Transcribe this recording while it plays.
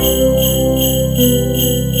What's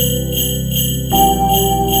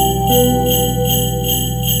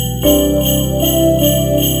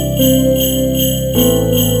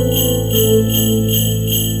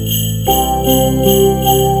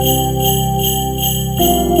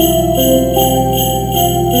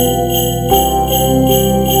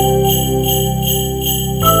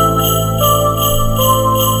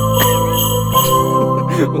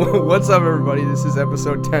up, everybody? This is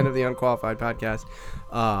episode 10 of the Unqualified Podcast.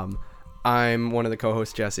 I'm one of the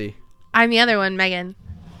co-hosts, Jesse. I'm the other one, Megan.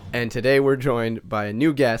 And today we're joined by a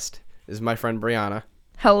new guest. This is my friend Brianna.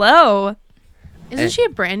 Hello. Isn't she a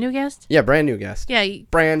brand new guest? Yeah, brand new guest. Yeah.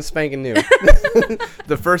 Brand spanking new.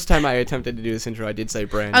 The first time I attempted to do this intro, I did say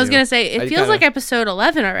brand new. I was going to say, it feels like episode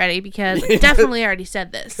 11 already because I definitely already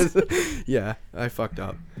said this. Yeah, I fucked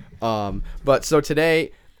up. But so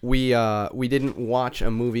today... We didn't watch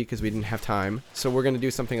a movie because we didn't have time, so we're going to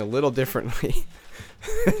do something a little differently.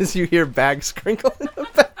 As you hear bags crinkle in the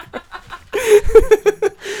background.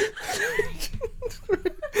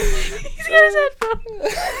 He's got his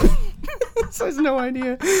headphones. So he has no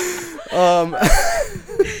idea.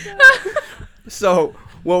 So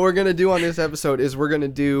what we're going to do on this episode is we're going to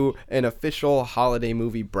do an official holiday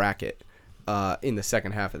movie bracket in the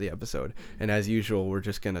second half of the episode. And as usual, we're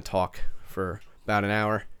just going to talk for about an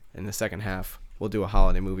hour. In the second half, we'll do a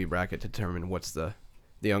holiday movie bracket to determine what's the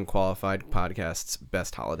Unqualified Podcast's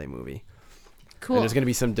best holiday movie. Cool. And there's going to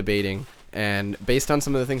be some debating. And based on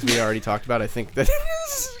some of the things we already talked about, I think that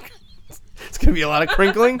it's going to be a lot of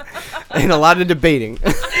crinkling and a lot of debating.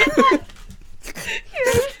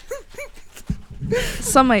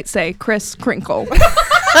 Some might say Chris Crinkle.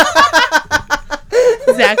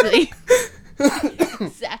 Exactly.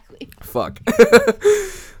 Exactly. Fuck.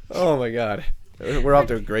 Oh, my God. We're off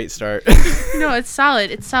to a great start. No, it's solid.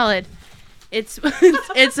 It's solid. It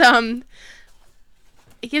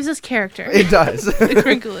gives us character. It does. The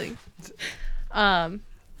crinkling.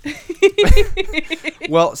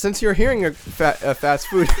 Well, since you're hearing a fast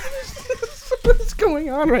food, what's going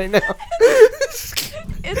on right now?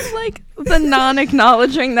 It's like the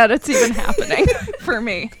non-acknowledging that it's even happening for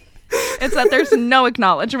me. It's that there's no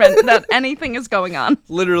acknowledgement that anything is going on.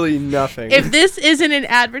 Literally nothing. If this isn't an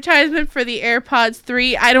advertisement for the AirPods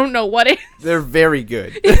 3, I don't know what is. They're very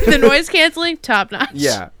good. The noise canceling, top notch.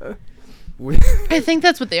 Yeah. I think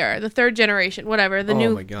that's what they are. The third generation, whatever. The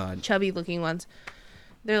new my God. chubby looking ones.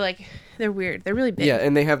 They're weird. They're really big. Yeah,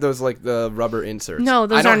 and they have those like the rubber inserts. No,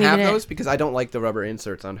 those aren't even I don't have those because I don't like the rubber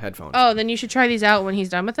inserts on headphones. Oh, then you should try these out when he's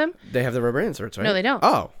done with them. They have the rubber inserts, right? No, they don't.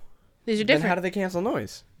 Oh. These are different. Then how do they cancel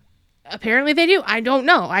noise? Apparently they do. I don't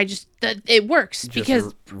know. It works Just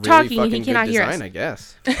because really talking he cannot hear us. I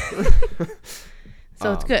guess.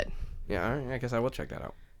 So it's good. Yeah, all right, I guess I will check that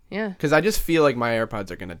out. Yeah. Because I just feel like my AirPods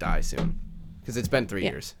are going to die soon. Because it's been 3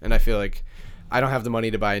 years. And I feel like I don't have the money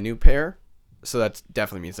to buy a new pair. So that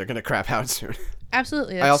definitely means they're going to crap out soon.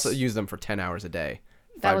 Absolutely. I also use them for 10 hours a day,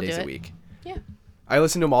 5 days a week. Yeah. I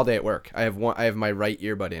listen to them all day at work. I have my right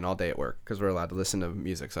earbud in all day at work because we're allowed to listen to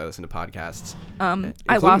music, so I listen to podcasts.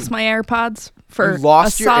 I lost my AirPods for a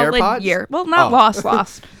solid AirPods? Year. Well, not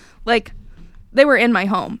lost. Like, they were in my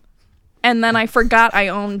home. And then I forgot I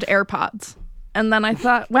owned AirPods. And then I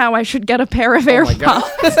thought, wow, I should get a pair of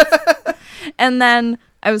AirPods. And then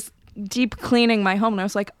I was deep cleaning my home, and I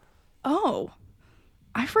was like, oh,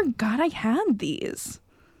 I forgot I had these.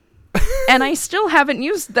 And I still haven't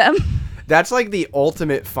used them. That's like the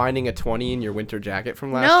ultimate finding a 20 in your winter jacket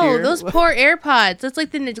from last year. No, those poor AirPods. That's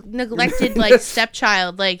like the neglected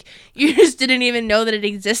stepchild. Like, you just didn't even know that it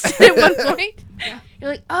existed at one point. Yeah.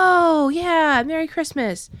 You're like, oh, yeah, Merry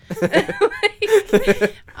Christmas. Can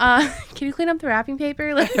you clean up the wrapping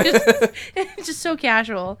paper? Like, it's just so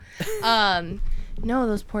casual. No,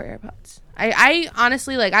 those poor AirPods. I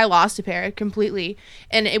honestly, I lost a pair completely.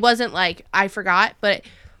 And it wasn't like I forgot, but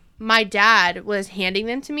my dad was handing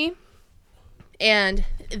them to me. And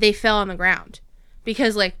they fell on the ground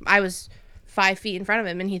because, I was 5 feet in front of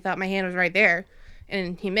him, and he thought my hand was right there,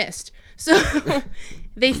 and he missed. So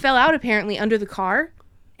they fell out, apparently, under the car,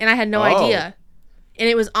 and I had no idea. And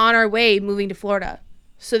it was on our way moving to Florida.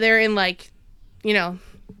 So they're in, the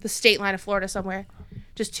state line of Florida somewhere.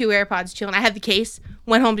 Just 2 AirPods chilling. I had the case,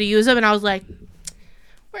 went home to use them, and I was like,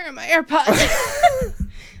 where are my AirPods?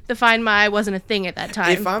 The Find My wasn't a thing at that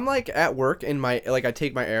time. If I'm at work and I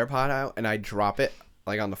take my AirPod out and I drop it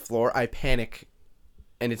on the floor, I panic,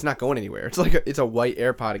 and it's not going anywhere. It's it's a white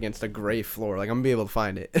AirPod against a gray floor. I'm gonna be able to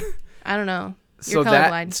find it. I don't know. You're so colorblind.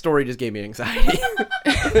 That story just gave me anxiety.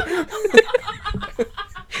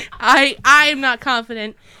 I'm not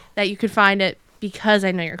confident that you could find it because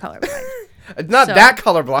I know you're colorblind. Not that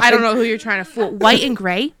colorblind. I don't know who you're trying to fool. White and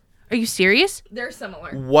gray? Are you serious? They're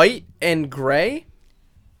similar. White and gray?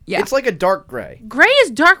 Yeah. It's like a dark gray. Gray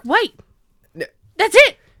is dark white. That's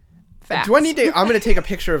it. Facts. Do I need to? I'm going to take a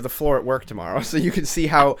picture of the floor at work tomorrow so you can see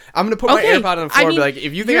how. I'm going to put my AirPod on the floor and be like,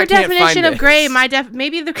 if you think I can't find your definition of this, gray,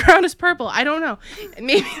 maybe the ground is purple. I don't know.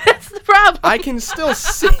 Maybe that's the problem. I can still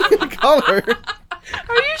see the color.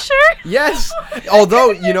 Are you sure? Yes.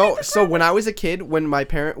 Although, so when I was a kid, when my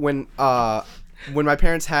parents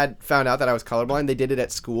had found out that I was colorblind, they did it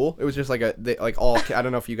at school. It was just like I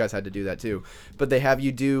don't know if you guys had to do that too, but they have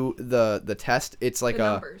you do the test. It's like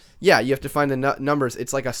numbers. Yeah, you have to find the numbers.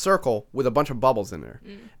 It's like a circle with a bunch of bubbles in there.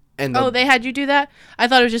 And they had you do that? I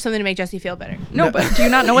thought it was just something to make Jesse feel better. No, but do you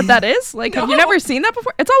not know what that is? Like, have you never seen that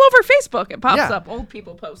before? It's all over Facebook. It pops up. Old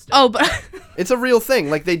people post it. Oh, but it's a real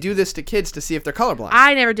thing. Like, they do this to kids to see if they're colorblind.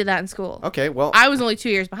 I never did that in school. Okay, well, I was only 2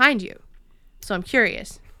 years behind you, so I'm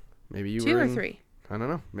curious. maybe you 2 were or in- 3? I don't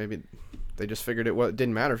know. Maybe they just figured it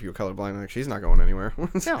didn't matter if you were colorblind. Like, she's not going anywhere.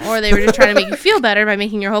 No, or they were just trying to make you feel better by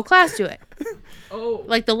making your whole class do it. Oh.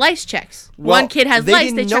 Like the lice checks. Well, One kid has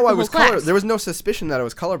lice, they check the whole class. There was no suspicion that I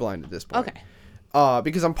was colorblind at this point. Okay.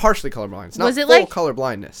 Because I'm partially colorblind. It's not Was it full like-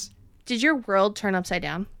 colorblindness. Did your world turn upside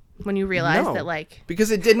down when you realized No, that, like...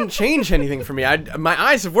 because it didn't change anything for me. My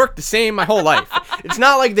eyes have worked the same my whole life. It's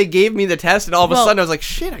not like they gave me the test and all of a sudden I was like,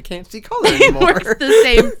 shit, I can't see color It anymore. works the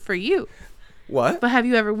same for you. What? But have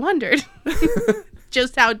you ever wondered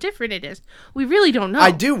just how different it is? We really don't know.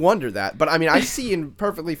 I do wonder that, but I mean, I see in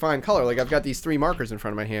perfectly fine color. Like, I've got these 3 markers in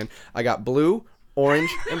front of my hand. I got blue, orange,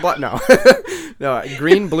 and black. No,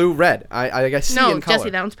 green, blue, red. I see No, in color. Jesse,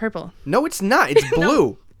 that one's purple. No, it's not. It's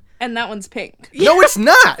blue. And that one's pink. No, it's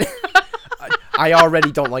not. I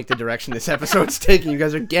already don't like the direction this episode's taking. You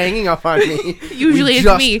guys are ganging up on me. Usually We it's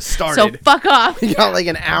just me, started. so fuck off. We got like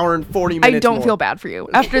an hour and 40 minutes I don't more. feel bad for you.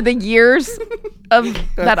 After the years of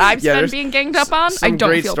that I've Yeah, spent there's being ganged up on, I Some don't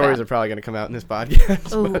great feel stories bad. are probably going to come out in this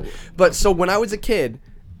podcast. Ooh. But so when I was a kid,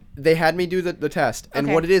 they had me do the test. And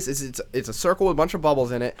Okay. what it is it's a circle with a bunch of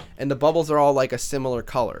bubbles in it. And the bubbles are all like a similar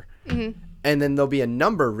color. Mm-hmm. And then there'll be a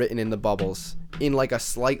number written in the bubbles in like a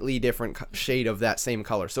slightly different shade of that same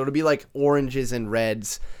color. So it'll be like oranges and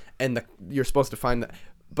reds. And you're supposed to find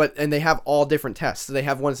and they have all different tests. So they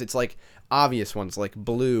have ones, it's like obvious ones, like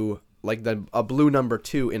blue, like a blue number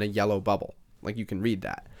 2 in a yellow bubble. Like, you can read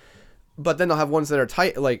that. But then they'll have ones that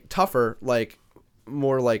are tougher, like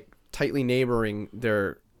more like tightly neighboring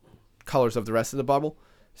their colors of the rest of the bubble.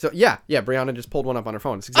 So yeah, Brianna just pulled one up on her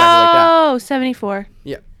phone. It's exactly like that. Oh, 74.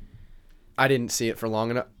 Yeah. I didn't see it for long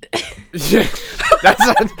enough. That's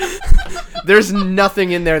not, there's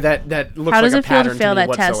nothing in there that looks How does like a it feel pattern to fail me that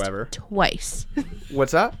whatsoever. test twice?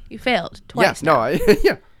 What's that? You failed twice. Yeah, no,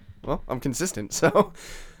 yeah. Well, I'm consistent, so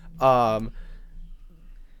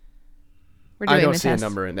We're doing I don't the see test. a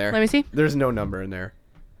number in there. Let me see. There's no number in there.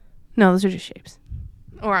 No, those are just shapes.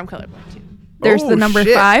 Or I'm colorblind too. There's Oh, the number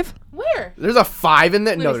shit. 5. Where? There's a 5 in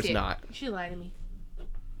there? Let No, me there's see it. not. She lied to me.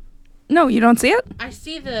 No, you don't see it? I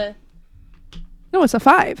see the... No, it's a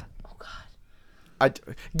 5. Oh, God.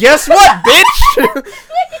 Guess what, bitch?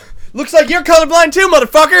 Looks like you're colorblind too,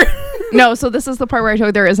 motherfucker. No, so this is the part where I told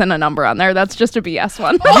you there isn't a number on there. That's just a BS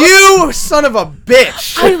one. You son of a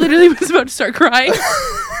bitch. I literally was about to start crying.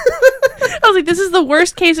 I was like, this is the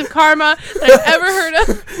worst case of karma that I've ever heard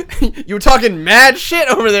of. You were talking mad shit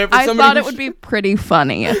over there for I somebody thought it would be pretty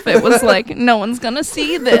funny if it was like, no one's going to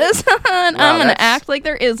see this. And Wow, I'm going that's- to act like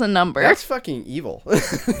there is a number. That's fucking evil.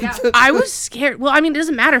 I was scared. Well, I mean, it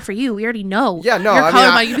doesn't matter for you. We already know. Yeah, no, You're I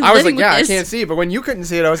colorblind. mean, You've been I was living like, yeah, with I this. can't see it, but when you couldn't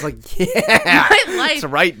see it, I was like, yeah, My life. that's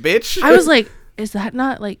right, bitch. I was like, is that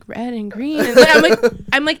not like red and green? And then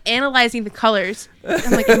I'm like analyzing the colors.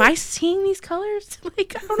 I'm like, am I seeing these colors?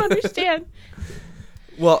 Like, I don't understand.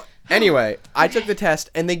 Well, anyway, I took the test,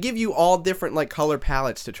 and they give you all different like color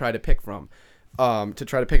palettes to try to pick from, to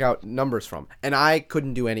try to pick out numbers from, and I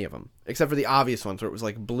couldn't do any of them except for the obvious ones where it was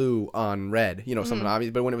like blue on red, something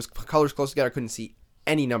obvious. But when it was colors close together, I couldn't see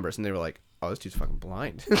any numbers, and they were like, "Oh, this dude's fucking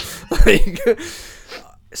blind."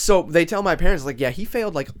 So they tell my parents, like, yeah, he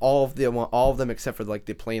failed like all of them except for like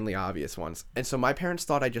the plainly obvious ones. And so my parents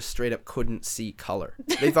thought I just straight up couldn't see color.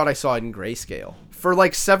 They thought I saw it in grayscale for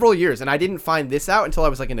like several years, and I didn't find this out until I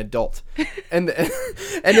was like an adult. And then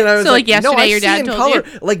I was So, like, yesterday no, I your see dad in told color.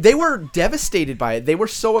 you? Like, they were devastated by it. They were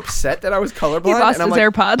so upset that I was colorblind. He lost and I'm his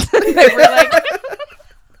like, AirPods. They were like...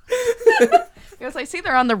 Because I see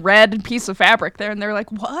they're on the red piece of fabric there, and they're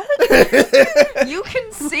like, what? You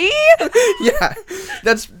can see? yeah,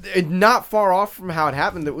 that's not far off from how it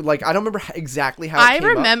happened. Like, I don't remember exactly how it came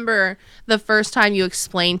up. remember the first time you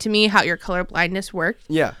explained to me how your colorblindness worked.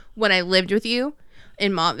 Yeah. When I lived with you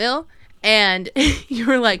in Montville, and you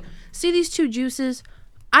were like, see these two juices?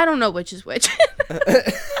 I don't know which is which.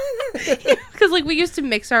 Because, like, we used to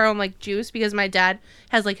mix our own, like, juice because my dad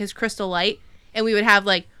has, like, his Crystal Light, and we would have,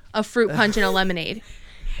 like, a fruit punch and a lemonade.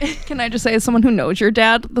 Can I just say, as someone who knows your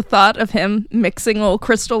dad, the thought of him mixing little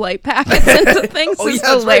Crystal Light packets into things is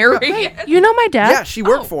hilarious. Right. You know my dad? Yeah, she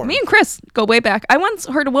worked for him. Me and Chris go way back. I once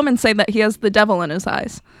heard a woman say that he has the devil in his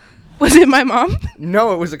eyes. Was it my mom?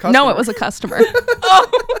 No, it was a customer. No, it was a customer.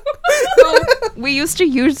 So we used to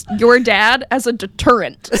use your dad as a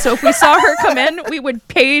deterrent. So if we saw her come in, we would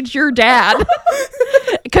page your dad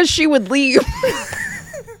because she would leave.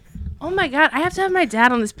 Oh my God, I have to have my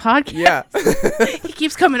dad on this podcast. Yeah. He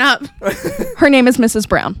keeps coming up. Her name is Mrs.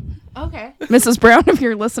 Brown. Okay. Mrs. Brown, if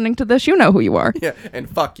you're listening to this, you know who you are. Yeah, and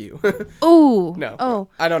fuck you. Ooh. No. Oh.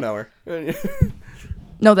 I don't know her.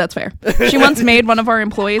 No, that's fair. She once made one of our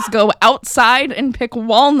employees go outside and pick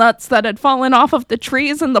walnuts that had fallen off of the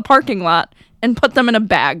trees in the parking lot and put them in a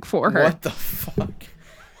bag for her. What the fuck?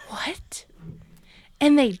 What?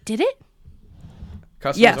 And they did it?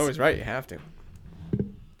 Customer's Yes. always right. You have to.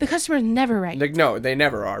 The customer's never right. Like, no, they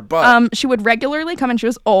never are. But She would regularly come in. She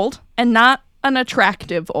was old and not an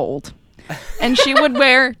attractive old. And she would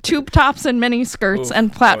wear tube tops and mini skirts Oof.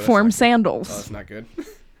 and platform Oh, sandals. that's not good.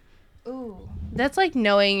 Ooh. That's like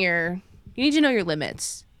knowing you need to know your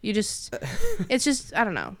limits. It's just, I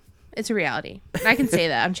don't know. It's a reality. And I can say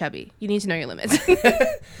that. I'm chubby. You need to know your limits.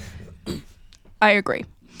 I agree.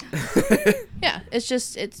 Yeah,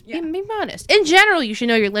 being honest. In general, you should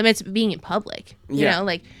know your limits being in public. You know,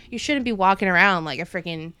 like, you shouldn't be walking around like a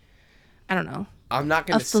freaking, I don't know. I'm not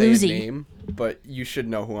going A to say his floozy. name, but you should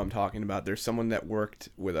know who I'm talking about. There's someone that worked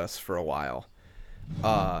with us for a while,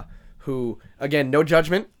 who, again, no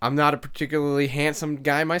judgment. I'm not a particularly handsome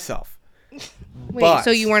guy myself. Wait, But- so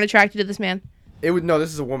you weren't attracted to this man? No, this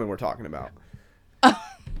is a woman we're talking about.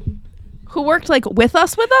 Who worked like with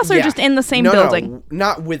us or Yeah. just in the same No, building? No,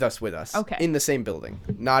 not with us. Okay. In the same building,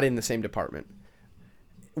 not in the same department.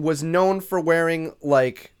 Was known for wearing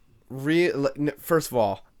like first of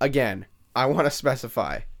all, again, I want to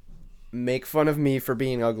specify. Make fun of me for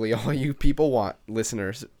being ugly, all you people want,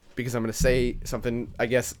 listeners, because I'm going to say something, I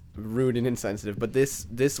guess, rude and insensitive, but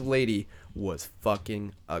this lady was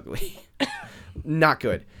fucking ugly. Not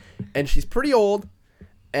good. And she's pretty old,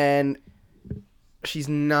 and she's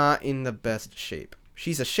not in the best shape.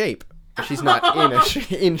 She's a shape, but she's not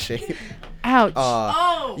in shape.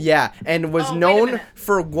 Ouch. Yeah, and was known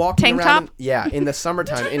for walking Tank around top? in the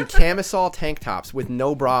summertime in camisole tank tops with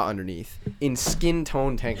no bra underneath, in skin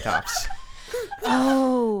tone tank tops.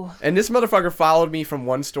 Oh. And this motherfucker followed me from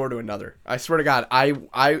one store to another. I swear to God,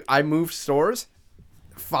 I moved stores,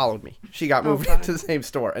 followed me. She got moved into the same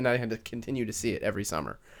store, and I had to continue to see it every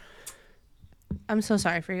summer. I'm so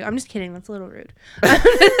sorry for you. I'm just kidding. That's a little rude.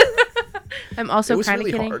 I'm also It was kind of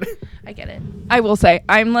really kidding. hard. I get it. I will say,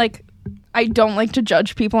 I don't like to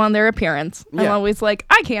judge people on their appearance. I'm Yeah. always like,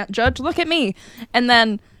 I can't judge. Look at me. And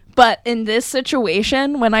then, but in this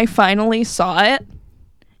situation, when I finally saw it,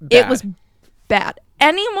 it was bad.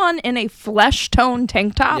 Anyone in a flesh tone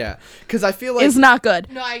tank top Yeah, because I feel like is not good.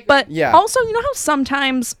 No, I agree. But Yeah. also, you know how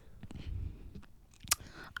sometimes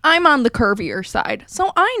I'm on the curvier side.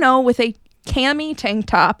 So I know with a cami tank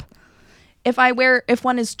top, if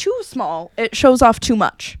one is too small, it shows off too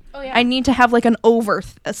much. Oh, yeah. I need to have like an something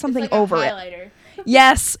It's like over a it. highlighter.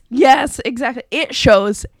 Yes, exactly. It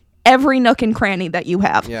shows every nook and cranny that you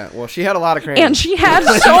have. Yeah, well, she had a lot of crannies. And she had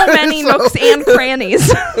so many nooks and crannies.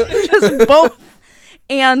 Just both.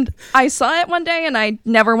 And I saw it one day and I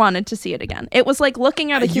never wanted to see it again. It was like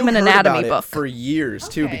looking at a human heard anatomy about it book. for years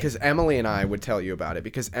too, Okay. because Emily and I would tell you about it,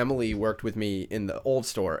 because Emily worked with me in the old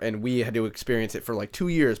store, and we had to experience it for like 2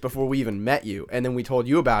 years before we even met you, and then we told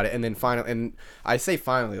you about it, and then finally, and I say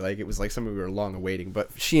finally, like it was like something we were long awaiting, but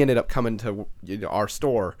she ended up coming to our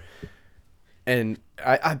store, and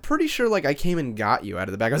I'm pretty sure like I came and got you out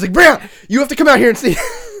of the back. I was like, Brianna, you have to come out here and see.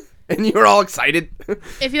 And you were all excited.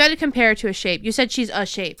 If you had to compare it to a shape, you said she's a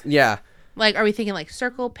shape. Yeah. Like, are we thinking like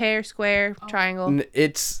circle, pear, square, triangle?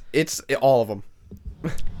 It's all of them.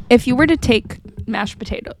 If you were to take mashed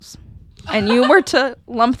potatoes and you were to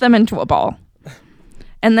lump them into a ball,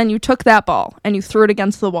 and then you took that ball and you threw it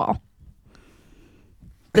against the wall,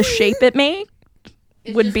 the shape it made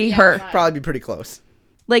would just be the her. outside. Probably be pretty close.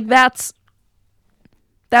 Like that's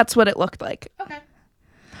what it looked like. Okay.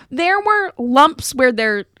 There were lumps where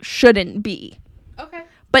there shouldn't be, Okay.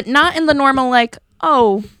 but not in the normal like,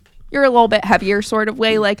 oh, you're a little bit heavier sort of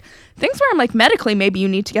way. Like things where I'm like, medically maybe you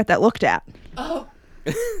need to get that looked at. Oh.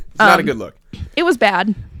 It's not a good look. It was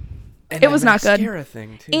bad. And It was not good. mascara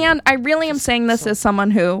thing too. And I really am saying this as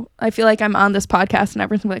someone who I feel like I'm on this podcast and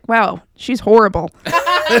everyone's like, wow, she's horrible.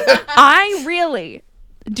 I really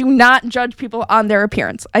do not judge people on their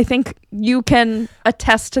appearance. I think you can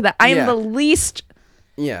attest to that. I am the least.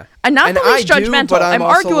 Yeah. I'm not the least judgmental. But I'm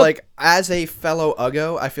also like, as a fellow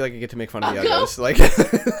Uggo, I feel like I get to make fun of the Uggos. Like,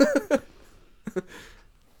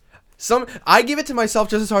 I give it to myself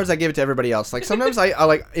just as hard as I give it to everybody else. Like sometimes I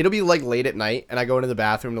like it'll be like late at night and I go into the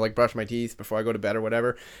bathroom to like brush my teeth before I go to bed or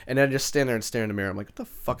whatever, and then I just stand there and stare in the mirror. I'm like, what the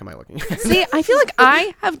fuck am I looking at? See, I feel like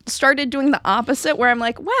I have started doing the opposite, where I'm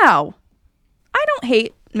like, wow, I don't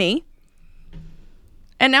hate me.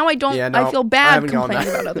 And now I don't. Yeah, no, I feel bad complaining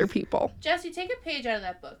about other people. Jesse, take a page out of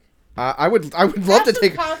that book. I would love to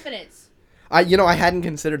take confidence. I hadn't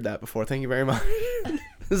considered that before. Thank you very much.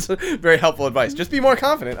 This is very helpful advice. Just be more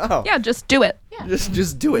confident. Oh. Yeah, just do it. Yeah.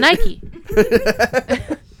 Just do it. Nike.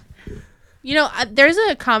 There's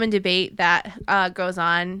a common debate that goes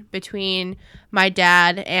on between my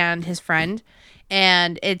dad and his friend,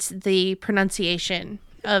 and it's the pronunciation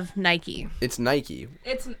of Nike. It's Nike.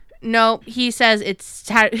 No, he says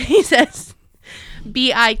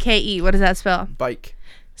B-I-K-E. What does that spell? Bike.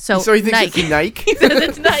 So he thinks it's Nike? He says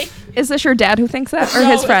it's Nike. Is this your dad who thinks that, or No,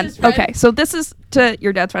 his friend? His friend? Okay, so this is to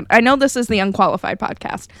your dad's friend. I know this is the Unqualified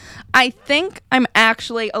Podcast. I think I'm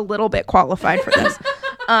actually a little bit qualified for this.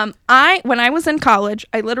 When I was in college,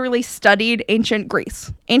 I literally studied ancient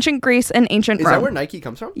Greece and ancient Rome. Is that where Nike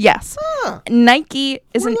comes from? Yes. Ah, Nike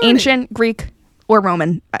is an ancient Greek or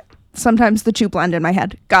Roman. Sometimes the two blend in my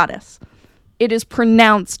head. Goddess. It is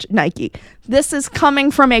pronounced Nike. This is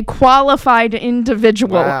coming from a qualified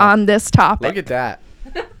individual on this topic. Look at that.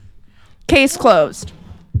 Case closed.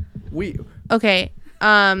 Okay.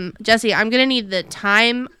 Jesse, I'm going to need the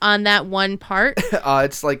time on that one part.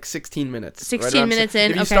 It's like 16 minutes. 16 minutes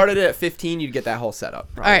in. If you started it at 15, you'd get that whole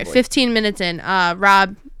setup. Probably. All right, 15 minutes in.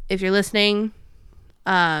 Rob, if you're listening,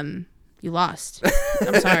 you lost.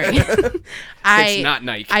 I'm sorry. It's not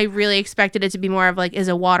Nike. I really expected it to be more of like, is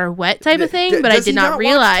a water wet type of thing, but I did not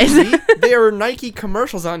realize. There are Nike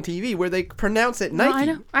commercials on TV where they pronounce it Nike.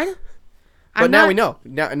 No, I know. But now we know.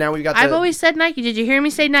 Now we got. I've always said Nike. Did you hear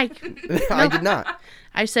me say Nike? I did not.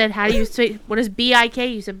 I said, how do you say? What is B-I-K?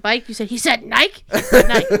 You said bike. You said he said Nike. I said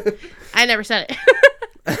Nike. I never said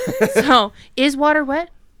it. So is water wet?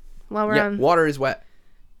 While we're on. Water is wet.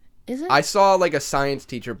 Is it? I saw like a science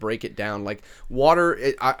teacher break it down. Like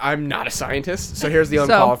water, I'm not a scientist, so here's the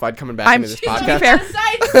unqualified coming back into this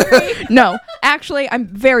podcast. No, actually, I'm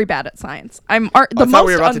very bad at science. I thought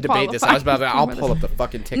we were about to debate this. I was about to. I'll pull up the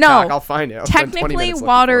fucking TikTok. I'll find it. Technically,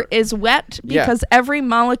 water is wet because every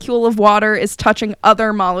molecule of water is touching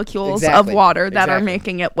other molecules of water that are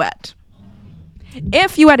making it wet.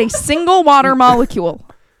 If you had a single water molecule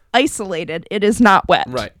isolated, it is not wet.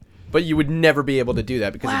 Right. But you would never be able to do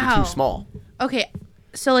that because it'd be too small. Okay,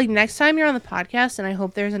 so like next time you're on the podcast, and I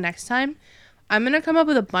hope there's a next time, I'm gonna come up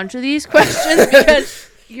with a bunch of these questions because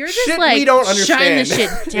you're just shit like we don't understand. this shit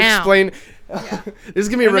down. Explain. Yeah. This is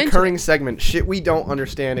gonna be a recurring segment. Shit we don't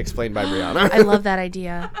understand. Explained by Brianna. I love that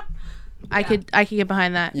idea. I could get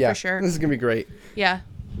behind that for sure. This is gonna be great. Yeah.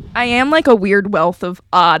 I am like a weird wealth of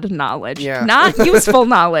odd knowledge. Yeah. Not useful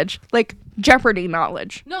knowledge. Like Jeopardy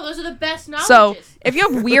knowledge. No, those are the best knowledges. So if you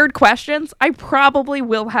have weird questions, I probably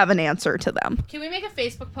will have an answer to them. Can we make a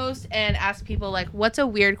Facebook post and ask people like, what's a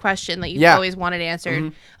weird question that you've always wanted answered?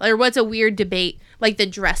 Mm-hmm. Or what's a weird debate, like the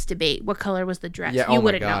dress debate? What color was the dress? Yeah, you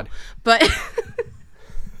wouldn't know. But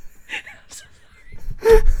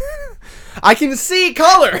I can see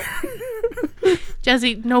color.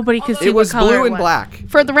 Jesse, nobody could see it was what color blue it and was. black.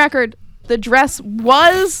 For the record, the dress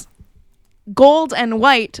was gold and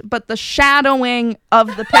white, but the shadowing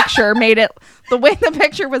of the picture made it, the way the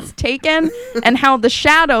picture was taken and how the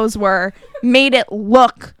shadows were made it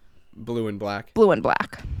look blue and black.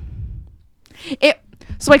 It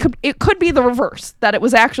could be the reverse, that it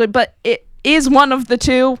was actually, but it is one of the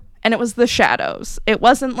two, and it was the shadows. It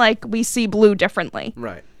wasn't like we see blue differently.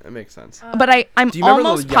 Right. That makes sense. But I'm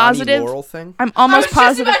almost positive. Laurel thing? I'm almost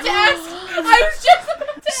positive. I was just about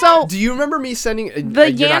to ask. So do you remember me sending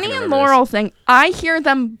the Yanni and Laurel thing? I hear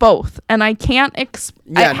them both, and I can't. It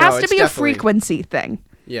has to be a frequency thing.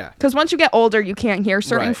 Yeah. Because once you get older, you can't hear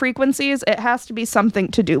certain frequencies. It has to be something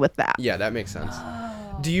to do with that. Yeah, that makes sense.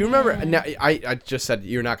 Do you remember? Now, I just said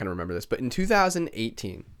you're not going to remember this, but in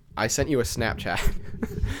 2018, I sent you a Snapchat.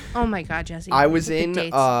 Oh my God, Jesse! I was in.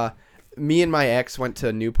 Me and my ex went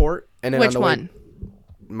to Newport, and then which one?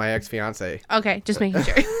 My ex-fiance. Okay, just making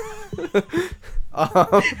sure.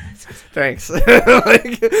 Thanks.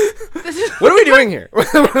 What are we doing here?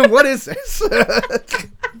 What is this?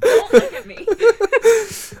 Don't look at me.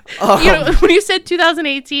 When you said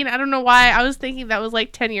 2018, I don't know why I was thinking that was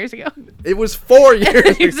like 10 years ago. It was 4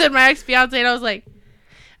 years. You said my ex-fiance, and I was like,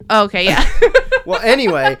 Oh, okay, yeah. Well,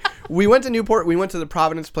 anyway, we went to Newport. We went to the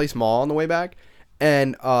Providence Place Mall on the way back.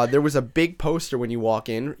 And there was a big poster when you walk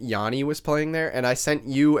in. Yanni was playing there. And I sent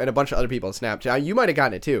you and a bunch of other people a Snapchat. You might have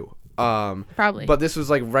gotten it too. Probably. But this was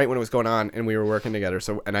like right when it was going on and we were working together.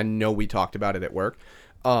 And I know we talked about it at work.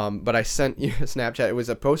 But I sent you a Snapchat. It was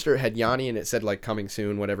a poster. It had Yanni and it said like coming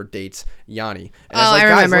soon, whatever dates, Yanni. And I was like, I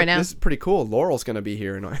remember look, it now. This is pretty cool. Laurel's going to be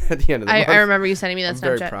here at the end of the month. I remember you sending me that I'm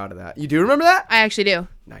Snapchat. very proud of that. You do remember that? I actually do.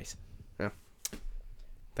 Nice. Yeah.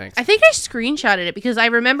 Thanks. I think I screenshotted it because I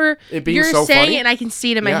remember It being you're so saying funny? it and I can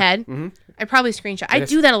see it in my head. Mm-hmm. I probably screenshot. I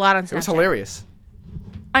do that a lot on Snapchat. It was hilarious.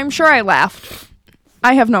 I'm sure I laughed.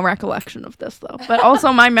 I have no recollection of this though, but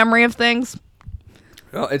also my memory of things.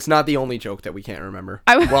 Well, it's not the only joke that we can't remember.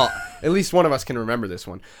 I- Well, at least one of us can remember this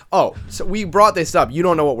one. Oh, so we brought this up. You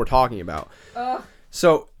don't know what we're talking about.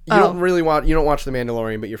 So you don't watch The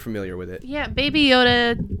Mandalorian, but you're familiar with it. Yeah, Baby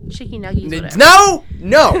Yoda, Chicky Nuggies, whatever. No,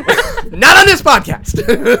 not on this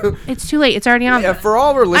podcast. It's too late. It's already on. Yeah, for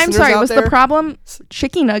all of our I'm listeners sorry, out was there, the problem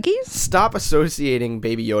Chicky Nuggies? stop associating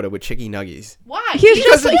Baby Yoda with Chicky Nuggies. Why? He's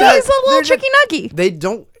Because just it does- he's a little they're Chicky Nuggie. They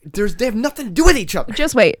don't. They have nothing to do with each other.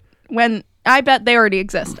 Just wait. When I bet they already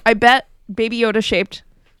exist. I bet Baby Yoda shaped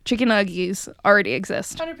Chicky Nuggies already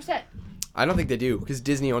exist. 100%. I don't think they do because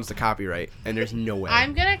Disney owns the copyright, and there's no way.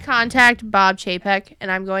 I'm going to contact Bob Chapek and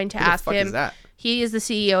I'm going to Who the ask fuck him. is that? He is the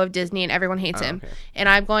CEO of Disney and everyone hates him. Okay. And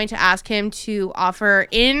I'm going to ask him to offer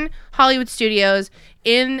in Hollywood Studios,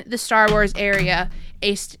 in the Star Wars area,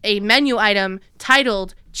 a menu item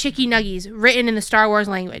titled Chicky Nuggies, written in the Star Wars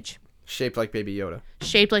language, Shaped like Baby Yoda.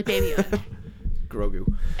 shaped like Baby Yoda. Grogu.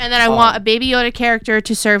 And then I want a Baby Yoda character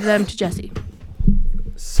to serve them to Jesse.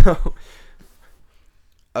 So,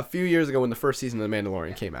 a few years ago when the first season of The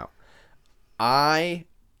Mandalorian came out, I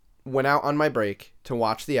went out on my break to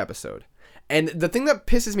watch the episode. And the thing that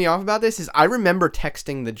pisses me off about this is I remember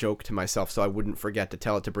texting the joke to myself so I wouldn't forget to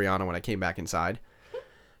tell it to Brianna when I came back inside.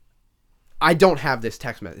 I don't have this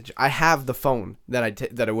text message. I have the phone that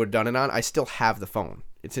I would have done it on. I still have the phone.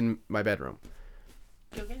 It's in my bedroom.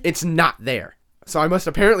 Okay. It's not there. So I must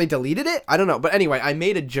apparently deleted it. I don't know. But anyway, I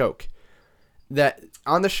made a joke that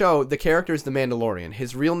on the show, the character is the Mandalorian.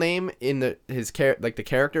 His real name the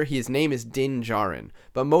character, his name is Din Djarin.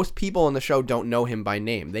 But most people in the show don't know him by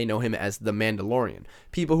name. They know him as the Mandalorian.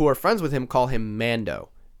 People who are friends with him call him Mando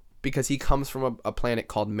because he comes from a planet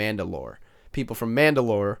called Mandalore. People from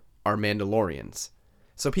Mandalore are Mandalorians.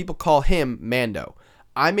 So people call him Mando.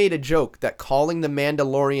 I made a joke that calling the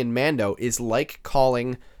Mandalorian Mando is like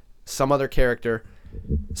calling some other character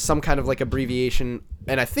some kind of like abbreviation,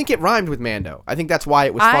 and I think it rhymed with Mando. I think that's why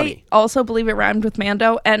it was funny. I also believe it rhymed with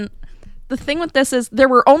Mando, and the thing with this is there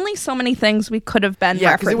were only so many things we could have been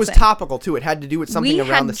Yeah, because it was referencing. topical too. It had to do with something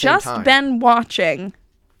around the same time. We had just been watching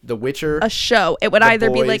The Witcher. a show. It would The either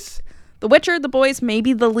be like Boys. The Witcher, The Boys,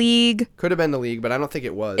 maybe The League. Could have been The League, but I don't think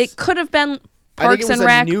it was. It could have been I think Parks it was and a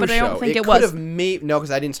Rec, new but I don't show. think it could was. have made no, because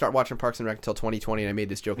I didn't start watching Parks and Rec until 2020, and I made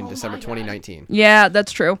this joke in December 2019. Yeah,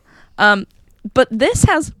 that's true. But this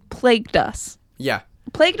has plagued us. Yeah.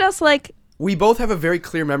 Plagued us like We both have a very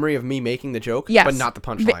clear memory of me making the joke, Yes. but not the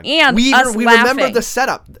punchline. And we us remember laughing. the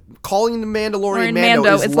setup. Calling the Mandalorian Or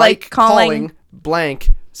Mando is it's like like calling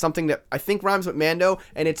blank something that I think rhymes with Mando,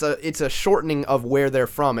 and it's a shortening of where they're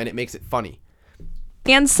from, and it makes it funny.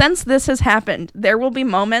 And since this has happened, there will be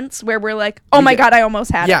moments where we're like, oh my God, I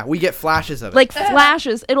almost had it. Yeah, we get flashes of it. Like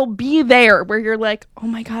flashes. It'll be there where you're like, oh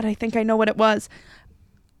my God, I think I know what it was.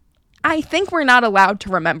 I think we're not allowed to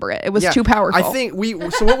remember it. It was too powerful. I think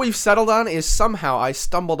so what we've settled on is somehow I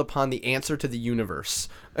stumbled upon the answer to the universe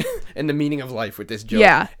and the meaning of life with this joke.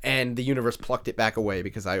 Yeah. And the universe plucked it back away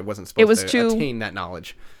because I wasn't supposed to attain that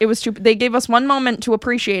knowledge. It was too. They gave us one moment to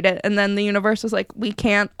appreciate it, and then the universe was like, we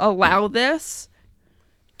can't allow this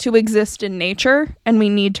to exist in nature, and we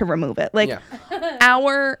need to remove it. Like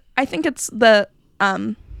I think it's the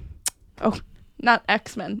not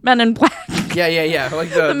X-Men, Men in Black. Yeah. Like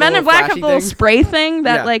the Men in Black have the little spray thing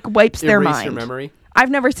that like wipes their Erase mind. your memory. I've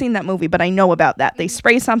never seen that movie, but I know about that. They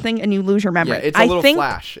spray something and you lose your memory. Yeah, it's a little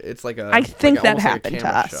flash. It's like I think that almost like a happened to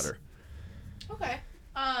camera us. shutter. Okay.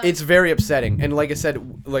 It's very upsetting, and like I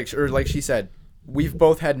said, like she said, we've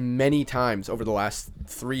both had many times over the last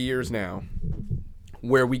 3 years now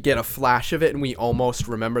where we get a flash of it and we almost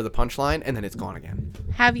remember the punchline, and then it's gone again.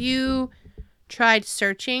 Have you tried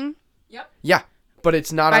searching? Yeah, but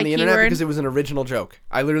it's not By on the internet keyword? because it was an original joke.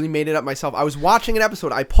 I literally made it up myself. I was watching an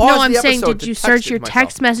episode. I paused No, I'm the saying, episode did to you text search it your to myself.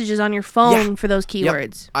 text messages on your phone Yeah. for those Yep.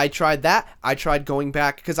 keywords? I tried that. I tried going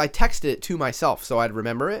back because I texted it to myself so I'd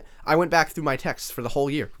remember it. I went back through my texts for the whole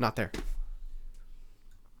year. Not there.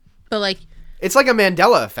 But like, It's like a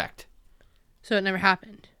Mandela effect. so it never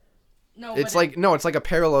happened. No, it's like a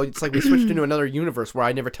parallel. It's like we switched into another universe where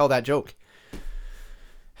I never tell that joke.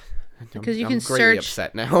 Because you I'm can greatly search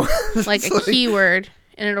upset now. like a keyword,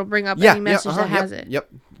 and it'll bring up any message that has it. Yep.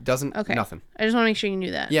 Doesn't. Okay. Nothing. I just want to make sure you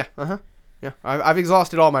knew that. Yeah. Yeah. I've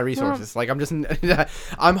exhausted all my resources. Like I'm just.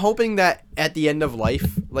 I'm hoping that at the end of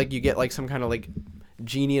life, like you get like some kind of like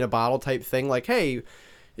genie in a bottle type thing. Like, hey,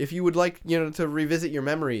 if you would like, to revisit your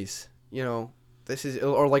memories, this is,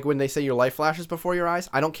 or like when they say your life flashes before your eyes.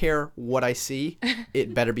 I don't care what I see.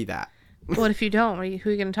 It better be that. What if you don't? Who are you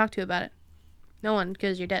going to talk to about it? No one,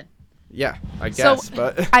 because you're dead. Yeah, I guess.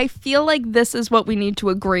 But I feel like this is what we need to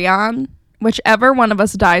agree on. Whichever one of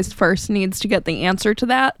us dies first needs to get the answer to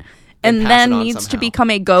that. And then needs to become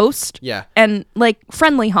a ghost. Yeah. And like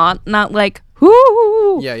friendly haunt, not like,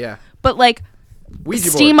 whoo. Yeah. But like Ouija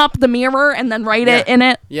steam board. up the mirror and then write it in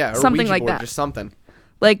it. Yeah, or something Ouija like board, that. Just something.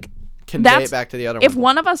 Like Convey it back to the other one. If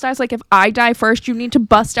one of us dies, like if I die first, you need to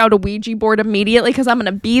bust out a Ouija board immediately because I'm going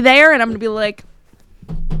to be there and I'm going to be like,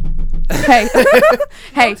 hey,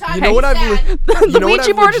 hey, you know what the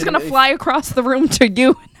Ouija board is going to fly across the room to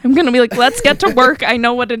you. I'm going to be like, let's get to work. I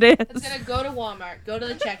know what it is. It's going to go to Walmart, go to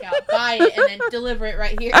the checkout, buy it, and then deliver it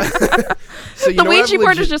right here. So the Ouija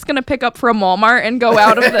board is just going to pick up from Walmart and go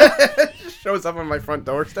out of the... Just shows up on my front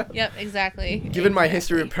doorstep. Yep, exactly. Given my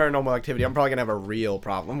history of paranormal activity, I'm probably going to have a real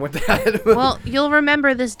problem with that. Well, you'll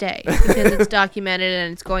remember this day because it's documented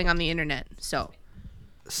and it's going on the internet. So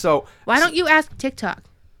why don't you ask TikTok?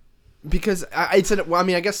 Because I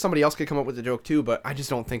guess somebody else could come up with the joke too, but I just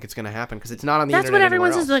don't think it's going to happen because it's not on the internet. That's what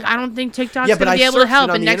everyone says. Like, I don't think TikTok's going to be able to help.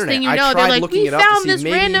 And next thing you know, they're like, we found this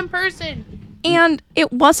random person. And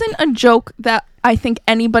it wasn't a joke that I think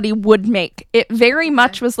anybody would make. It very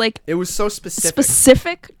much was like... It was so specific.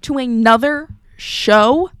 Specific to another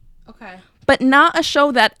show. Okay. But not a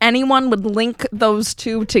show that anyone would link those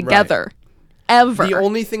two together. Right. Ever. The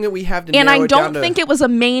only thing that we have to and I don't think it was a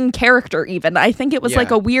main character even. I think it was like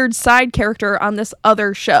a weird side character on this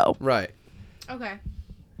other show. Right. Okay.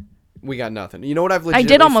 We got nothing. You know what I've I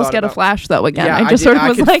did almost get a flash though again. Yeah, I just sort of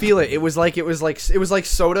was I could like feel it. It was like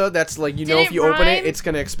soda that's like if you open it, it's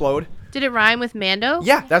gonna explode. Did it rhyme with Mando?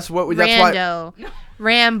 Yeah, that's what we Rando.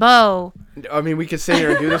 Rambo. I mean, we could sit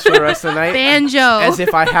here and do this for the rest of the night. Banjo. As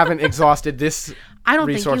if I haven't exhausted this. I don't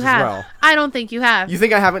think you have. Well. I don't think you have. You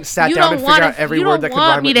think I haven't sat down and figured out every word that could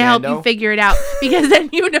rhyme with Mando? You don't want me to help you figure it out because then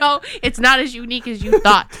it's not as unique as you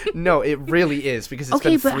thought. No, it really is because it's been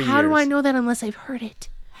 3 years. Okay, but how do I know that unless I've heard it?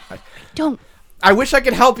 I don't. I wish I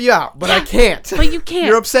could help you out, but I can't. But you can't.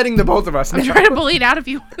 You're upsetting the both of us. I'm trying to bully it out of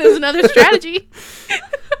you. There's another strategy.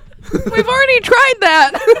 We've already tried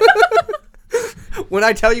that. When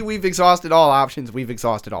I tell you we've exhausted all options, we've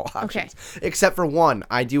exhausted all options. Okay. Except for one.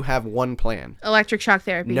 I do have one plan. Electric shock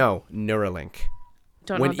therapy. No, Neuralink.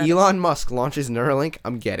 Don't know when Elon Musk launches Neuralink,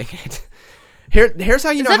 I'm getting it. Here's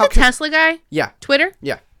how you know how... Is that the Tesla guy? Yeah. Twitter?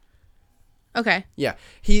 Yeah. Okay. Yeah.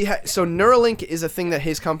 So Neuralink is a thing that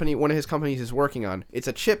one of his companies is working on. It's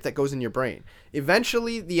a chip that goes in your brain.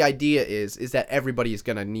 Eventually, the idea is that everybody is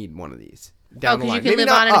going to need one of these down the line. Because you can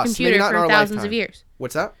live on in a computer for thousands of years.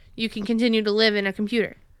 What's that? You can continue to live in a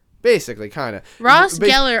computer. Basically, kind of. Ross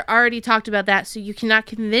Geller already talked about that, so you cannot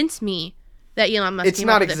convince me that Elon Musk It's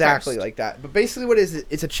not exactly like that. But basically what it is,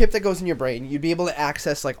 it's a chip that goes in your brain. You'd be able to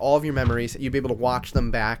access like all of your memories. You'd be able to watch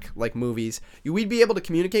them back like movies. We'd be able to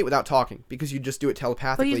communicate without talking because you just do it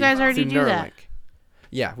telepathically. But you guys already do that.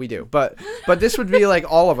 Yeah, we do. But this would be like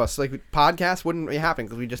all of us. Like podcasts wouldn't be happening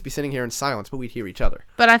because we'd just be sitting here in silence, but we'd hear each other.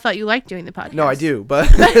 But I thought you liked doing the podcast. No, I do. But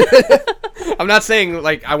I'm not saying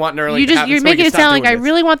like I want Neuralink to happen. You're making it sound like I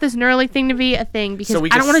really want this Neuralink thing to be a thing because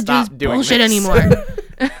I don't want to do this bullshit anymore.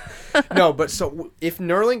 No, but so if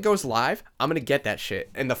Neuralink goes live, I'm going to get that shit.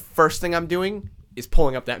 And the first thing I'm doing is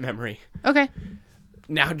pulling up that memory. Okay.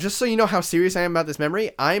 Now, just so you know how serious I am about this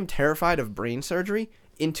memory, I am terrified of brain surgery.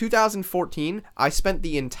 In 2014, I spent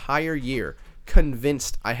the entire year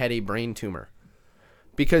convinced I had a brain tumor.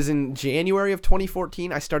 Because in January of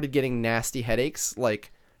 2014, I started getting nasty headaches,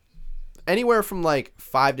 like anywhere from like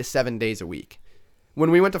 5 to 7 days a week.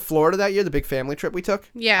 When we went to Florida that year, the big family trip we took,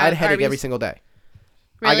 I had a headache every single day.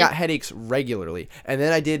 Really? I got headaches regularly. And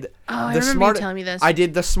then I did I remember you telling me this. I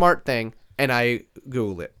did the smart thing, and I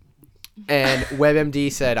Googled it. And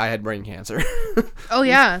WebMD said I had brain cancer. Oh,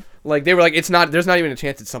 yeah. Like, they were like, there's not even a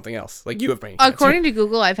chance it's something else. Like, you have brain cancer. According to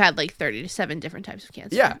Google, I've had like 37 different types of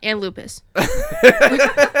cancer. Yeah. And lupus.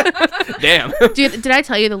 Damn. Did I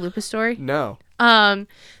tell you the lupus story? No.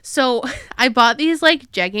 So I bought these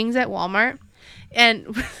like jeggings at Walmart,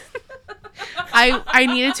 and I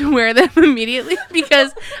needed to wear them immediately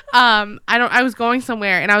because I was going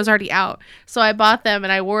somewhere and I was already out. So I bought them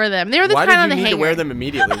and I wore them. They were the kind on the hanger. Why did you need to wear them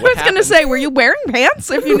immediately? I was going to say, were you wearing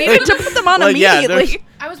pants if you needed to put them on immediately? Yeah,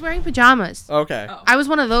 I was wearing pajamas. Okay. I was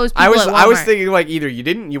one of those people at Walmart. I was thinking like either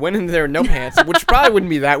you went in there in no pants, which probably wouldn't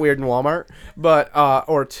be that weird in Walmart, but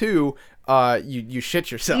or two, you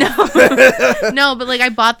shit yourself. No, but like I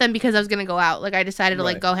bought them because I was gonna go out. Like I decided to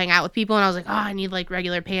like go hang out with people, and I was like, oh, I need like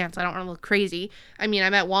regular pants. I don't want to look crazy. I mean,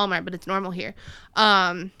 I'm at Walmart, but it's normal here.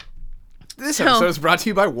 This episode is brought to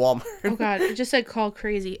you by Walmart. Oh God, it just said call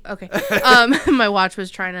crazy. Okay. My watch was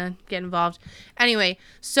trying to get involved. Anyway,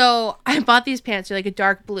 so I bought these pants. They're like a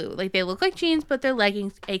dark blue. Like they look like jeans, but they're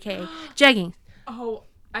leggings, aka jeggings. Oh,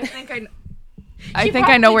 I think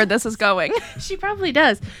I know where this is going. She probably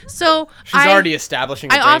does. So she's already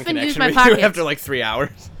establishing a brain often connection use my with pockets. You after like 3 hours.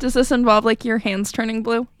 Does this involve like your hands turning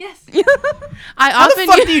blue? Yes. How the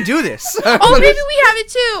fuck do you do this? Oh, maybe we have it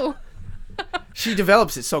too. She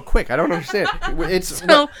develops it so quick. I don't understand. It's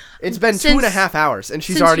been 2.5 hours and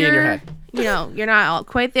she's already in your head. You know, you're not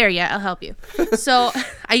quite there yet. I'll help you. So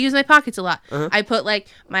I use my pockets a lot. I put like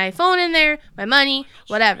my phone in there, my money,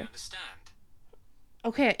 whatever.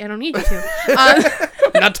 Okay, I don't need you to.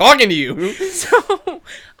 I'm not talking to you. So,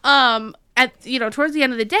 at towards the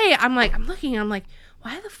end of the day, I'm looking, and I'm like,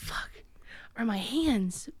 why the fuck are my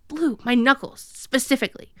hands blue? My knuckles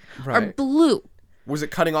specifically are blue. Was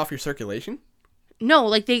it cutting off your circulation? No,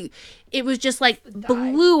 like it was just like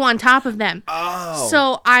blue on top of them. Oh.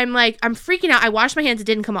 So I'm freaking out. I washed my hands, it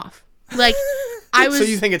didn't come off. Like I was. So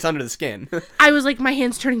you think it's under the skin? I was like, my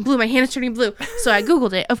hand's turning blue. My hand's turning blue. So I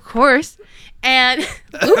Googled it, of course, and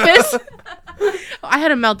lupus. I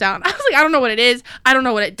had a meltdown. I was like, I don't know what it is. I don't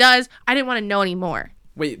know what it does. I didn't want to know anymore.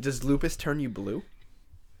 Wait, does lupus turn you blue?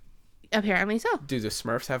 Apparently so. Do the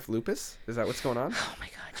Smurfs have lupus? Is that what's going on? Oh my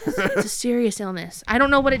god, Jesse, it's a serious illness. I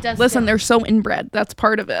don't know what it does. Listen, they're so inbred. That's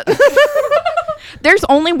part of it. There's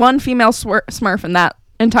only one female Smurf in that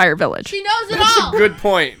entire village. She knows it That's all. A good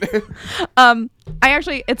point.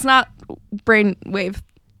 It's not brainwave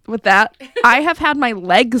with that. I have had my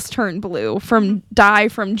legs turn blue from dye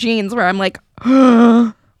from jeans where I'm like,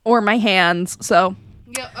 or my hands. So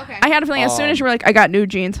yeah, okay. I had a feeling as soon as you were like, I got new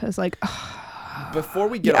jeans, I was like, before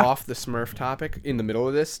we get off the Smurf topic in the middle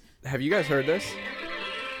of this, have you guys heard this?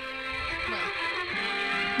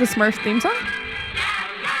 The Smurf theme song?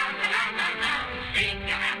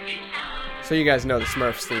 So you guys know the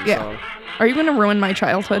Smurfs theme song. Are you going to ruin my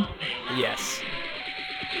childhood? Yes.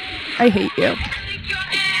 I hate you.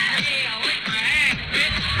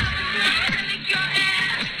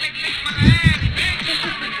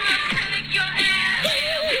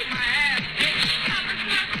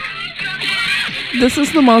 This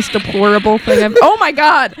is the most deplorable thing I've... Oh my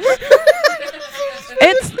god! I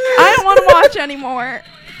don't want to watch anymore.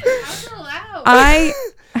 I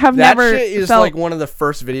have never That shit is like one of the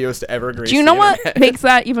first videos to ever grace. Do you know what makes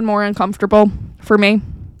that even more uncomfortable for me?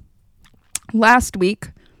 Last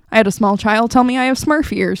week, I had a small child tell me I have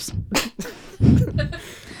Smurf ears.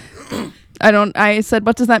 I said,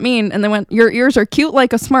 what does that mean? And they went, your ears are cute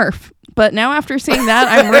like a Smurf. But now after seeing that,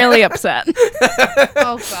 I'm really upset.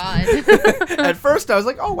 Oh god. At first I was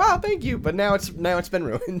like, oh wow, thank you. But now it's been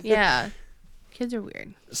ruined. Yeah. Kids are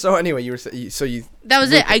weird. So anyway, you were that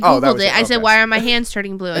was it. I Googled it. I said, why are my hands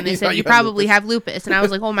turning blue? And they said, you probably have lupus. And I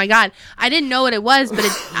was like, oh my god. I didn't know what it was, but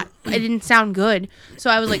it didn't sound good. So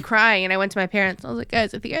I was like crying and I went to my parents. I was like,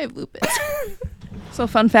 guys, I think I have lupus. So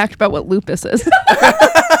fun fact about what lupus is.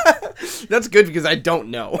 That's good because I don't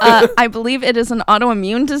know. I believe it is an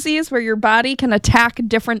autoimmune disease where your body can attack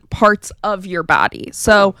different parts of your body.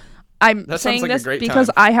 So I'm saying this because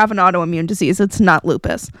I have an autoimmune disease. It's not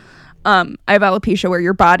lupus. I have alopecia where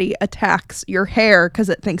your body attacks your hair because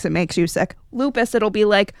it thinks it makes you sick. Lupus, it'll be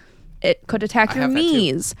like, it could attack your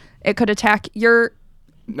knees. It could attack your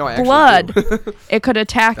blood. It could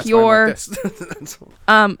attack your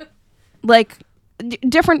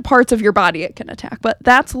different parts of your body it can attack. But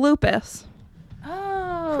that's lupus.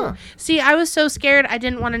 Oh. See, I was so scared I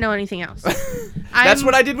didn't want to know anything else. That's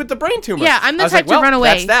what I did with the brain tumor. Yeah, I'm the type to run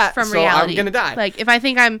away from reality. I'm going to die. Like, if I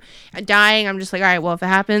think I'm dying, I'm just like, all right, well, if it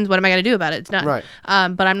happens, what am I going to do about it? It's done. Right.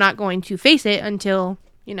 But I'm not going to face it until,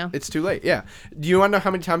 It's too late, yeah. Do you want to know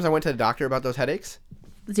how many times I went to the doctor about those headaches?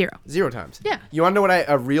 0 times. Yeah. You want to know what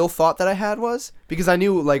a real thought that I had was? Because I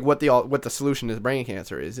knew, like, what the solution to brain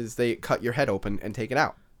cancer is they cut your head open and take it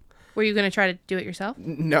out. Were you going to try to do it yourself?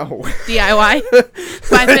 No. DIY?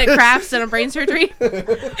 5-minute crafts and a brain surgery?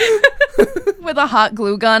 With a hot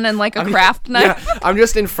glue gun and like a craft knife. Yeah, I'm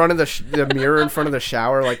just in front of the mirror in front of the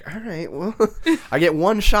shower like, all right, well, I get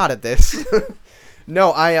one shot at this.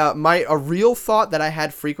 No, a real thought that I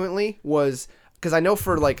had frequently was, because I know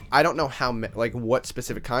for like, I don't know what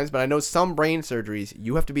specific kinds, but I know some brain surgeries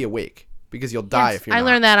you have to be awake because you'll die if you're not. I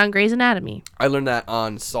learned that on Grey's Anatomy. I learned that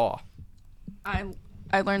on Saw.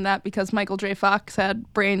 I learned that because Michael J. Fox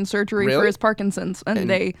had brain surgery Really? for his Parkinson's, and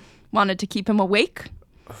they wanted to keep him awake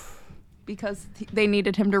because they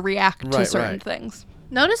needed him to react to certain things.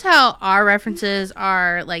 Notice how our references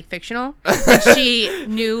are like fictional. But she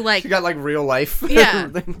knew like She got like real life. Yeah.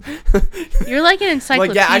 You're like an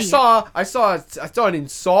encyclopedia. Like, yeah, I saw it in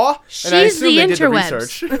Saw. She's and I assumed the they did the interwebs.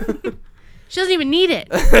 research. She doesn't even need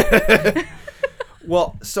it.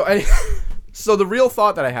 Well, so the real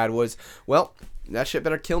thought that I had was, well, that shit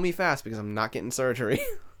better kill me fast because I'm not getting surgery.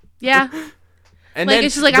 Yeah. And like then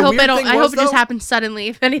it's just like the I hope weird I thing hope was, it just though, happens suddenly.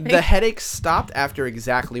 If anything, the headaches stopped after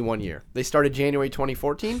exactly 1 year. They started January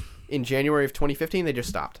 2014. In January of 2015, they just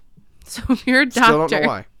stopped. So if you're a doctor, Still don't know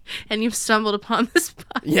why. And you've stumbled upon this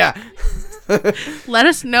podcast, Yeah. let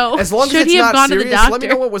us know. As long Should as it's he have not gone serious, to the doctor? let me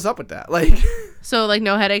know what was up with that. Like, So like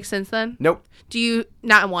no headaches since then. nope. Do you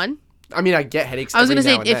not one? I mean, I get headaches. I was every gonna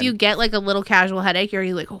say now and if then. you get like a little casual headache, you're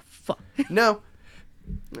like, oh fuck.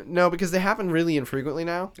 No, because they happen really infrequently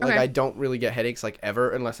now. Like, Okay. I don't really get headaches like ever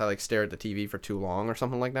unless I like stare at the TV for too long or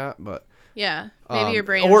something like that. But Yeah, maybe your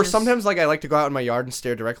brain. or is just... sometimes like I like to go out in my yard and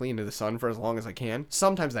stare directly into the sun for as long as I can.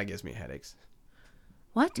 Sometimes that gives me headaches.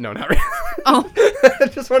 What? No, not really. Oh. I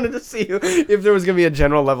just wanted to see if there was gonna be a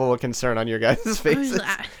general level of concern on your guys' faces,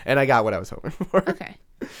 and I got what I was hoping for. Okay.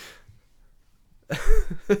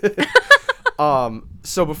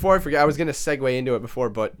 So before I forget, I was gonna segue into it before,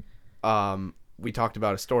 but we talked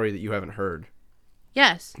about a story that you haven't heard.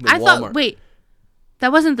 Yes, The I thought. Walmart. Wait,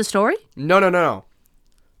 that wasn't the story. No.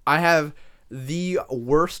 I have the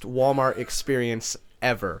worst Walmart experience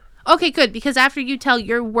ever. Okay, good. Because after you tell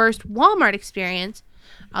your worst Walmart experience,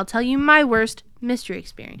 I'll tell you my worst mystery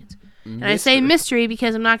experience. And I say mystery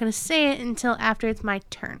because I'm not going to say it until after it's my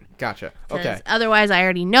turn. Gotcha. 'Cause Okay. Otherwise, I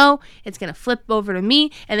already know it's going to flip over to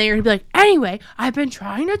me, and then you're going to be like, anyway, I've been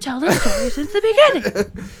trying to tell this story since the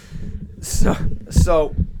beginning.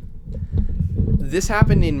 So this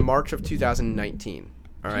happened in March of 2019.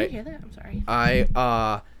 All right. Did you hear that? I'm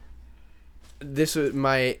sorry. This was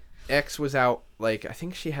my ex was out, like, I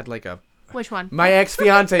think she had like Which one? my ex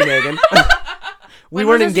fiance Megan. We When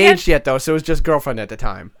weren't was this engaged yet though, so it was just girlfriend at the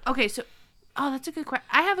time. Okay, so... Oh, that's a good question.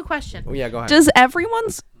 I have a question. Oh, yeah, go ahead. Does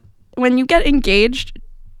everyone's, when you get engaged,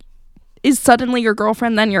 is suddenly your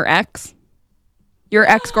girlfriend then your ex? Your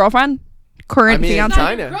ex-girlfriend? Current I mean, fiance? Not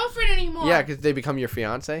kinda. your girlfriend anymore. Yeah, because they become your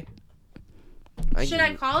fiance. Should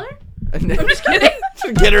I call her? I'm just kidding.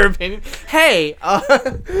 To get her opinion. Hey.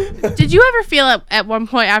 Did you ever feel at one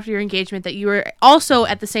point after your engagement that you were also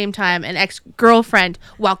at the same time an ex-girlfriend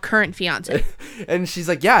while current fiance? And she's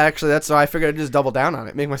like, yeah, actually, that's why I figured I'd just double down on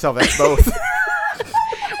it, make myself ex both.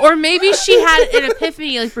 Or maybe she had an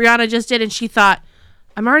epiphany like Brianna just did, and she thought,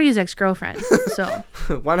 I'm already his ex-girlfriend, so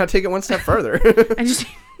Why not take it one step further? I just...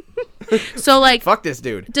 So like, Fuck this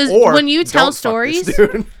dude. Does Or when you tell don't fuck this stories,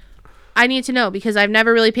 dude. I need to know because I've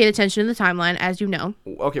never really paid attention to the timeline, as you know.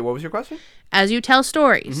 Okay, what was your question? As you tell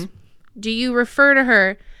stories, do you refer to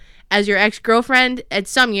her as your ex-girlfriend at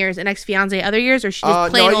some years and ex-fiance other years, or she just No,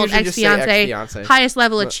 plain I old usually just say ex-fiance, ex-fiance. highest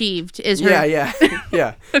level achieved is her? Yeah.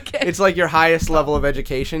 Okay. It's like your highest level of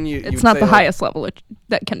education. It's not the highest level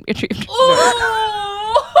that can be achieved.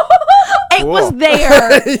 It Cool. was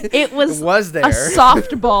there. It was there. a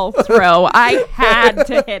softball throw. I had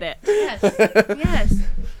to hit it. Yes.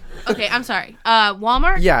 Okay, I'm sorry.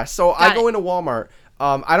 Walmart? Yeah, so I go it. into Walmart.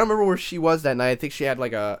 I don't remember where she was that night. I think she had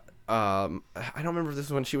like a I don't remember if this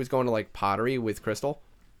was when she was going to like pottery with Crystal.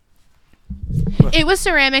 It was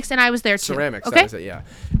ceramics, and I was there too. Ceramics, Okay. that was it, yeah.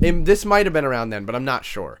 This might have been around then, but I'm not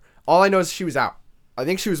sure. All I know is she was out. I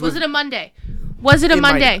think she was Was it a Monday? Was it a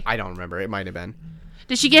Monday? I don't remember. It might have been.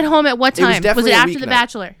 Did she get home at what It was time? definitely it a after The weeknight.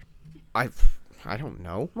 Bachelor? I don't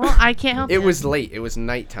know. Well, I can't help It you. was late. It was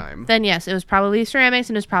nighttime. Then yes, it was probably ceramics,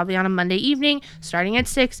 and it was probably on a Monday evening, starting at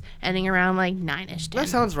 6, ending around like 9ish. 10. That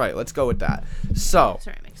sounds right. Let's go with that. So,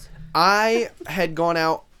 Ceramics. I had gone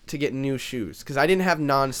out to get new shoes because I didn't have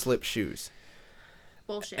non-slip shoes.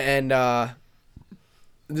 Bullshit. And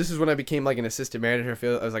this is when I became like an assistant manager. I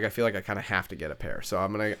feel like I kind of have to get a pair. So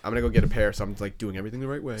I'm gonna go get a pair. So I'm like doing everything the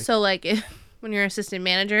right way. So like, when you're assistant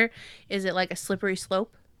manager, is it like a slippery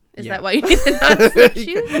slope? Is Yeah. that why you need the non-slip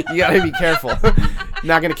shoes? You gotta be careful.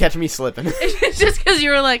 Not gonna catch me slipping. It's just because you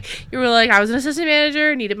were like, I was an assistant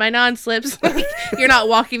manager, needed my non-slips. Like, you're not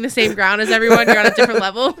walking the same ground as everyone. You're on a different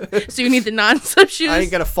level, so you need the non-slip shoes. I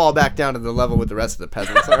ain't gonna fall back down to the level with the rest of the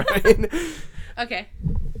peasants. All right. Okay.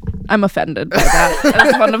 I'm offended by that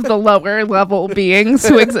as one of the lower level beings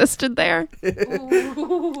who existed there.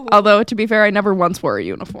 Although, to be fair, I never once wore a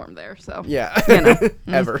uniform there. So yeah,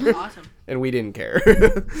 ever. Awesome. And we didn't care.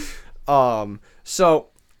 So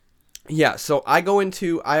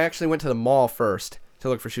I actually went to the mall first to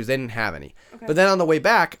look for shoes. They didn't have any. Okay. But then on the way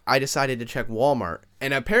back, I decided to check Walmart.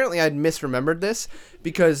 And apparently I'd misremembered this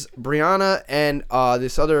because Brianna and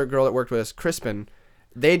this other girl that worked with us, Crispin,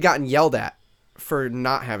 they'd gotten yelled at for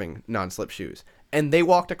not having non-slip shoes. And they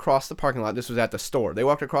walked across the parking lot. This was at the store. They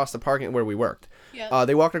walked across the parking where we worked. Yep.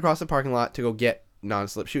 They walked across the parking lot to go get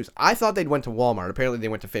non-slip shoes. I thought they'd went to Walmart. Apparently they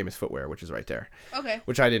went to Famous Footwear, which is right there. Okay.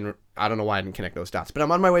 Which I don't know why I didn't connect those dots. But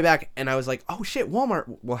I'm on my way back and I was like, oh shit,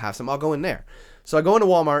 Walmart will have some. I'll go in there. So I go into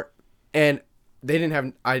Walmart and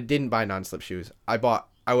I didn't buy non-slip shoes. I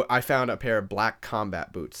found a pair of black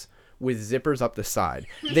combat boots with zippers up the side.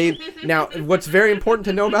 Now, what's very important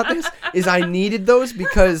to know about this is I needed those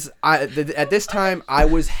because at this time I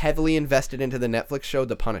was heavily invested into the Netflix show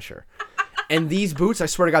The Punisher. And these boots, I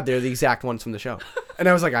swear to God, they're the exact ones from the show. And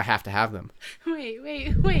I was like, I have to have them. Wait.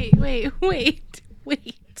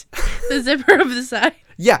 The zipper up the side?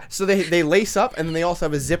 Yeah, so they lace up and then they also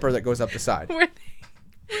have a zipper that goes up the side.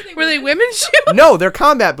 Were they women's shoes? No, they're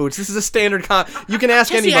combat boots. This is a standard You can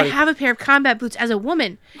ask Jesse, anybody. I have a pair of combat boots as a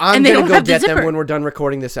woman. I'm going to go get them when we're done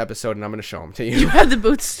recording this episode, and I'm going to show them to you. You have the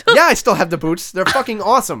boots still? Yeah, I still have the boots. They're fucking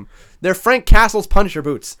awesome. They're Frank Castle's Punisher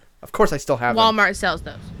boots. Of course I still have them. Walmart sells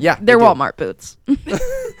those. Yeah. They're Walmart boots.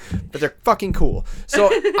 But they're fucking cool. So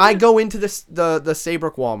I go into the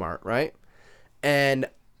Saybrook Walmart, right? And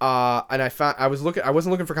I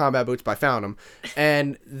wasn't looking for combat boots, but I found them,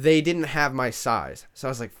 and they didn't have my size. So I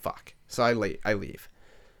was like, fuck. So I leave.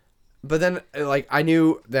 But then, like, I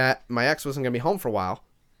knew that my ex wasn't going to be home for a while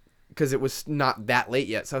because it was not that late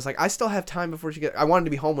yet. So I was like, I still have time before I wanted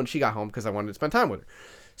to be home when she got home because I wanted to spend time with her.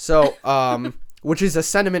 So, which is a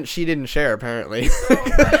sentiment she didn't share, apparently.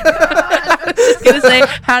 I was just going to say,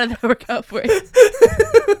 how did that work out for you?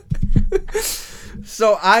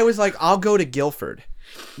 So I was like, I'll go to Guilford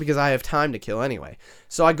because I have time to kill anyway.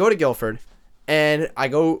 So I go to Guilford and I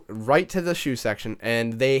go right to the shoe section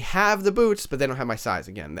and they have the boots, but they don't have my size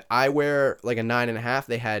again. I wear like a 9.5.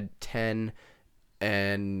 They had 10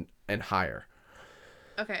 and higher.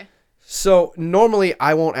 Okay. So normally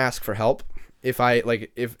I won't ask for help. If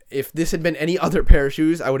this had been any other pair of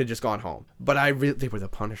shoes, I would have just gone home. But they were the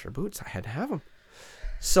Punisher boots. I had to have them.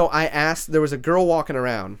 So I asked, there was a girl walking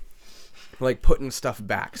around, like putting stuff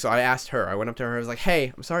back. So I asked her, I went up to her, I was like,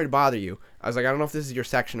 hey, I'm sorry to bother you. I was like, I don't know if this is your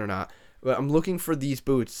section or not, but I'm looking for these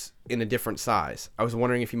boots in a different size. I was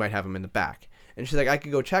wondering if you might have them in the back. And she's like, I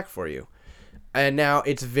could go check for you. And now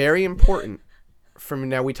it's very important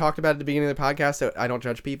now we talked about at the beginning of the podcast that I don't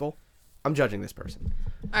judge people. I'm judging this person.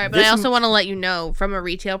 All right, but I also want to let you know from a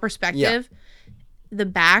retail perspective, the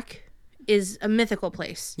back is a mythical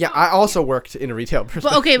place. Yeah, I also worked in a retail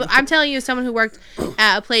perspective. But okay, but I'm telling you as someone who worked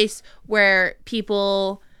at a place where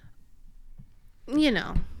people,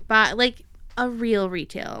 buy like a real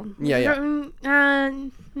retail. Yeah.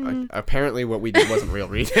 Apparently what we did wasn't real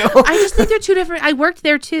retail. I just think they're two different. I worked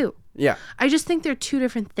there too. Yeah. I just think they're two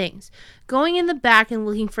different things. Going in the back and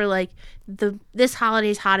looking for like this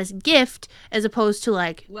holiday's hottest gift as opposed to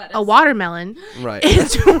like lettuce. A watermelon. Right.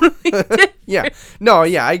 It's totally different. Yeah. No,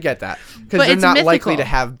 yeah, I get that. Because they're not likely to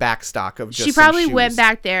have back stock of just She probably some shoes. Went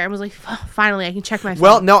back there and was like, finally, I can check my phone.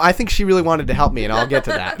 Well, no, I think she really wanted to help me, and I'll get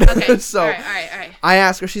to that. Okay. So all right. I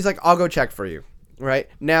asked her, she's like, I'll go check for you. Right?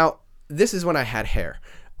 Now, this is when I had hair.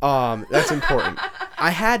 That's important.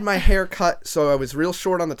 I had my hair cut so I was real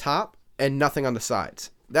short on the top and nothing on the sides.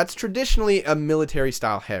 That's traditionally a military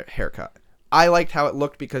style haircut. I liked how it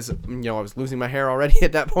looked because I was losing my hair already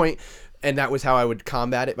at that point, and that was how I would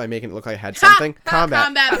combat it by making it look like I had something.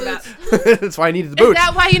 Combat boots. That's why I needed the boots. Is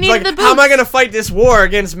that why you needed the boots? How am I going to fight this war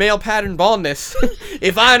against male pattern baldness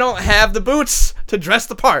if I don't have the boots to dress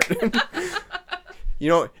the part?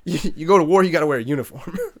 You go to war, you got to wear a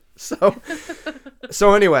uniform.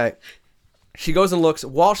 So anyway, she goes and looks.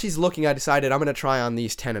 While she's looking, I decided I'm going to try on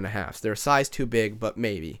these 10.5s. They're a size too big, but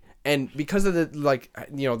maybe. And because of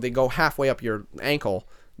they go halfway up your ankle,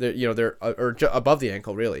 they're above the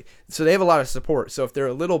ankle, really. So they have a lot of support. So if they're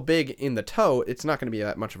a little big in the toe, it's not going to be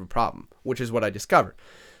that much of a problem, which is what I discovered.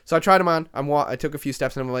 So I tried them on. I took a few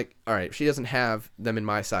steps, and I'm like, all right, if she doesn't have them in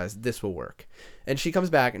my size, this will work. And she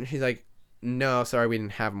comes back, and she's like, no, sorry, we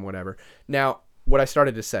didn't have them, whatever. Now, what I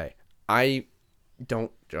started to say, I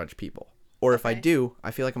don't judge people. Or if I do, I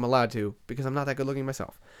feel like I'm allowed to because I'm not that good looking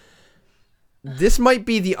myself. This might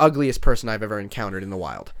be the ugliest person I've ever encountered in the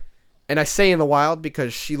wild. And I say in the wild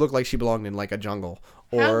because she looked like she belonged in like a jungle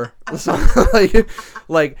or something.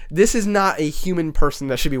 Like this is not a human person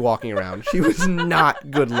that should be walking around. She was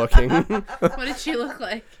not good looking. What did she look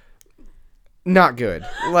like? Not good.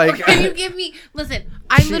 Like can you give me? Listen,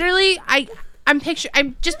 I'm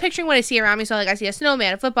just picturing what I see around me. So like I see a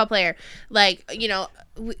snowman, a football player, like I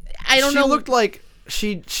don't know.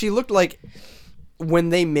 She looked like when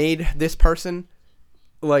they made this person,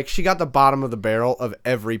 like she got the bottom of the barrel of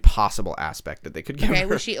every possible aspect that they could give her. Okay,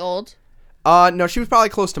 was she old? No, she was probably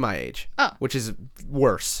close to my age. Oh, which is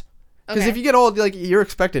worse. Because okay. if you get old, like you're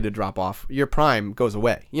expected to drop off. Your prime goes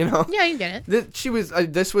away. Yeah, you get it. She was.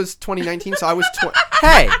 This was 2019, so I was.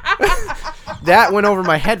 Hey, that went over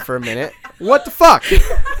my head for a minute. What the fuck?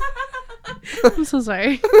 I'm so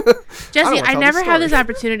sorry, Jesse. I never had this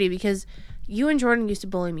opportunity because you and Jordan used to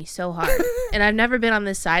bully me so hard, and I've never been on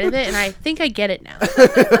this side of it, and I think I get it now.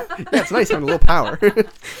 Yeah, it's nice having a little power.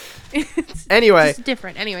 Anyway, it's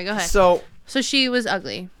different. Anyway, go ahead. So she was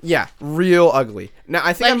ugly. Yeah, real ugly. Now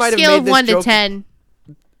I think like I might have made scale of this 1 joke. to 10.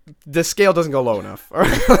 The scale doesn't go low enough.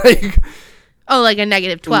 Like a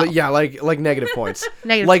negative 12. Yeah, like negative points.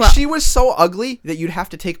 Negative like 12. She was so ugly that you'd have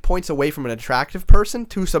to take points away from an attractive person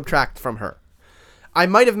to subtract from her. I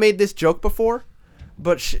might have made this joke before,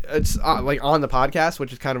 but it's like on the podcast,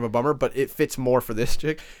 which is kind of a bummer, but it fits more for this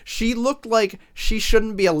chick. She looked like she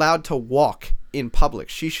shouldn't be allowed to walk in public.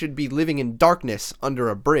 She should be living in darkness under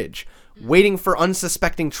a bridge, waiting for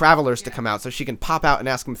unsuspecting travelers to come out so she can pop out and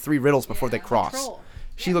ask them 3 riddles before they cross.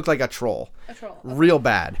 She looked like a troll. Real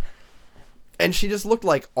bad. And she just looked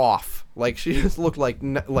like off. Like she just looked like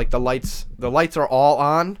the lights are all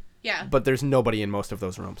on. Yeah. But there's nobody in most of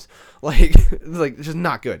those rooms. Like just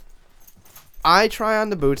not good. I try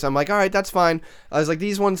on the boots. I'm like, all right, that's fine. I was like,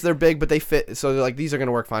 these ones, they're big, but they fit. So they're like, these are going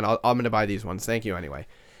to work fine. I'm going to buy these ones. Thank you anyway.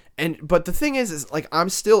 But the thing is like, I'm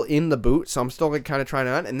still in the boot. So I'm still like kind of trying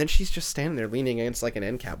on. And then she's just standing there leaning against like an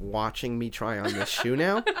end cap, watching me try on this shoe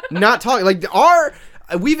now. Not talking. Like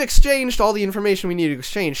we've exchanged all the information we need to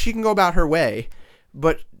exchange. She can go about her way,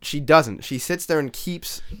 but she doesn't. She sits there and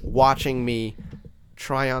keeps watching me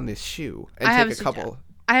try on this shoe and take a couple.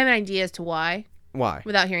 I have an idea as to why. Why?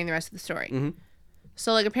 Without hearing the rest of the story. Mm-hmm.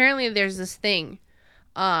 So like apparently there's this thing.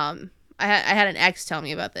 I had an ex tell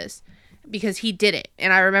me about this because he did it,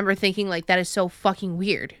 and I remember thinking like that is so fucking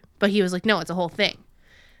weird. But he was like, no, it's a whole thing.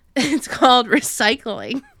 It's called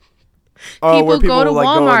recycling. Oh, where people go to like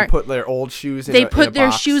Walmart, go and put their old shoes in they a put their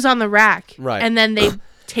box. shoes on the rack, right? And then they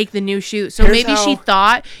take the new shoe. So she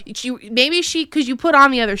thought because you put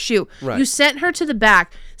on the other shoe, right. You sent her to the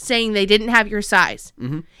back saying they didn't have your size.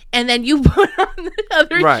 Mm-hmm. And then you put on the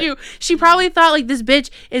other shoe. She probably thought like this bitch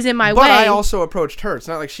is in my way. But I also approached her. It's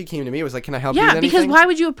not like she came to me. It was like, can I help you with anything? Yeah, because why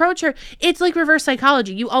would you approach her? It's like reverse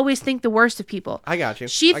psychology. You always think the worst of people. I got you.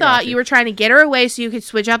 She thought you were trying to get her away so you could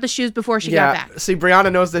switch out the shoes before she got back. See,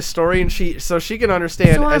 Brianna knows this story, and she can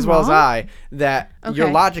understand as well as I that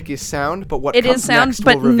your logic is sound, but what it comes is sound, next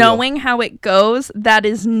but will reveal. Knowing how it goes, that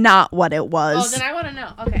is not what it was. Oh, then I want to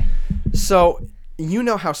know. Okay. So you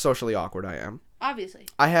know how socially awkward I am. Obviously.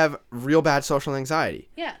 I have real bad social anxiety.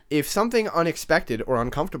 Yeah. If something unexpected or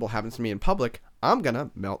uncomfortable happens to me in public, I'm going to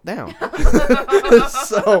melt down.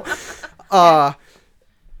 So,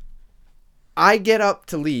 I get up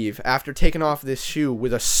to leave after taking off this shoe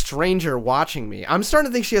with a stranger watching me. I'm starting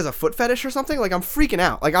to think she has a foot fetish or something. Like, I'm freaking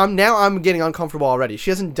out. Like, I'm getting uncomfortable already. She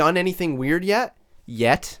hasn't done anything weird yet,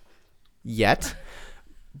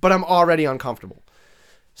 but I'm already uncomfortable.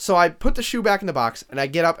 So I put the shoe back in the box, and I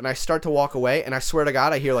get up, and I start to walk away, and I swear to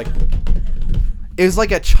God, I hear, like... It was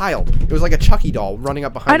like a child. It was like a Chucky doll running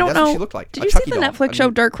up behind me. That's what she looked like. Did you see the Netflix show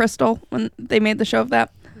Dark Crystal when they made the show of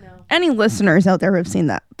that? No. Any listeners out there who have seen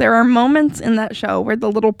that? There are moments in that show where the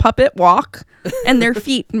little puppet walk, and their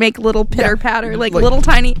feet make little pitter-patter, like little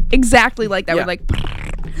tiny... Exactly like that. Yeah. We're like...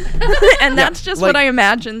 And that's just what I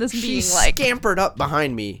imagine this being like. She scampered up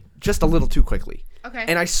behind me just a little too quickly. Okay.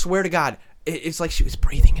 And I swear to God... It's like she was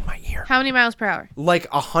breathing in my ear. How many miles per hour?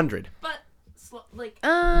 Like 100. But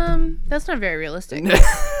that's not very realistic.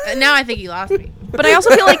 Now I think you lost me. But I also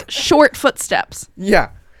feel like short footsteps. Yeah.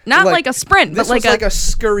 Not like a sprint, but like a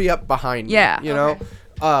scurry up behind me. Yeah. You know?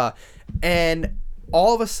 Okay. And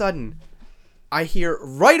all of a sudden, I hear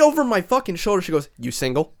right over my fucking shoulder, she goes, "You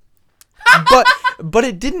single?" but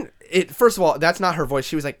it didn't. First of all, that's not her voice.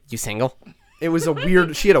 She was like, "You single?" It was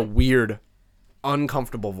she had a weird,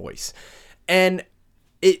 uncomfortable voice. And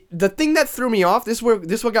the thing that threw me off, this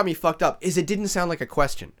what got me fucked up, is it didn't sound like a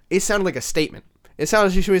question. It sounded like a statement. It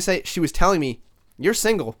sounded like she was telling me, "You're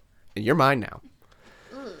single, and you're mine now."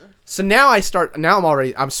 Ugh. So now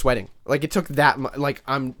I'm sweating. Like it took that like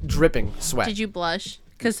I'm dripping sweat. Did you blush?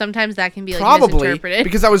 Because sometimes that can be like Probably misinterpreted.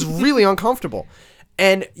 because I was really uncomfortable.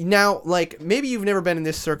 And now, like, maybe you've never been in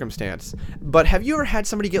this circumstance, but have you ever had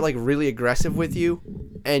somebody get like really aggressive with you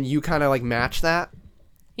and you kind of like match that?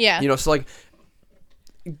 Yeah. You know, so like,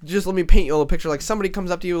 just let me paint you a little picture. Like somebody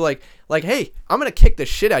comes up to you like, hey, I'm going to kick the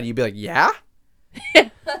shit out of you. Be like, yeah?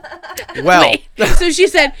 Well, Wait, so she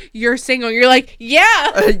said, you're single. You're like,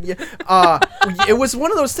 yeah. It was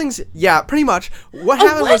one of those things. Yeah, pretty much. What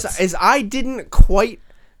happened is I didn't quite,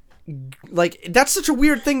 like, that's such a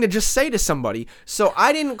weird thing to just say to somebody. So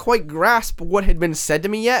I didn't quite grasp what had been said to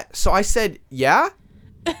me yet. So I said, yeah,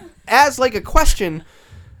 as like a question,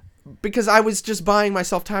 because I was just buying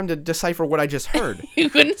myself time to decipher what I just heard. You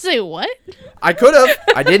couldn't say what? I could have.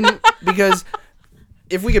 I didn't, because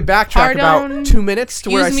if we could backtrack about 2 minutes to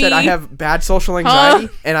where I said I have bad social anxiety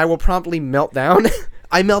and I will promptly melt down,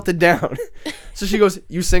 I melted down. So she goes,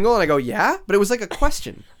 you single? And I go, yeah. But it was like a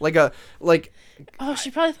question. Oh,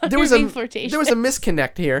 she probably thought you were being flirtatious. There was a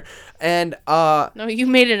misconnect here. And no, you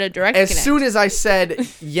made it a direct as connect. soon as I said,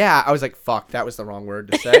 yeah, I was like, fuck, that was the wrong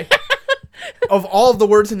word to say. Of all of the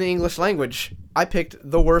words in the English language, I picked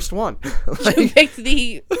the worst one. You picked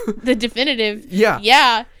the definitive. Yeah.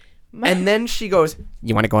 Yeah. And then she goes,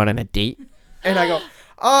 you want to go on a date? And I go,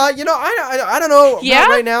 you know, I don't know. Yeah?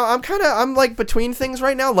 Right now, I'm like between things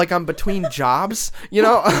right now. Like I'm between jobs, you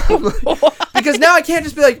know? Because now I can't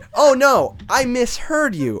just be like, oh no, I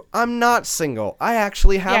misheard you. I'm not single. I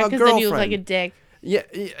actually have a girlfriend. Yeah, because then you look like a dick.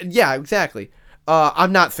 Yeah, exactly.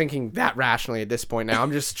 I'm not thinking that rationally at this point now.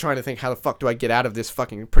 I'm just trying to think, how the fuck do I get out of this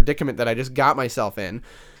fucking predicament that I just got myself in?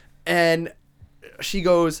 And she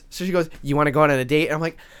goes, you want to go on a date? And I'm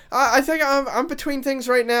like, I think I'm between things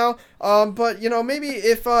right now. But you know, maybe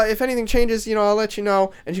if anything changes, you know, I'll let you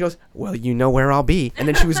know. And she goes, well, you know where I'll be. And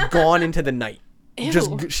then she was gone into the night.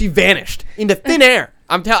 Ew. She vanished into thin air.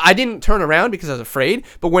 I didn't turn around because I was afraid,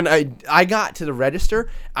 but when I got to the register,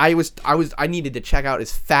 I needed to check out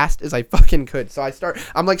as fast as I fucking could. So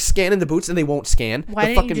I'm like scanning the boots and they won't scan. Why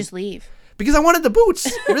didn't you just leave? Because I wanted the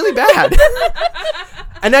boots really bad.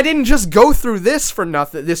 And I didn't just go through this for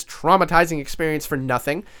nothing, this traumatizing experience for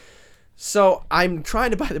nothing. So I'm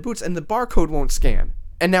trying to buy the boots and the barcode won't scan.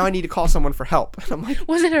 And now I need to call someone for help. And I'm like,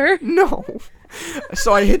 was it her? No.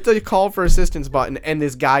 So I hit the call for assistance button and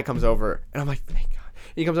this guy comes over and I'm like, thank God.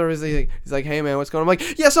 He comes over, he's like, hey man, what's going on? I'm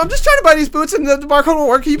like, yeah, so I'm just trying to buy these boots and the barcode won't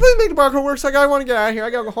work. Can you please make the barcode work? So I want to get out of here. I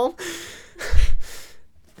gotta go home.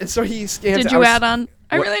 And so he scans. Did you add on?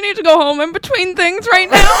 I really need to go home in between things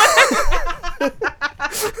right now.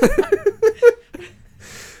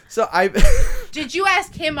 So Did you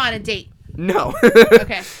ask him on a date? No.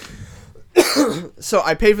 Okay. So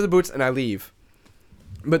I pay for the boots and I leave.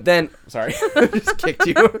 But then, sorry, I just kicked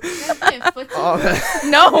you. No,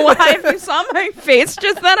 I saw my face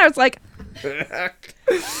just then. I was like,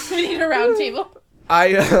 we need a round table.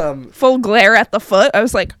 Full glare at the foot. I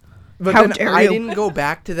was like, but how then dare I you? didn't go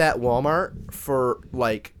back to that Walmart for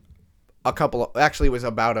like actually it was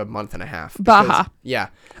about a month and a half. Baja. Yeah.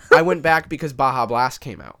 I went back because Baja Blast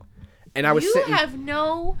came out. And I was sitting.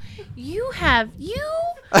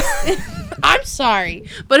 I'm sorry,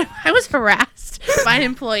 but if I was harassed by an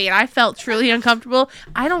employee and I felt truly uncomfortable,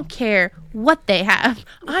 I don't care what they have.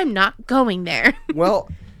 I'm not going there. Well,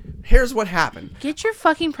 here's what happened. Get your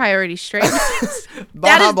fucking priorities straight.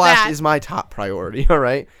 Baja Blast is my top priority, all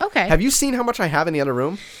right? Okay. Have you seen how much I have in the other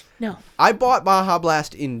room? No. I bought Baja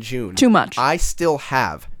Blast in June. Too much. I still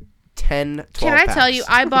have 10, 12 Can I packs. tell you,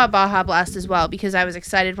 I bought Baja Blast as well because I was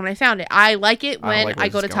excited when I found it. I like it when like I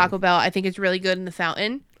go to Taco Bell. I think it's really good in the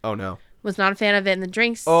fountain. Oh, no. Was not a fan of it in the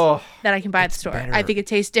drinks that I can buy at the store. better. I think it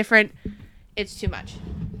tastes different. It's too much.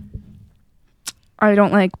 I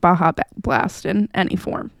don't like Baja Blast in any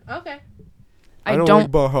form. Okay. I don't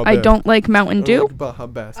like Baja Blast. I don't like Mountain Dew. Baja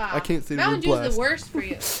Blast. I can't say the Mountain word Dew is blast. the worst for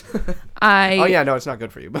you. Oh yeah, no, it's not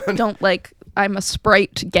good for you. But don't like. I'm a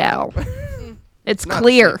Sprite gal. It's not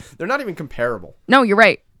clear. the same. They're not even comparable. No, you're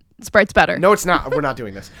right. Sprite's better. No, it's not. We're not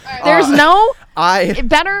doing this. There's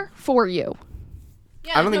better for you.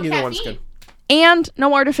 Yeah, I don't think either one's good. And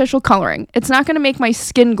no artificial coloring. It's not going to make my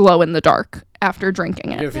skin glow in the dark after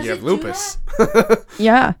drinking it. If you have lupus.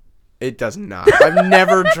 Yeah. It does not. I've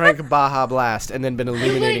never drank Baja Blast and then been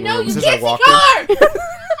illuminating rooms as I walk in.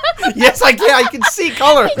 Yes, I can. I can see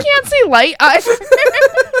color. I can't see light.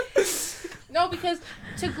 No, because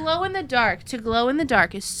to glow in the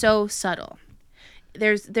dark is so subtle.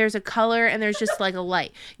 There's a color and there's just like a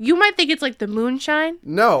light. You might think it's like the moonshine.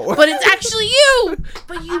 No. But it's actually you.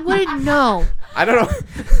 But you wouldn't know. I don't know.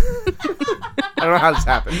 I don't know how this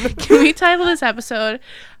happened. Can we title this episode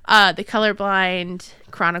The Colorblind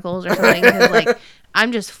Chronicles or something? Because like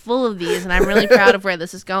I'm just full of these, and I'm really proud of where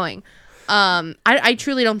this is going. I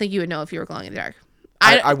truly don't think you would know if you were glowing in the dark.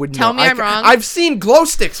 I would tell know. me I'm wrong. I've seen glow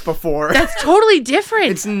sticks before. That's totally different.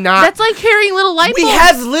 It's not. That's like carrying little light bulbs. We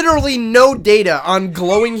have literally no data on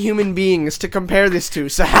glowing human beings to compare this to.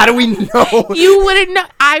 So how do we know? You wouldn't know.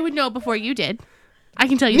 I would know before you did. I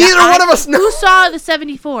can tell you. Neither one of us know. Who saw the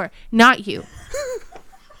 74? Not you.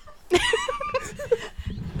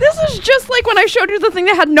 This is just like when I showed you the thing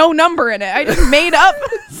that had no number in it. I just made up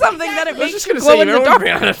something that it makes you glow in the dark.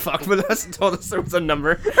 Brianna fucked with us and told us there was a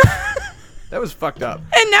number. That was fucked up.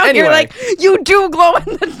 And now you're like, you do glow in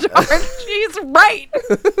the dark. She's right.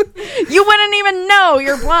 You wouldn't even know.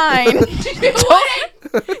 You're blind.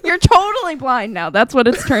 You're totally blind now. That's what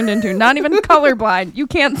it's turned into. Not even colorblind. You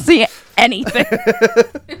can't see anything.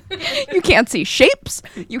 You can't see shapes.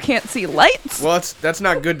 You can't see lights. Well, that's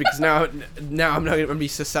not good because now I'm not going to be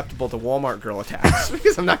susceptible to Walmart girl attacks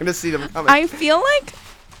because I'm not going to see them coming. I feel like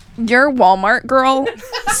your Walmart girl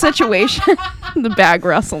situation, the bag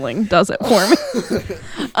rustling does it for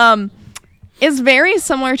me, is very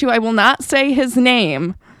similar to, I will not say his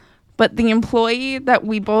name, but the employee that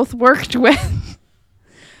we both worked with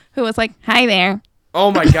who was like, hi there.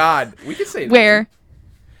 Oh my God. We could say where.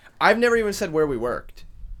 I've never even said where we worked.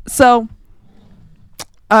 So,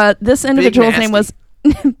 this individual's name was,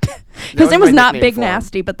 his name was not Big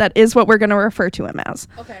Nasty, but that is what we're going to refer to him as.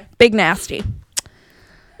 Okay. Big Nasty.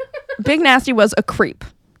 Big Nasty was a creep.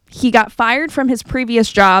 He got fired from his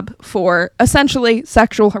previous job for essentially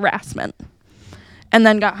sexual harassment, and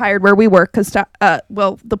then got hired where we work because,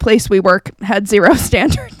 the place we work had zero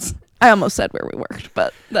standards. I almost said where we worked,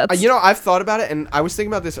 but that's... I've thought about it, and I was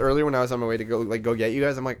thinking about this earlier when I was on my way to go get you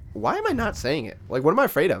guys. I'm like, why am I not saying it? Like, what am I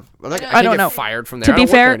afraid of? I'm like, I don't know. Fired from there. To be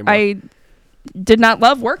fair, I did not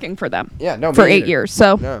love working for them. Yeah, no, for 8 years,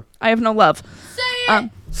 so I have no love. Say it.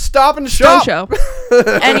 Stop and shop. Show.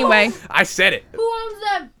 Anyway, I said it. Who owns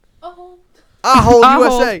them? Oh. Ahold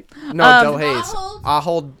USA. No, Delhaize.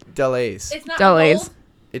 Ahold Delhaize. It's not Delhaize.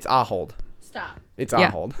 It's Ahold. Stop. It's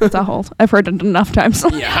Ahold. It's Ahold. I've heard it enough times.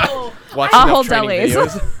 Yeah. No. Watch enough Ahold training Delhaize.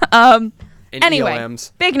 videos. Anyway,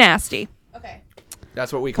 ELMs. Big Nasty. Okay.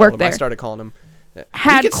 That's what we called him. There. I started calling him.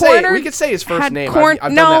 We could say his first name. I've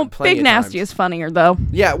done that plenty Big of Nasty times. is funnier though.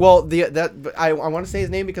 Yeah, well, I want to say his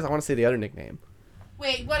name because I want to say the other nickname.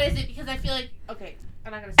 Wait, what is it? Because I feel like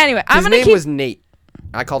I'm not gonna. Anyway, his name was Nate.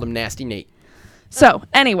 I called him Nasty Nate. So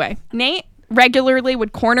anyway, Nate regularly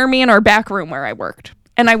would corner me in our back room where I worked,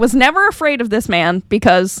 and I was never afraid of this man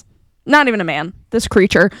because, not even a man, this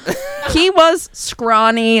creature, he was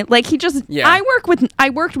scrawny. Like he just, I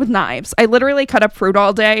worked with knives. I literally cut up fruit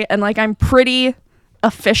all day, and like I'm pretty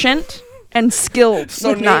efficient and skilled with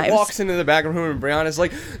Nate knives. Walks into the back room and Brianna's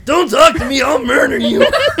like, "Don't talk to me, I'll murder you."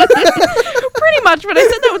 Pretty much, but I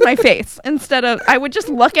said that with my face instead of, I would just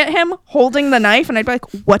look at him holding the knife and I'd be like,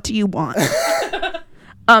 what do you want?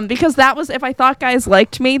 Because that was, if I thought guys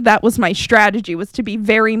liked me, that was my strategy, was to be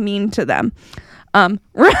very mean to them.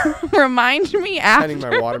 Remind me after. Handing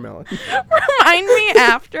my watermelon. Remind me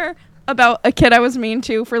after about a kid I was mean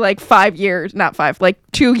to for like 5 years, not 5, like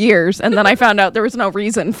 2 years. And then I found out there was no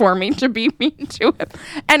reason for me to be mean to him.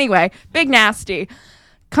 Anyway, Big Nasty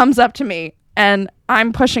comes up to me and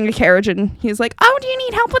I'm pushing a carriage and he's like, oh, do you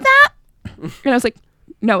need help with that? And I was like,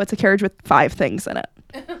 no, it's a carriage with 5 things in it.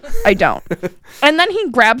 I don't. And then he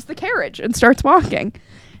grabs the carriage and starts walking.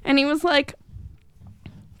 And he was like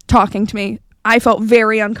talking to me. I felt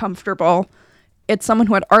very uncomfortable. It's someone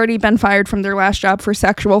who had already been fired from their last job for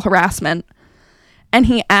sexual harassment. And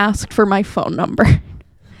he asked for my phone number.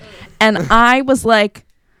 And I was like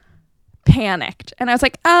panicked. And I was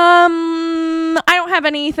like, I don't have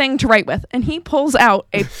anything to write with. And he pulls out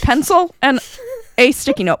a pencil and a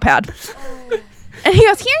sticky notepad. And he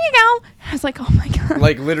goes, here you go. I was like, oh my God.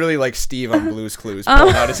 Like literally like Steve on Blue's Clues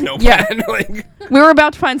pulling out his notepad. Yeah. Like. We were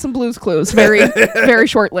about to find some Blue's Clues very, very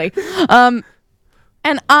shortly.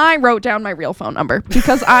 And I wrote down my real phone number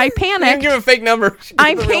because I panicked. You didn't give a fake number.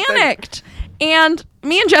 I panicked. And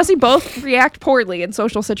me and Jesse both react poorly in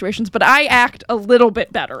social situations, but I act a little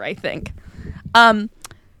bit better, I think.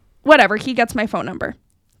 Whatever. He gets my phone number.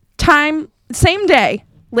 Same day,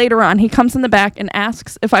 later on, he comes in the back and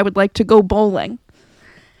asks if I would like to go bowling.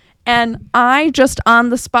 And I just on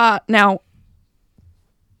the spot, now,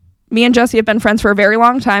 me and Jesse have been friends for a very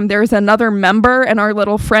long time. There's another member in our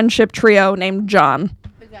little friendship trio named John.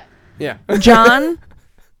 Yeah. John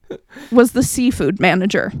was the seafood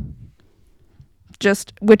manager,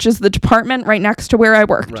 which is the department right next to where I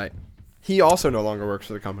worked. Right. He also no longer works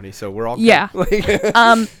for the company, so we're all good.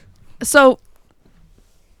 Yeah. So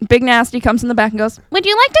Big Nasty comes in the back and goes, would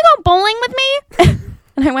you like to go bowling with me?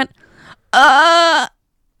 And I went, like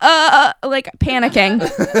panicking.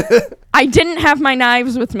 I didn't have my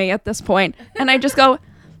knives with me at this point, and I just go,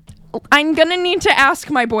 I'm gonna need to ask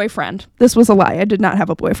my boyfriend. This was a lie. I did not have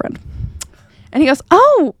a boyfriend. And he goes,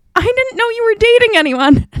 oh, I didn't know you were dating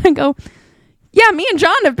anyone. And I go, yeah, me and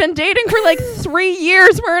John have been dating for like 3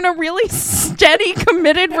 years. We're in a really steady,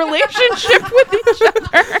 committed relationship with each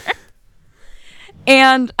other.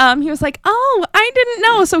 And he was like, oh, I didn't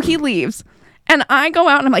know. So he leaves. And I go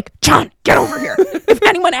out and I'm like, John, get over here. If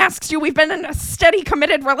anyone asks you, we've been in a steady,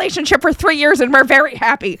 committed relationship for 3 years and we're very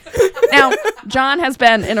happy. Now, John has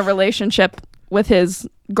been in a relationship with his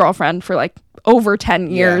girlfriend for like over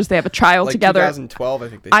 10 years. They have a child like together. 2012, I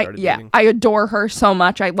think they started dating. I adore her so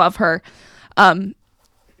much. I love her.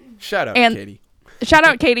 Shout out, Katie. Shout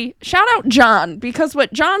out, Katie. Shout out, John. Because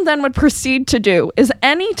what John then would proceed to do is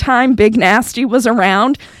anytime Big Nasty was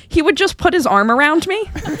around, he would just put his arm around me.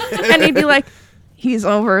 And he'd be like, he's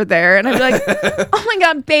over there. And I'd be like, oh my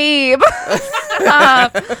God, babe.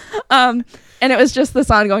 And it was just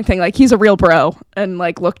this ongoing thing. Like, he's a real bro and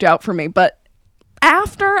like looked out for me. But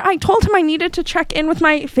after I told him I needed to check in with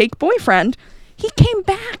my fake boyfriend, he came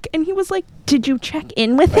back and he was like, did you check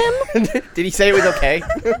in with him? Did he say it was okay?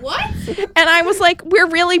 What? And I was like, we're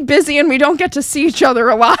really busy and we don't get to see each other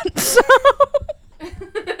a lot. So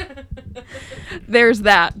there's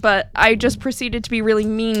that. But I just proceeded to be really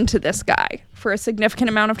mean to this guy for a significant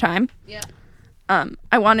amount of time. Yeah.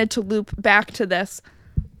 I wanted to loop back to this.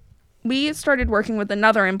 We started working with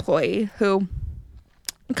another employee who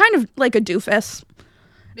kind of like a doofus.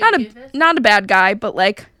 Not a bad guy, but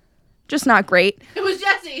like just not great. It was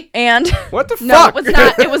Jesse. And what the fuck? No, it was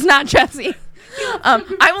not. It was not Jesse.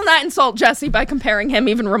 I will not insult Jesse by comparing him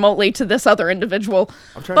even remotely to this other individual.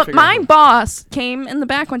 But my boss came in the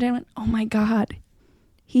back one day and went, oh my God,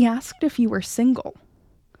 he asked if you were single.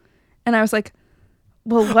 And I was like,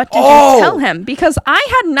 well, what did you tell him? Because I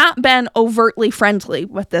had not been overtly friendly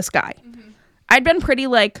with this guy. Mm-hmm. I'd been pretty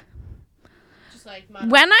like, just like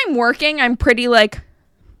when I'm working, I'm pretty like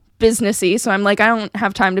businessy. So I'm like, I don't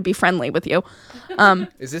have time to be friendly with you.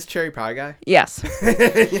 Is this cherry pie guy? Yes.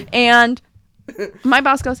 And my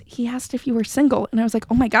boss goes, he asked if you were single. And I was like,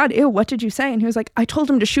 oh my God, ew, what did you say? And he was like, I told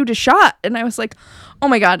him to shoot a shot. And I was like, oh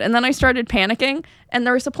my God. And then I started panicking. And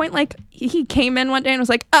there was a point like he came in one day and was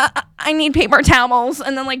like, I need paper towels.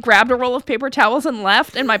 And then like grabbed a roll of paper towels and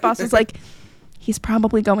left. And my boss was like, he's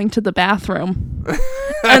probably going to the bathroom.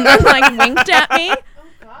 And then like winked at me.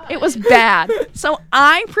 It was bad. So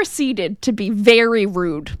I proceeded to be very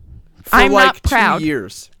rude. I'm like not proud. 2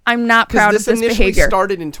 years. I'm not proud of this behavior. This initially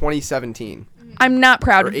started in 2017. I'm not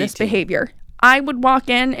proud of this behavior. I would walk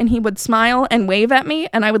in and he would smile and wave at me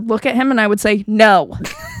and I would look at him and I would say no.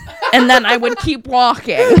 And then I would keep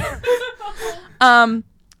walking. And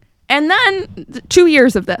then 2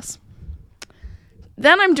 years of this.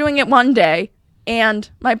 Then I'm doing it one day and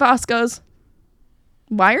my boss goes,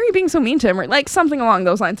 why are you being so mean to him? Or like something along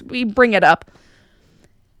those lines. We bring it up.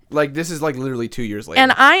 Like, this is like literally 2 years later.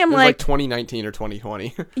 And I am like 2019 or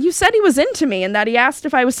 2020. You said he was into me and that he asked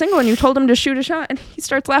if I was single and you told him to shoot a shot. And he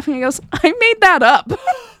starts laughing and he goes, I made that up.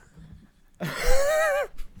 No.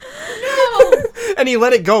 And he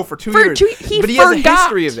let it go for 2 years. But he has a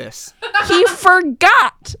history of this. He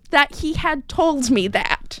forgot that he had told me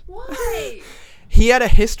that. Why? He had a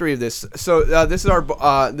history of this. So this is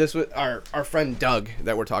our friend Doug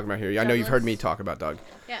that we're talking about here. I know you've heard me talk about Doug.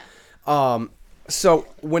 Yeah. So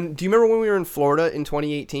do you remember when we were in Florida in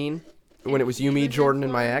 2018 when it was you, me, Jordan,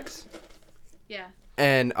 and my ex? Yeah.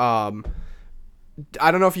 And I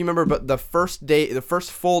don't know if you remember, but the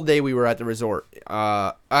first full day we were at the resort.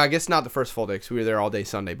 I guess not the first full day because we were there all day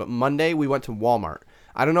Sunday. But Monday we went to Walmart.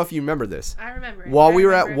 I don't know if you remember this. I remember it. While we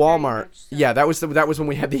were at Walmart, yeah, that was when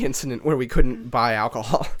we had the incident where we couldn't buy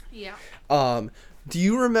alcohol. Yeah. Do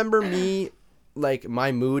you remember me? Like,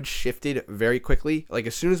 my mood shifted very quickly, like,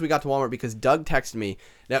 as soon as we got to Walmart, because Doug texted me.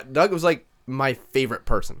 Now, Doug was, like, my favorite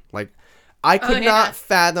person. Like, I could not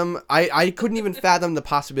fathom, I couldn't even fathom the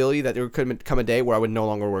possibility that there could come a day where I would no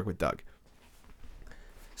longer work with Doug.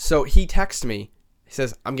 So, he texts me, he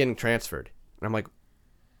says, I'm getting transferred. And I'm like,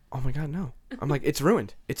 oh my God, no. I'm like, it's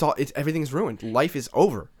ruined. Everything's ruined. Life is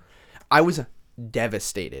over. I was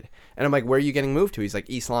devastated. And I'm like, where are you getting moved to? He's like,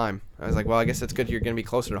 East Lyme. I was like, well, I guess that's good. You're going to be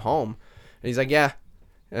closer to home. And he's like, yeah.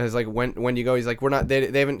 And I was like, when do you go? He's like, we're not. They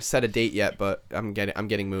haven't set a date yet, but I'm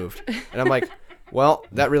getting moved. And I'm like, well,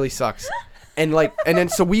 that really sucks. And then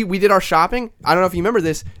so we did our shopping. I don't know if you remember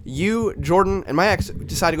this. You, Jordan, and my ex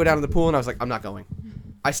decided to go down to the pool, and I was like, I'm not going.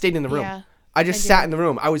 I stayed in the room. Yeah. I just sat in the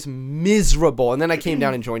room. I was miserable. And then I came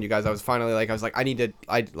down and joined you guys. I was finally like, I'm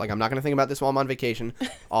not going to think about this while I'm on vacation.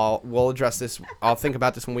 We'll address this. I'll think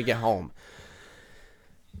about this when we get home.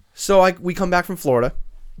 So we come back from Florida.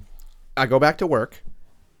 I go back to work.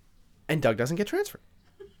 And Doug doesn't get transferred.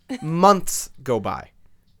 Months go by.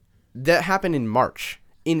 That happened in March.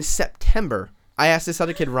 In September, I asked this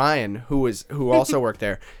other kid, Ryan, who also worked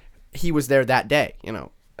there. He was there that day,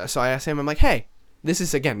 So I asked him, I'm like, hey, this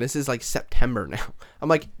is like September now. I'm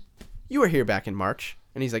like, you were here back in March.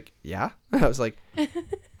 And he's like, yeah. I was like,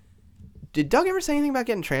 did Doug ever say anything about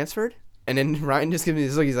getting transferred? And then Ryan just gives me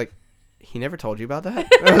this look. He's like, he never told you about that?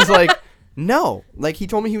 I was like, no. Like, he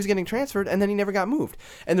told me he was getting transferred, and then he never got moved.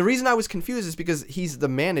 And the reason I was confused is because he's the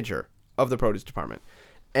manager of the produce department.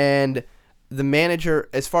 And the manager,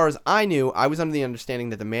 as far as I knew, I was under the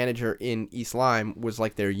understanding that the manager in East Lyme was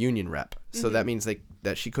like their union rep. So that means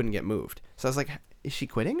that she couldn't get moved. So I was like, is she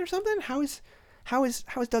quitting or something? How is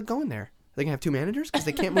Doug going there? They can have two managers because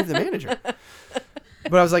they can't move the manager.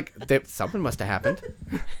 But I was like, something must have happened.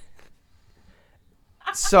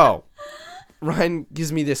 So Ryan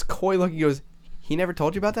gives me this coy look. He goes, he never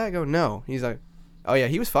told you about that? I go, no. He's like, oh yeah,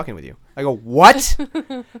 he was fucking with you. I go, what?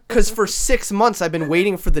 Because for 6 months I've been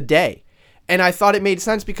waiting for the day. And I thought it made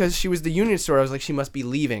sense because she was the union store. I was like, she must be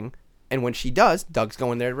leaving. And when she does, Doug's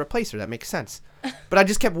going there to replace her. That makes sense. But I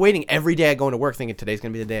just kept waiting every day I go into work thinking today's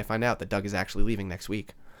going to be the day I find out that Doug is actually leaving next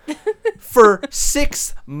week. For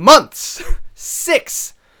 6 months.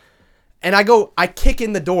 6. And I kick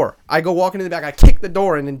in the door. I go walking in the back. I kick the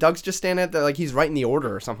door. And then Doug's just standing at like he's writing the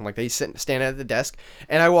order or something like that. He's standing at the desk.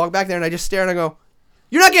 And I walk back there and I just stare and I go,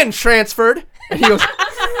 you're not getting transferred. And he goes,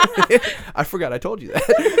 I forgot I told you that.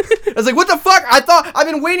 I was like, what the fuck? I've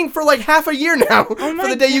been waiting for like half a year now for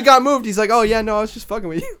the day you got moved. He's like, oh yeah, no, I was just fucking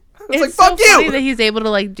with you. I was like, fuck you. It's so funny that he's able to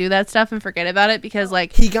like do that stuff and forget about it because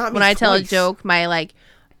like he got me when I tell a twice. joke,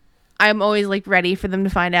 I'm always like ready for them to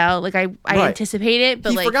find out. Like I anticipate it,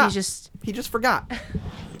 but he just forgot.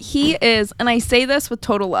 He is, and I say this with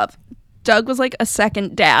total love. Doug was like a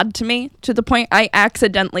second dad to me, to the point I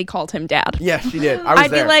accidentally called him dad. Yes, she did.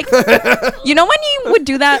 I'd be like, you know when you would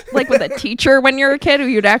do that like with a teacher when you're a kid, who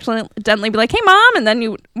you'd accidentally be like, hey mom, and then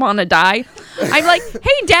you want to die. I'm like,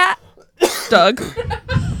 hey dad, Doug.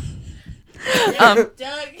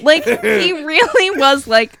 Like he really was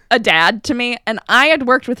like a dad to me, and I had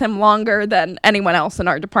worked with him longer than anyone else in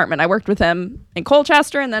our department. I worked with him in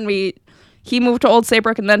Colchester, and then he moved to Old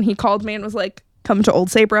Saybrook, and then he called me and was like, come to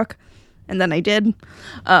Old Saybrook. And then I did.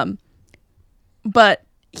 But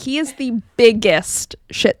he is the biggest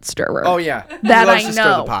shit stirrer. Oh, yeah. That I know. He loves to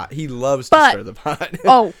stir the pot. He loves to stir the pot.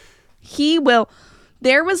 Oh, he will.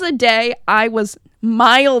 There was a day I was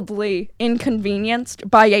mildly inconvenienced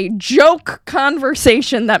by a joke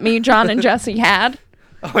conversation that me, John, and Jesse had.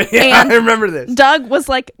 Oh, yeah. I remember this. Doug was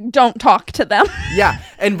like, don't talk to them. Yeah.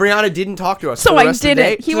 And Brianna didn't talk to us. So I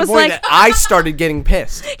didn't. He was like, that I started getting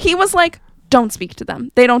pissed. He was like, don't speak to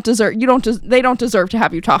them. They don't deserve to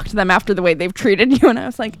have you talk to them after the way they've treated you. And I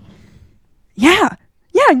was like, yeah,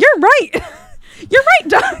 you're right. You're right,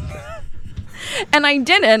 Doug. And I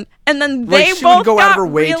didn't. And then she would go out of her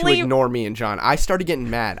way to ignore me and John. I started getting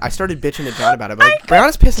mad. I started bitching to John about it. But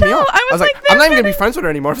Brianna's pissing me off. I was like, I'm not even going to be friends with her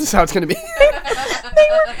anymore if this is how it's going to be.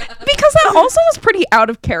 Because that also was pretty out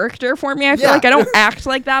of character for me. I feel like I don't act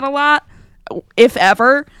like that a lot, if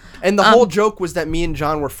ever. And the whole joke was that me and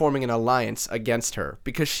John were forming an alliance against her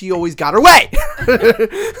because she always got her way.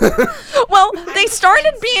 Well, they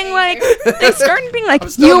started being like,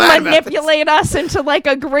 you manipulate us into like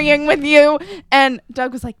agreeing with you. And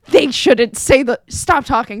Doug was like, they shouldn't stop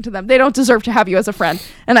talking to them. They don't deserve to have you as a friend.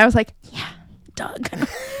 And I was like, yeah, Doug,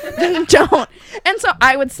 don't. And so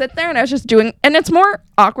I would sit there and I was just doing, and it's more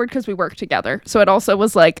awkward because we work together. So it also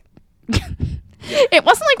was like, it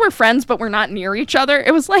wasn't like we're friends, but we're not near each other.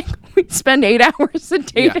 It was like we spend 8 hours a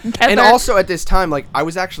day together. And also at this time, like I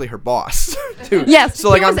was actually her boss, too. Yes, so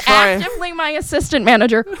like he was actively my assistant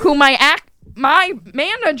manager, who my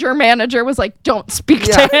manager was like, don't speak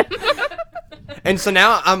to him. And so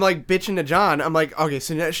now I'm like bitching to John. I'm like, okay,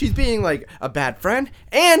 so now she's being like a bad friend,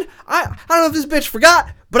 and I don't know if this bitch forgot,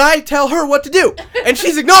 but I tell her what to do, and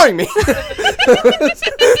she's ignoring me.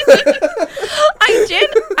 I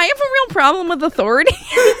have a real problem with authority.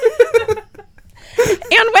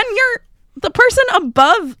 And when the person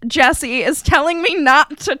above Jesse is telling me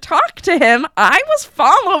not to talk to him, I was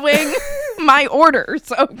following my orders,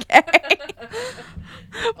 okay?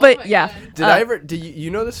 But yeah. Do you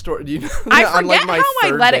know the story? Do you know I forget how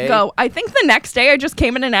I let it go. I think the next day I just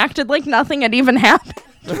came in and acted like nothing had even happened.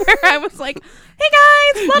 Where I was like, hey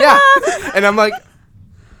guys, blah, blah. And I'm like,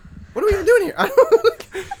 what are we even doing here?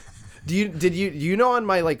 Did you know on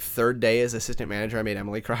my like third day as assistant manager I made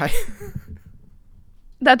Emily cry?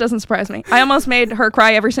 That doesn't surprise me. I almost made her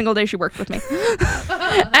cry every single day she worked with me.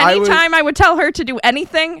 Anytime I would tell her to do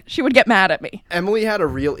anything, she would get mad at me. Emily had a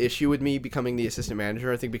real issue with me becoming the assistant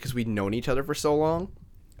manager, I think because we'd known each other for so long.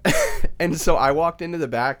 And so I walked into the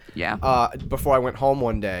back before I went home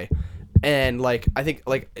one day. And like I think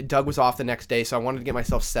like Doug was off the next day, so I wanted to get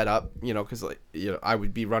myself set up, because I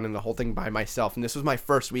would be running the whole thing by myself, and this was my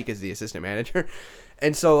first week as the assistant manager.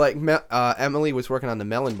 And so like Emily was working on the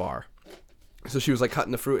melon bar. So she was like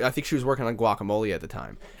cutting the fruit. I think she was working on guacamole at the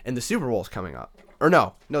time. And the Super Bowl's coming up. Or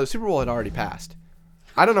no, the Super Bowl had already passed.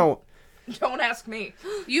 I don't know. Don't ask me.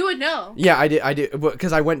 You would know. Yeah, I did,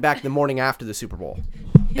 because I went back the morning after the Super Bowl.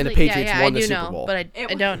 And the Patriots won the Super Bowl. But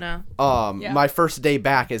I don't know. My first day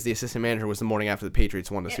back as the assistant manager was the morning after the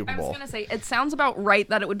Patriots won the Super Bowl. I was going to say, it sounds about right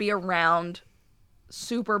that it would be around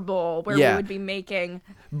Super Bowl where we would be making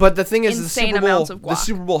But the thing is, insane amounts of guac. The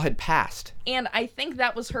Super Bowl had passed. And I think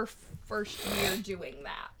that was her first year doing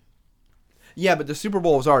that. Yeah, but the Super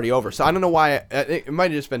Bowl was already over, so I don't know why. It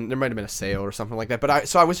might have just been, there might have been a sale or something like that. But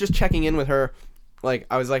I was just checking in with her, like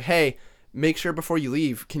I was like, hey, make sure before you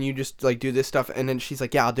leave, can you just like do this stuff? And then she's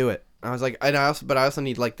like, yeah, I'll do it. And I was like, I also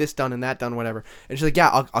need like this done and that done, whatever. And she's like,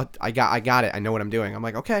 yeah, I got it. I know what I'm doing. I'm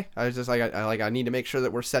like, okay. I was just like, I need to make sure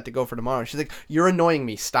that we're set to go for tomorrow. And she's like, you're annoying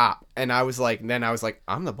me. Stop. And I was like,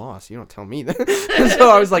 I'm the boss. You don't tell me that. And so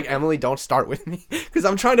I was like, Emily, don't start with me, because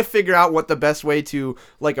I'm trying to figure out what the best way to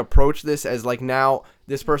like approach this as like now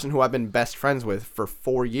this person who I've been best friends with for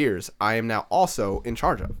 4 years, I am now also in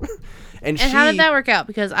charge of. And how did that work out?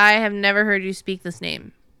 Because I have never heard you speak this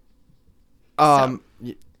name.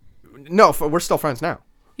 No, we're still friends now.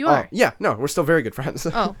 You are? Yeah, no, we're still very good friends.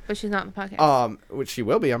 Oh, but she's not in the podcast. Which she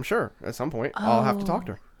will be, I'm sure, at some point. Oh. I'll have to talk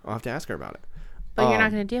to her. I'll have to ask her about it. But you're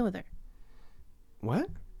not going to deal with her. What?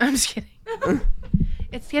 I'm just kidding.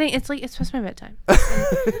 It's past my bedtime.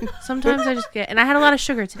 Sometimes I just and I had a lot of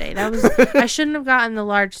sugar today. I shouldn't have gotten the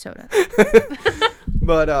large soda.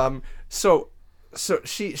 But, so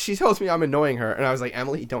she tells me I'm annoying her, and I was like,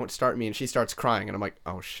 Emily, don't start me, and she starts crying, and I'm like,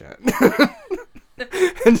 oh shit.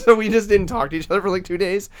 And so we just didn't talk to each other for like 2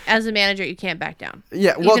 days. As a manager, you can't back down.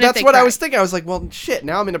 Yeah, well, that's what I was thinking. I was like, well, shit,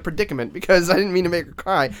 now I'm in a predicament because I didn't mean to make her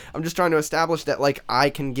cry. I'm just trying to establish that like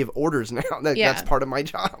I can give orders now. That's part of my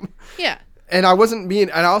job. Yeah. And I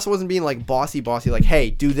also wasn't being like bossy, like,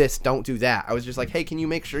 hey, do this, don't do that. I was just like, hey, can you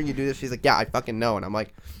make sure you do this? She's like, yeah, I fucking know. And I'm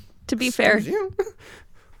like, to be fair,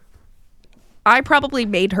 I probably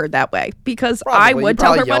made her that way because I would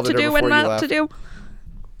tell her what to do and not to do.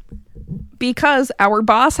 Because our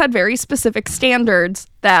boss had very specific standards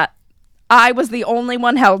that I was the only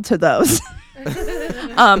one held to those.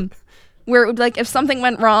 Where it would like if something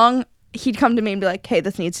went wrong, he'd come to me and be like, hey,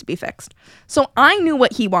 this needs to be fixed. So I knew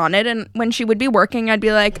what he wanted, and when she would be working, I'd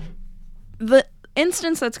be like, the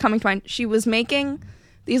instance that's coming to mind, she was making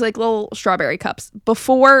these like little strawberry cups.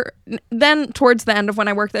 Then towards the end of when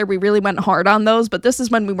I worked there, we really went hard on those, but this is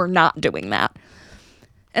when we were not doing that.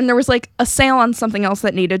 And there was like a sale on something else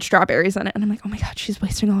that needed strawberries in it. And I'm like, oh my God, she's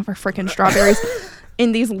wasting all of our freaking strawberries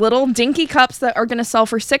in these little dinky cups that are going to sell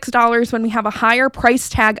for $6 when we have a higher price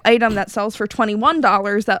tag item that sells for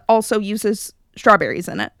 $21 that also uses strawberries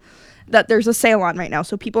in it. That there's a sale on right now.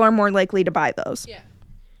 So people are more likely to buy those. Yeah.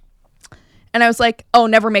 And I was like, oh,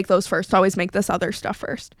 never make those first. Always make this other stuff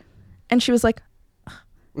first. And she was like,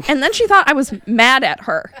 and then she thought I was mad at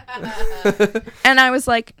her. And I was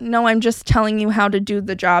like, no, I'm just telling you how to do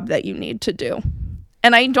the job that you need to do.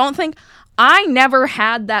 And I never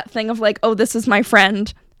had that thing of like, oh, this is my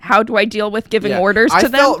friend. How do I deal with giving orders to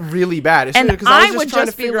them? I felt really bad. And because I was just trying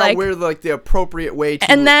to figure out where like the appropriate way to.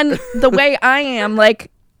 And then the way I am,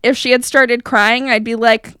 like, if she had started crying, I'd be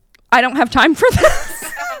like, I don't have time for this.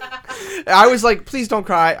 I was like, please don't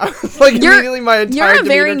cry. I was like, immediately my entire You're a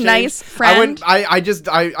very nice friend. I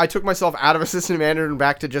took myself out of assistant manager and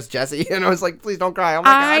back to just Jesse, and I was like, please don't cry. Oh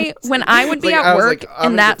my God. When I would be at work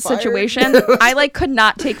in that situation, I like could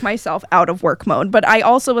not take myself out of work mode. But I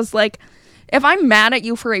also was like, if I'm mad at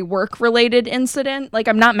you for a work related incident, like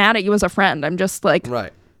I'm not mad at you as a friend. I'm just like,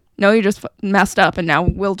 right. No, you just messed up, and now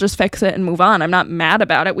we'll just fix it and move on. I'm not mad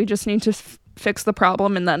about it. We just need to fix the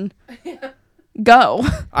problem and then go.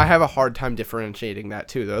 I have a hard time differentiating that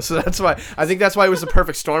too, though. So I think that's why it was the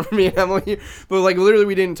perfect storm for me and Emily. But like literally,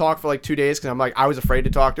 we didn't talk for like 2 days because I was afraid to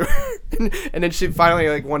talk to her. and then she finally,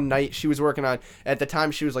 like one night, she was working on. At the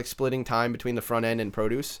time, she was like splitting time between the front end and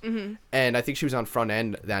produce. Mm-hmm. And I think she was on front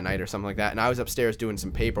end that night or something like that. And I was upstairs doing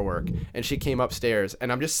some paperwork, and she came upstairs,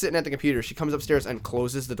 and I'm just sitting at the computer. She comes upstairs and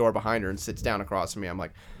closes the door behind her and sits down across from me. I'm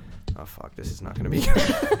like, oh fuck, this is not gonna be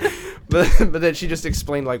good. but then she just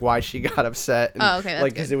explained like why she got upset. And, Oh, okay, that's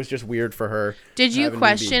like because it was just weird for her. Did you having to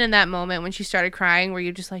question in that moment when she started crying? Were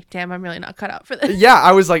you just like, damn, I'm really not cut out for this? Yeah,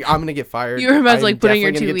 I was like, I'm gonna get fired. You were about to, like, I'm put in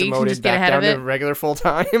your definitely 2 gonna weeks and just get back ahead of down it. to regular full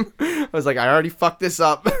time. I was like, I already fucked this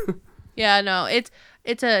up. Yeah, no,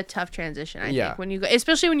 it's a tough transition. I think when you go,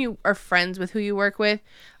 especially when you are friends with who you work with.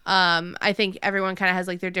 I think everyone kind of has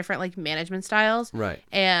like their different like management styles. Right.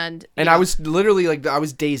 And I was literally like, I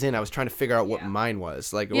was days in. I was trying to figure out what mine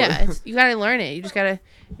was. Like, yeah, you gotta learn it. You just gotta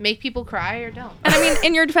make people cry or don't. And I mean,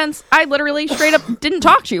 in your defense, I literally straight up didn't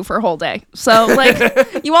talk to you for a whole day. So like,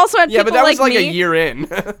 you also had people but that was like me. a year in.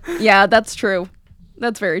 Yeah, that's true.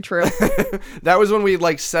 That's very true. That was when we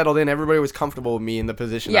like settled in. Everybody was comfortable with me in the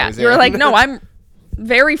position I was in. You were like, no, I'm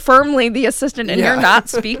very firmly the assistant, and you're not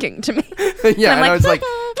speaking to me. Yeah, and like, I was like,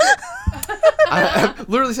 I'm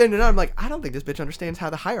literally saying to her, I'm like, I don't think this bitch understands how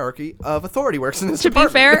the hierarchy of authority works in this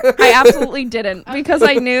department. To be fair, I absolutely didn't, because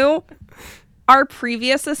I knew our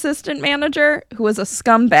previous assistant manager, who was a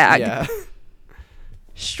scumbag,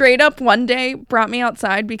 straight up one day brought me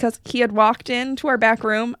outside because he had walked into our back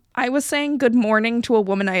room. I was saying good morning to a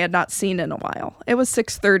woman I had not seen in a while. It was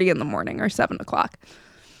 6:30 in the morning or 7 o'clock.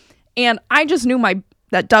 And I just knew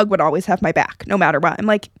that Doug would always have my back, no matter what. I'm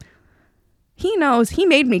like, he knows. He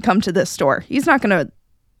made me come to this store. He's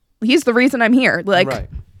the reason I'm here. Like,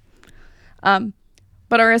 right.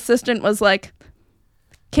 But our assistant was like,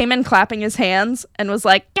 came in clapping his hands and was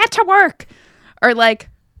like, get to work. Or like,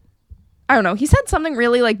 I don't know. He said something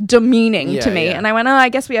really like demeaning to me. Yeah. And I went, oh, I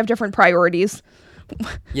guess we have different priorities.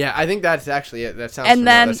 Yeah, I think that's actually it. That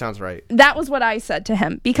sounds right. That was what I said to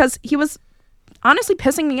him, because he was honestly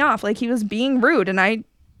pissing me off. Like, he was being rude, and I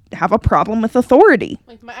have a problem with authority.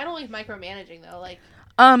 Like, I don't like micromanaging though. Like,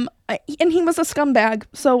 and he was a scumbag.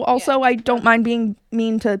 So also, I don't mind being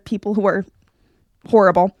mean to people who are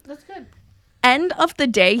horrible. That's good. End of the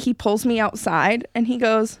day, he pulls me outside and he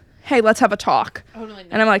goes, hey, let's have a talk.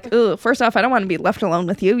 And I'm like, ugh, first off, I don't want to be left alone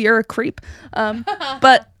with you. You're a creep.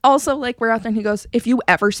 But also, like, we're out there and he goes, if you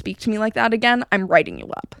ever speak to me like that again, I'm writing you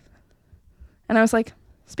up. And I was like,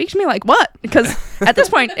 speak to me like what? Because at this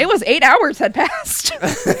point, it was 8 hours had passed.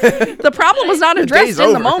 The problem was not addressed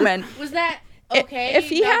in the moment. Was that okay? If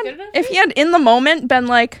he had in the moment been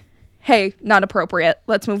like, hey, not appropriate,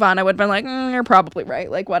 let's move on, I would have been like, you're probably right,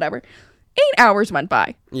 like, whatever. 8 hours went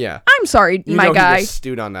by. Yeah. I'm sorry, my guy. He just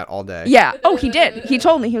stewed on that all day. Yeah. Oh, he did. He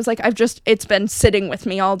told me. He was like, it's been sitting with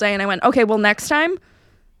me all day. And I went, okay, well, next time,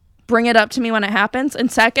 bring it up to me when it happens. And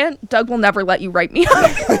second, Doug will never let you write me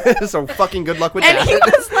up. So fucking good luck with that. And he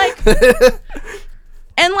was like,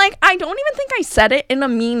 and like, I don't even think I said it in a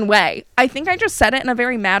mean way. I think I just said it in a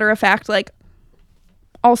very matter-of-fact, like,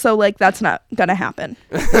 also, like, that's not gonna happen.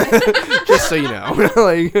 Just so you know.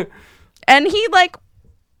 Like, and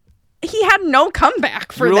he had no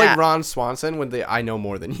comeback for that. You were like Ron Swanson with the I know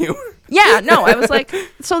more than you. Yeah, no, I was like,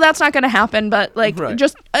 so that's not going to happen. But like, right.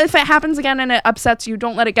 Just if it happens again and it upsets you,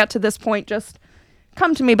 don't let it get to this point. Just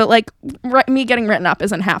come to me. But like, me getting written up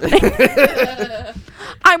isn't happening.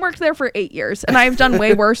 I worked there for 8 years and I've done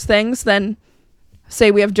way worse things than say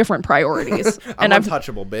we have different priorities. I'm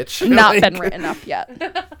untouchable, bitch. Not been written up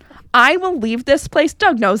yet. I will leave this place.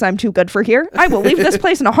 Doug knows I'm too good for here. I will leave this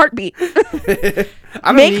place in a heartbeat.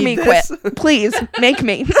 Make me quit. Please, make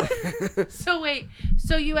me. So wait.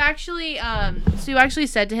 So you actually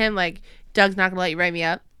said to him, like, Doug's not going to let you write me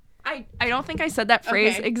up? I don't think I said that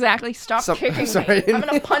phrase exactly. Stop kicking me. I'm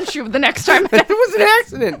going to punch you the next time. It was an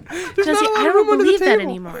accident. Jesse, I don't believe that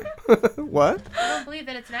anymore. What? I don't believe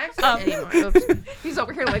that it's an accident anymore. Oops. He's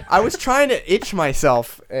over here like... I was trying to itch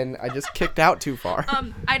myself, and I just kicked out too far.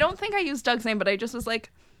 I don't think I used Doug's name, but I just was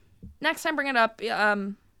like, next time bring it up,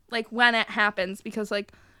 like, when it happens, because,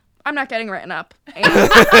 like, I'm not getting written up. And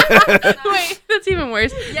wait, that's even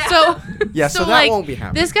worse. Yeah. So that like, won't be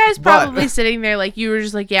happening. This guy's probably sitting there like, you were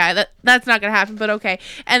just like, yeah, that's not gonna happen, but okay.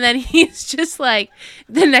 And then he's just like,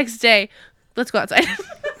 the next day, let's go outside.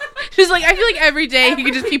 Just like, I feel like every day he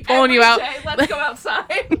could just keep pulling you out. Let's go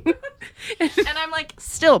outside. And I'm like,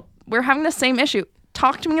 still, we're having the same issue.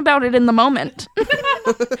 Talk to me about it in the moment.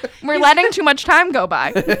 We're letting too much time go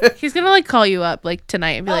by. He's gonna like call you up like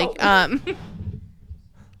tonight and be like,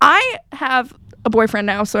 I have a boyfriend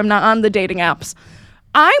now, so I'm not on the dating apps.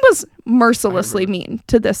 I was mercilessly mean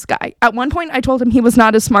to this guy. At one point, I told him he was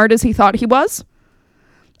not as smart as he thought he was.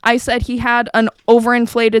 I said he had an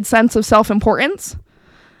overinflated sense of self-importance.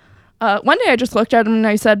 One day, I just looked at him and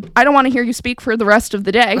I said, I don't want to hear you speak for the rest of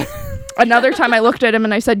the day. Another time I looked at him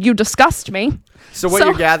and I said, "You disgust me." So what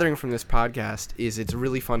you're gathering from this podcast is it's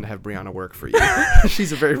really fun to have Brianna work for you.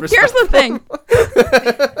 She's a very Here's the thing.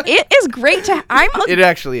 It is great to... It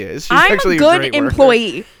actually is. She's I'm actually a good great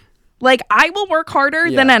employee. Worker. Like, I will work harder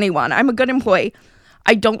than anyone. I'm a good employee.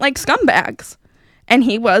 I don't like scumbags. And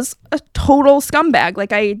he was a total scumbag.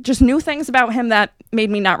 Like, I just knew things about him that made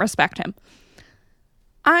me not respect him.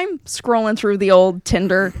 I'm scrolling through the old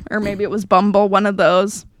Tinder, or maybe it was Bumble, one of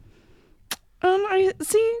those. I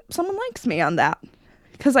see someone likes me on that.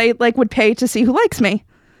 Because I, like, would pay to see who likes me.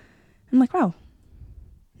 I'm like, wow.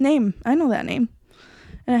 Name. I know that name.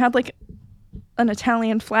 And it had, like, an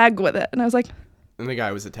Italian flag with it. And I was like... And the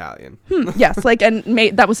guy was Italian. Yes, like, and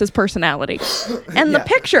that was his personality. And the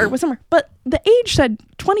picture was somewhere, but the age said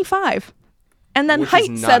 25. And then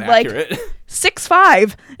height said, accurate. Like,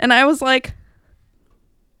 6'5". And I was like,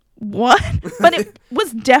 what? But it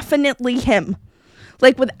was definitely him.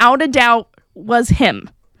 Like, without a doubt, was him.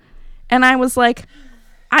 And I was like,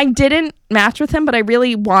 I didn't match with him, but I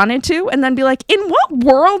really wanted to. And then be like, in what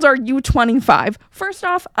world are you 25? First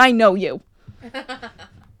off, I know you.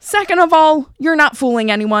 Second of all, you're not fooling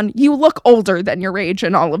anyone. You look older than your age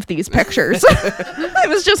in all of these pictures. It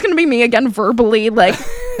was just going to be me again verbally, like,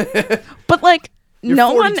 but like, you're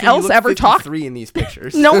no 42, one else ever talked. In these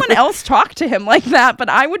pictures. No one else talked to him like that, but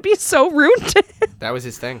I would be so rude to him. That was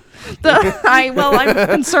his thing. I'm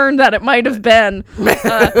concerned that it might have been.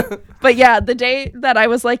 But yeah, the day that I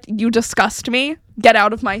was like, you disgust me, get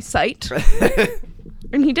out of my sight.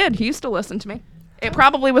 And he did. He used to listen to me. It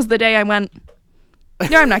probably was the day I went,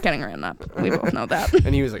 yeah, I'm not getting around that. We both know that.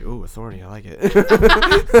 And he was like, ooh, authority, I like it.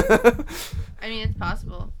 I mean, it's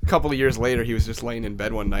possible. A couple of years later, he was just laying in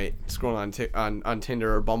bed one night, scrolling on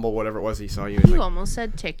Tinder or Bumble, whatever it was he saw you. You like, almost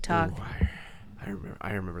said TikTok.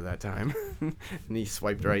 I remember that time. And he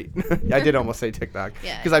swiped right. I did almost say TikTok.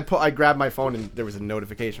 Yeah. Because I grabbed my phone and there was a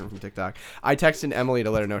notification from TikTok. I texted Emily to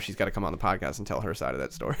let her know she's got to come on the podcast and tell her side of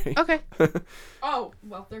that story. Okay. Oh,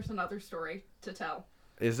 well, there's another story to tell.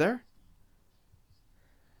 Is there?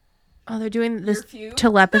 Oh, they're doing this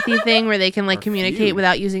telepathy thing where they can like communicate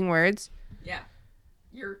without using words. Yeah.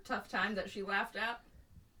 Your tough time that she laughed at.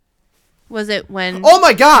 Was it when? Oh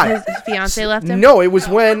my God! His fiance left him. No, it was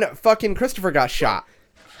when fucking Christopher got shot.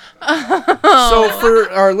 Oh. So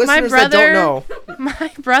for our listeners that don't know,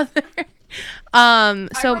 my brother.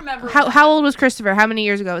 So how old was Christopher? How many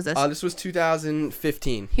years ago was this? This was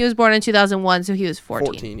 2015. He was born in 2001, so he was 14.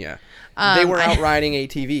 14, yeah. They were out riding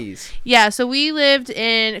ATVs. Yeah, so we lived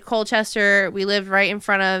in Colchester. We lived right in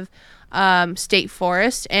front of State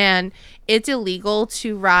Forest, and it's illegal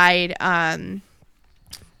to ride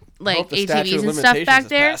like ATVs and stuff back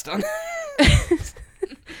there.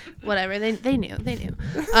 Whatever, they knew.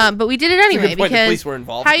 But we did it anyway because the police were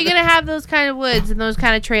involved. How are you gonna have those kind of woods and those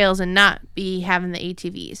kind of trails and not be having the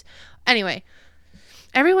ATVs? Anyway,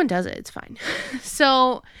 everyone does it. It's fine.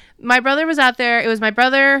 So my brother was out there. It was my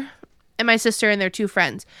brother and my sister and their two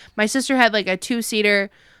friends. My sister had like a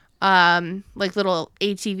 2-seater, like little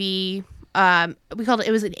ATV. We called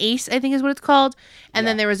it was an Ace, I think is what it's called. And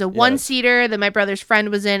then there was a 1-seater that my brother's friend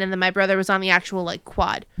was in, and then my brother was on the actual like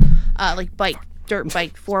quad, like bike. Dirt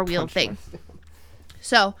bike 4-wheel thing.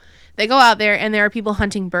 So they go out there and there are people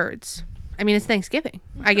hunting birds. I mean, it's Thanksgiving.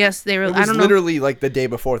 I guess they were. It was I don't know. Literally like the day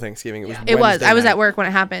before Thanksgiving. It was. I was at work when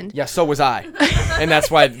it happened. Yeah, so was I. And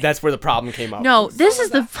that's where the problem came up. No, this is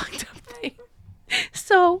the fucked up thing.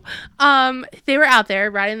 So, they were out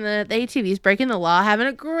there riding the ATVs, breaking the law, having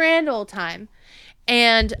a grand old time,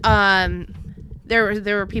 and there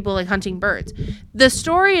were people like hunting birds. The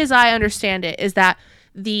story, as I understand it, is that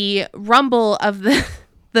the rumble of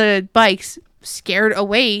the bikes scared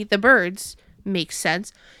away the birds. Makes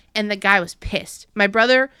sense. And the guy was pissed. My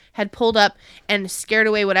brother had pulled up and scared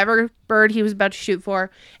away whatever bird he was about to shoot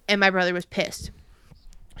for, and my brother was pissed.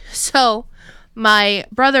 So my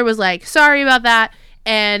brother was like, sorry about that,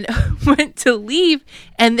 and went to leave,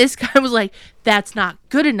 and this guy was like, that's not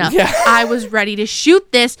good enough. Yeah. I was ready to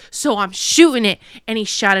shoot this, so I'm shooting it. And he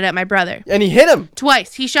shot it at my brother. And he hit him.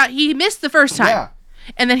 Twice. He missed the first time. Yeah.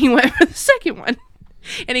 And then he went for the second one.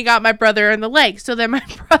 And he got my brother in the leg. So then my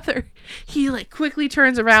brother, he like quickly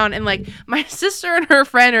turns around, and like my sister and her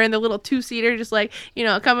friend are in the little 2-seater, just like, you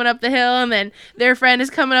know, coming up the hill. And then their friend is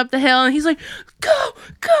coming up the hill, and he's like, go,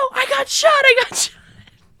 I got shot.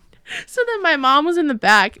 So then my mom was in the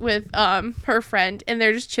back with her friend, and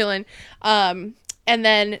they're just chilling. And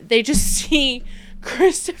then they just see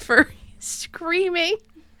Christopher screaming.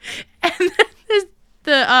 And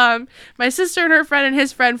then my sister and her friend and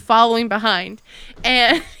his friend following behind,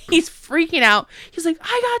 and he's freaking out. He's like,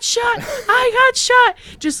 I got shot,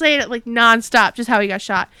 just saying it like nonstop, just how he got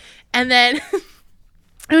shot. And then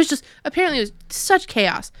it was just, apparently it was such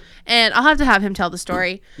chaos. And I'll have to have him tell the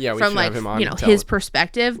story from like, have him on his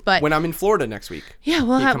perspective. But when I'm in Florida next week. Yeah,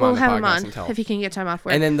 we'll have him on if he can get time off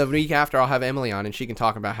work. And then the week after I'll have Emily on and she can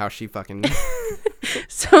talk about how she fucking...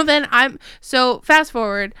 So fast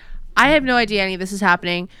forward, I have no idea any of this is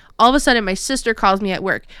happening. All of a sudden, my sister calls me at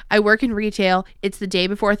work. I work in retail. It's the day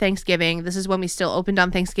before Thanksgiving. This is when we still opened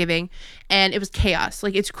on Thanksgiving. And it was chaos.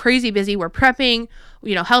 Like, it's crazy busy. We're prepping,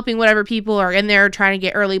 helping whatever people are in there trying to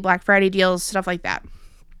get early Black Friday deals, stuff like that.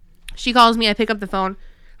 She calls me. I pick up the phone.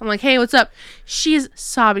 I'm like, hey, what's up? She's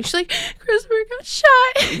sobbing. She's like, Christopher got shot.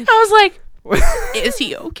 I was like, is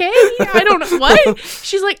he okay? I don't know. What?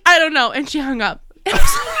 She's like, I don't know. And she hung up.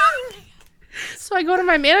 So I go to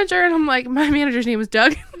my manager and I'm like, my manager's name is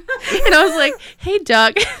Doug. And I was like, hey,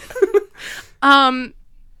 Doug, my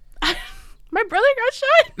brother got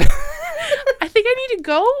shot. I think I need to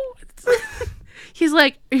go. He's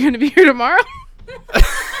like, are you going to be here tomorrow?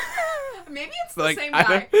 Maybe it's the same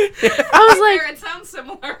guy. I was like, it sounds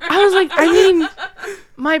similar. I was like, I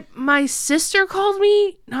mean, my sister called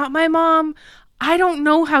me, not my mom. I don't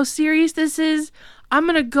know how serious this is. I'm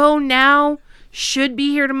going to go now. Should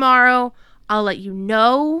be here tomorrow. I'll let you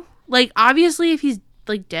know. Like, obviously, if he's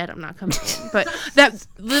like dead, I'm not coming in. But that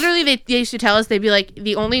literally, they used to tell us, they'd be like,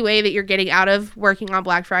 the only way that you're getting out of working on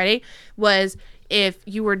Black Friday was if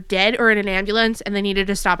you were dead or in an ambulance and they needed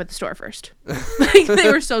to stop at the store first. Like,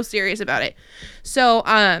 they were so serious about it. So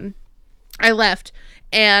I left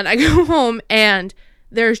and I go home and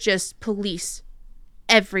there's just police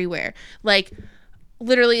everywhere. Like,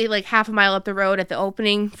 literally like half a mile up the road at the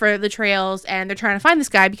opening for the trails, and they're trying to find this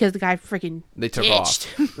guy because the guy freaking took ditched.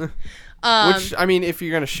 off. Which, I mean, if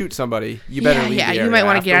you're gonna shoot somebody, you better leave the area. You might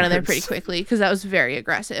want to get out of there pretty quickly because that was very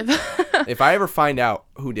aggressive. If I ever find out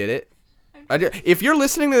who did it, if you're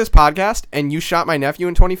listening to this podcast and you shot my nephew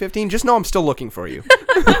in 2015, just know I'm still looking for you.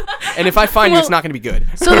 And if I find you, it's not gonna be good.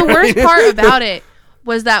 So the worst part about it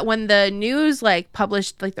was that when the news like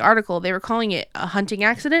published like the article, they were calling it a hunting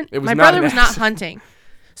accident. My brother was not hunting.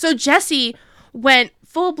 So Jesse went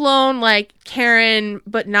full blown like Karen,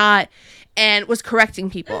 but not, and was correcting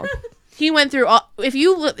people. He went through all. If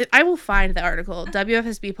you look, I will find the article.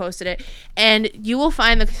 WFSB posted it, and you will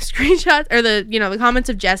find the screenshots or the the comments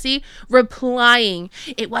of Jesse replying.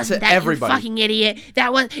 It wasn't that everybody. You fucking idiot.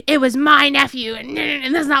 It was my nephew,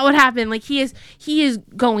 and that's not what happened. Like he is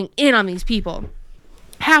going in on these people.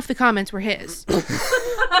 Half the comments were his.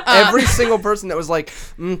 Every single person that was like,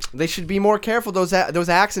 they should be more careful, those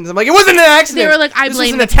accidents. I'm like, it wasn't an accident. They were like, I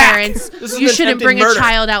blame the parents. You shouldn't bring a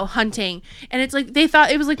child out hunting. And it's like, they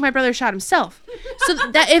thought it was like my brother shot himself. So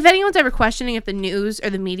that if anyone's ever questioning if the news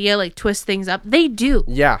or the media like twist things up, they do.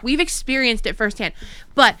 Yeah. We've experienced it firsthand.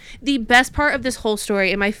 But the best part of this whole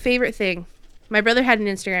story and my favorite thing, my brother had an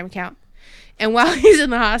Instagram account. And while he's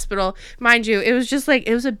in the hospital, mind you, it was just like,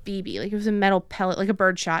 it was a BB, like it was a metal pellet, like a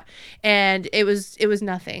bird shot. And it was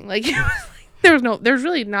nothing. Like, it was like there was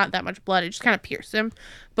really not that much blood. It just kind of pierced him.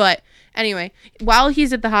 But anyway, while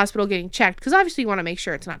he's at the hospital getting checked, because obviously you want to make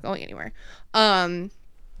sure it's not going anywhere,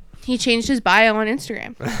 he changed his bio on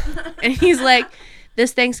Instagram. And he's like,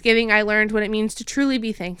 this Thanksgiving, I learned what it means to truly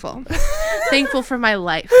be thankful. Thankful for my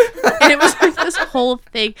life. And it was like this whole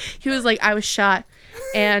thing. He was like, I was shot.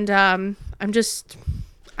 And,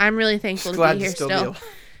 I'm really thankful to be here still.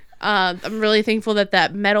 I'm really thankful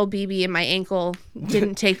that metal BB in my ankle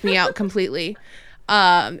didn't take me out completely.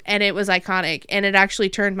 And it was iconic. And it actually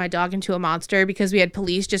turned my dog into a monster because we had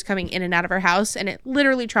police just coming in and out of our house. And it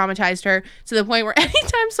literally traumatized her to the point where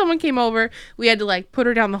anytime someone came over, we had to like put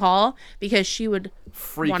her down the hall because she would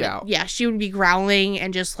freak out. Yeah, she would be growling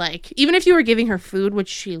and just like, even if you were giving her food, which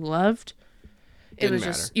she loved, it was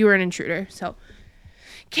just, you were an intruder. So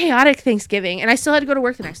chaotic Thanksgiving, and I still had to go to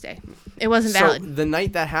work the next day. It wasn't valid. So the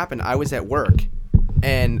night that happened, I was at work,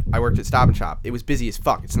 and I worked at Stop and Shop. It was busy as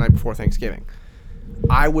fuck. It's the night before Thanksgiving.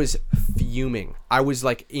 I was fuming. I was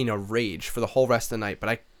like in a rage for the whole rest of the night, but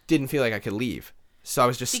I didn't feel like I could leave. So I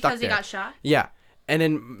was just stuck there. Because he got shot? Yeah. And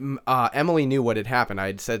then Emily knew what had happened. I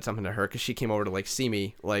had said something to her because she came over to like see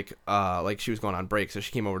me, like she was going on break, so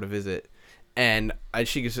she came over to visit. And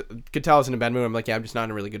she could tell I was in a bad mood. I'm like, yeah, I'm just not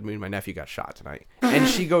in a really good mood. My nephew got shot tonight. And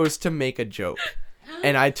she goes to make a joke.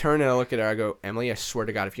 And I turn and I look at her. I go, Emily, I swear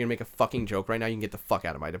to God, if you're going to make a fucking joke right now, you can get the fuck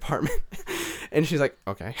out of my department. And she's like,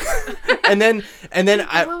 okay. and then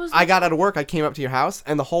I got out of work. I came up to your house.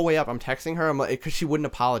 And the whole way up, I'm texting her. I'm like, because she wouldn't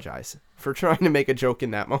apologize for trying to make a joke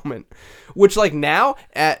in that moment. Which, like, now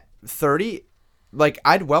at 30, like,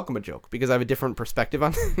 I'd welcome a joke because I have a different perspective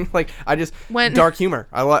on like, When- dark humor.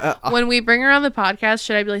 When we bring her on the podcast,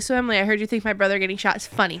 should I be like, so Emily, I heard you think my brother getting shot is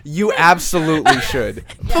funny. You absolutely should.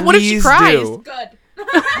 But what if she Please cries? do. Good.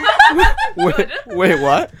 Wait,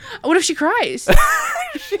 what? What if she cries?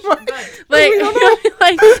 She might-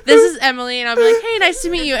 Like, this is Emily, and I'll be like, hey, nice to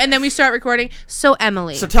meet you. And then we start recording. So,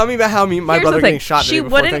 Emily. So tell me about how my Here's brother the thing. getting shot the She day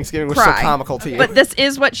before wouldn't Thanksgiving was cry, so comical to you. But this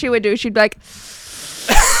is what she would do. She'd be like,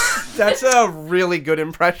 That's a really good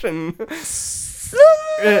impression.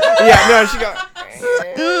 Yeah, no, she go.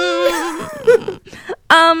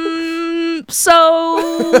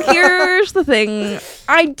 So here's the thing.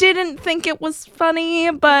 I didn't think it was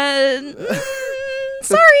funny, but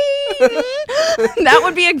sorry. That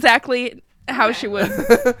would be exactly how she would.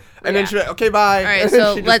 And then she went, okay, bye. All right,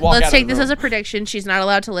 so let's take this as a prediction. She's not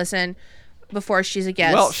allowed to listen before she's a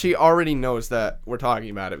guest. Well, she already knows that we're talking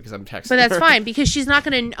about it because I'm texting But that's her. fine because she's not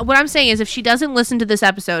going to. What I'm saying is if she doesn't listen to this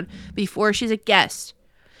episode before she's a guest,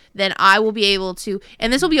 then I will be able to.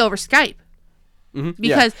 And this will be over Skype. Mhm,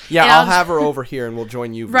 Because. yeah, and I'll have her over here and we'll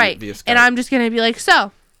join you Right. via Skype. And I'm just going to be like,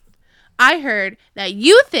 so. I heard that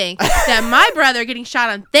you think that my brother getting shot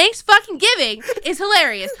on Thanksgiving is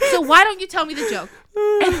hilarious. So why don't you tell me the joke?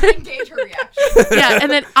 And then, Engage her reaction. yeah,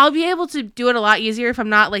 and then I'll be able to do it a lot easier if I'm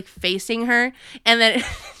not like facing her. And then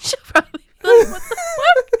she'll probably be like, "What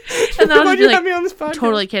the fuck?" And then I'll Why'd just you be have me like, on this podcast?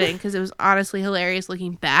 "Totally kidding," because it was honestly hilarious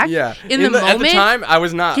looking back. Yeah. In the moment, at the time, I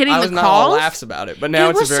was not. getting I was the not all calls, laughs about it, but now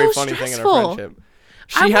it it's a was very so funny thing in stressful. our friendship.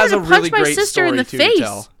 I She has wanted a to punch really my great sister in story the to face.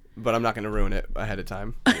 tell, but I'm not going to ruin it ahead of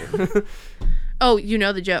time. Oh, you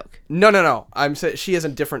know the joke. No. I'm saying she has a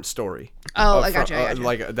different story. Oh, I got you.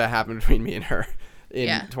 Like that happened between me and her in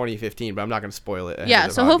Yeah. 2015, but I'm not going to spoil it. ahead Yeah, of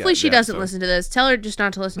the so hopefully podcast, she doesn't listen to this. Tell her just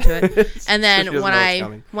not to listen to it. And then She doesn't when know it's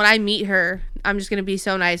coming. I meet her, I'm just gonna be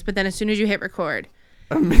so nice. But then as soon as you hit record,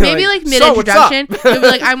 I'll be maybe like mid "So, what's up?" introduction, you'll be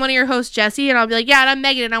like, I'm one of your hosts, Jesse, and I'll be like, yeah, and I'm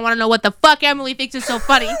Megan, and I want to know what the fuck Emily thinks is so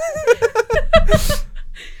funny.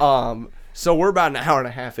 So we're about an hour and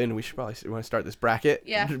a half in. We should probably want to start this bracket.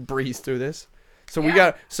 Yeah. Just breeze through this. So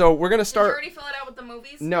Yeah. we're gonna start. fill it out with the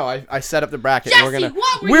movies? No, I set up the bracket. Jesse, and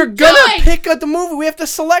what were we're you gonna doing? pick out the movie. We have to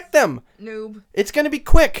select them. Noob. It's gonna be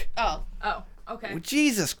quick. Oh, Okay.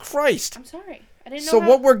 Jesus Christ. I'm sorry, I didn't know. So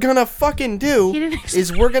what we're gonna fucking do He didn't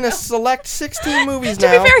is we're gonna select 16 movies To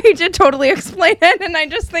be now. fair, he did totally explain it, and I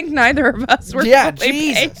just think neither of us were Yeah, really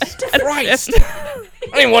paying Jesus attention. Christ.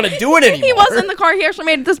 I didn't want to do it anymore. He was in the car. He actually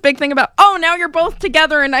made this big thing about, oh, now you're both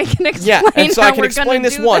together, and I can explain. Yeah, and so how I can we're explain gonna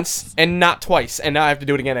this do once and not twice, and now I have to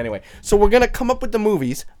do it again anyway. So we're gonna come up with the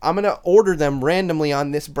movies. I'm gonna order them randomly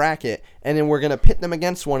on this bracket, and then we're gonna pit them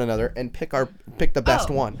against one another and pick the best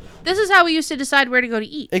one. This is how we used to decide where to go to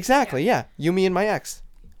eat. Exactly. Yeah. You, me, and my ex.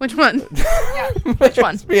 Which one? Which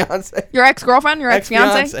one? Beyonce. Your ex-girlfriend, your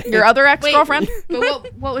ex-fiance, Ex-fiance. your other ex-girlfriend,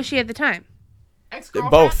 But what was she at the time?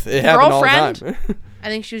 ex-girlfriend, Both. It happened all the girlfriend. time. I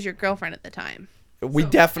think she was your girlfriend at the time. We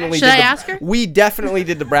definitely Should did I the, ask her? We definitely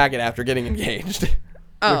did the bracket after getting engaged.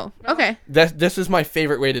 Oh, okay. This is my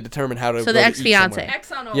favorite way to determine how to So go the to eat ex-fiance. somewhere.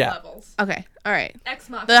 Ex on all Yeah. levels. Okay. All right.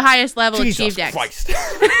 Ex-mafia. The highest level Jesus achieved ex. Christ.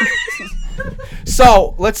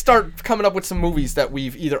 So let's start coming up with some movies that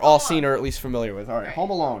we've either all seen or at least familiar with. All right, Home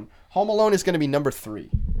Alone. Home Alone is going to be number 3.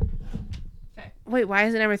 Wait, why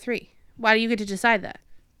is it number 3? Why do you get to decide that?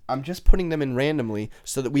 I'm just putting them in randomly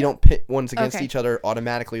so that we don't pit ones against Okay. each other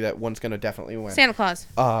automatically. That one's going to definitely win. Santa Claus.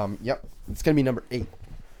 Yep. It's going to be number 8.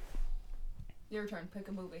 Your turn. Pick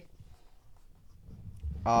a movie.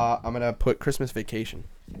 I'm going to put Christmas Vacation.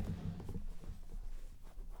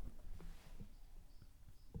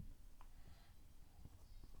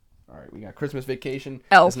 All right, we got Christmas Vacation.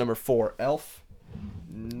 Elf. That's number 4. Elf,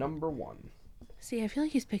 number 1. See, I feel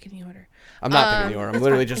like he's picking the order. I'm not picking the order. I'm that's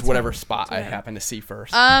literally fine. just It's whatever fine. spot It's I whatever. happen to see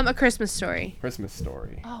first. A Christmas Story. Christmas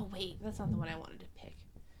Story. Oh wait, that's not the one I wanted to pick.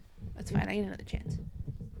 That's fine. I get another chance.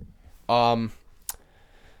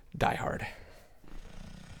 Die Hard.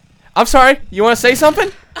 I'm sorry. You want to say something?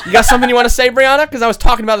 You got something you want to say, Brianna? Because I was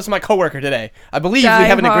talking about this with my coworker today. I believe we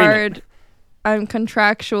have an agreement. I'm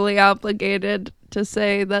contractually obligated to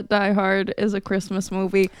say that Die Hard is a Christmas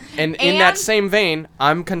movie. And in that same vein,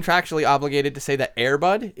 I'm contractually obligated to say that Air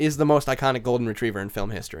Bud is the most iconic golden retriever in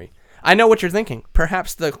film history. I know what you're thinking.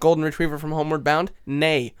 Perhaps the golden retriever from Homeward Bound?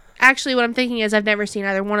 Nay. Actually, what I'm thinking is I've never seen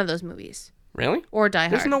either one of those movies. Really? Or Die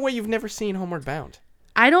Hard. There's no way you've never seen Homeward Bound.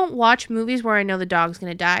 I don't watch movies where I know the dog's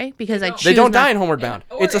gonna die because I choose They don't not- die in Homeward Bound.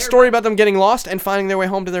 It's a story about them getting lost and finding their way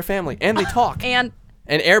home to their family. And they talk. And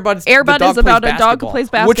And Air Bud is about a dog who plays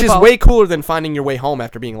basketball. Which is way cooler than finding your way home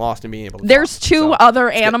after being lost and being able to There's talk. two other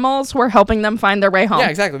animals who are helping them find their way home. Yeah,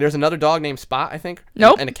 exactly. There's another dog named Spot, I think.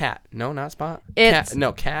 Nope. And a cat. No, not Spot. It's...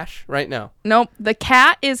 No, Cash. Right? No. Nope. The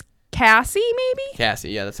cat is Cassie, maybe? Cassie.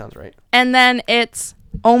 Yeah, that sounds right. And then it's...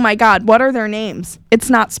 Oh my God, what are their names? It's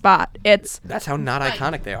not Spot. That's how not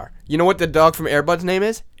iconic they are. You know what the dog from Air Bud's name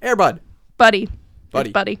is? Air Bud. Buddy. Buddy.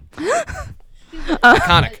 It's Buddy.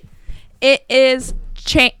 Iconic. It is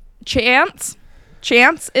Chance.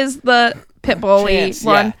 Chance is the pit bully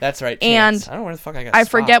one. Yeah, that's right. Chance. And I don't know where the fuck I got I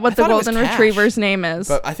Spot. forget what the golden Cash, retriever's name is.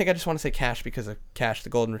 But I think I just want to say Cash because of Cash, the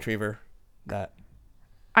golden retriever.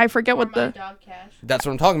 I forget what my the... dog Cash. That's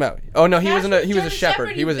what I'm talking about. Oh no, he Cash wasn't. He was a was shepherd.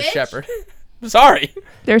 shepherd, He was a you bitch. shepherd. Sorry.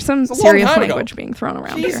 There's some a long serious time ago. language being thrown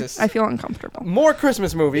around Jesus. here. I feel uncomfortable. More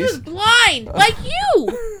Christmas He movies. was blind, like you.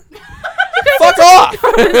 Fuck off.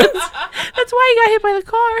 That's why you got hit by the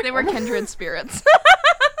car. They were kindred spirits.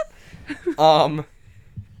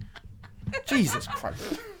 Jesus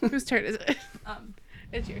Christ. Whose turn is it?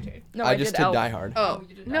 It's your turn. No, I just did Elf. Die Hard. Oh,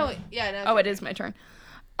 you did no, Die yeah. No, Oh, it is my turn.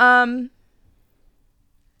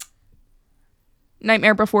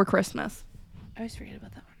 Nightmare Before Christmas. I always forget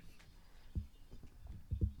about that one.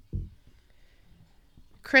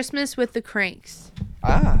 Christmas with the Cranks.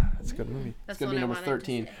 That's a good movie. That's It's gonna be the one number I wanted to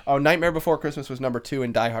 13. say. Oh, Nightmare Before Christmas was number 2,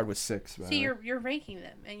 and Die Hard was 6. See, you're ranking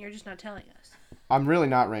them, and you're just not telling us. I'm really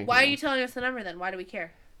not ranking. Why are them. you telling us the number then? Why do we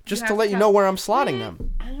care? Just have to let you tell- know where I'm slotting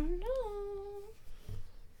them. I don't know.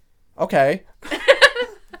 Okay.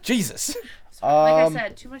 Jesus. Like I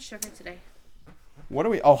said, too much sugar today. What are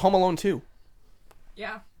we? Oh, Home Alone 2.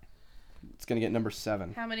 Yeah. It's gonna get number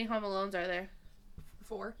 7. How many Home Alones are there?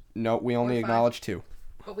 4. No, we only Or 5. acknowledge 2.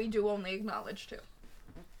 But we do only acknowledge 2.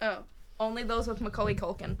 Oh. Only those with Macaulay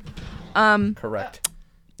Culkin. Correct.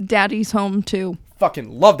 Daddy's Home 2. Fucking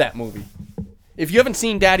love that movie. If you haven't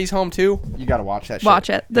seen Daddy's Home 2, you gotta watch that shit. Watch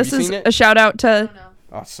it. Have This you is seen it? a shout out I to don't know.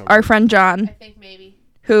 Oh, so our friend John, I think maybe.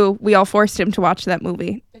 who we all forced him to watch that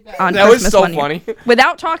movie on That was Christmas so one year. funny.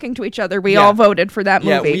 Without talking to each other, we Yeah. all voted for that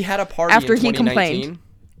movie. Yeah, we had a party after in he 2019. complained.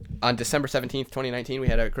 On December 17th, 2019, we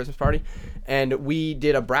had a Christmas party, and we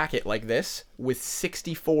did a bracket like this with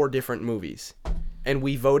 64 different movies. And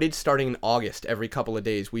we voted starting in August. Every couple of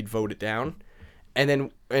days, we'd vote it down. And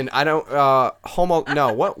then, I don't,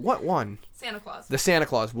 what won? Santa Claus. The Santa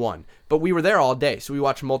Claus won. But we were there all day, so we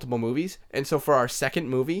watched multiple movies. And so for our second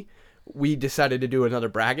movie, we decided to do another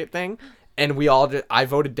bracket thing. And I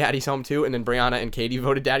voted Daddy's Home 2, and then Brianna and Katie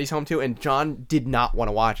voted Daddy's Home 2, and John did not want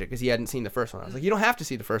to watch it because he hadn't seen the first one. I was like, you don't have to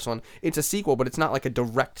see the first one. It's a sequel, but it's not like a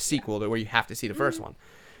direct sequel to where you have to see the first one.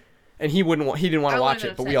 And he didn't want to watch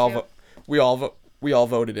it, but we all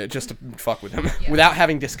voted it just to fuck with him without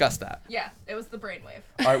having discussed that. Yeah, it was the brainwave.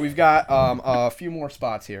 All right, we've got a few more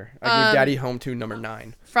spots here. I gave Daddy Home 2 number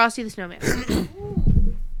 9. Frosty the Snowman.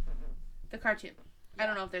 The cartoon. I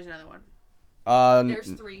don't know if there's another one.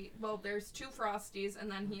 There's 3. Well, there's 2 Frosties,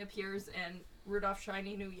 and then he appears in Rudolph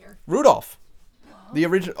Shiny New Year. Rudolph. The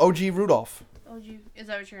original OG Rudolph. OG. Is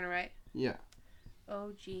that what you're going to write? Yeah.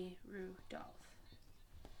 OG Rudolph.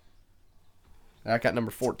 That got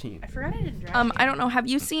number 14. I forgot I didn't draft I don't know. Have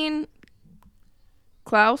you seen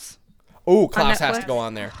Klaus? Oh, Klaus has Netflix? to go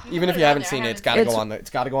on there. You Even put if it you on haven't there. seen I it, it's got to haven't go seen on the. It's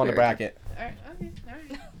got to go on the Very bracket. All right.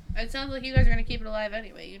 It sounds like you guys are going to keep it alive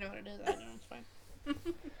anyway. You know what it is. I know. It's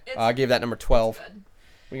fine. I gave that number 12.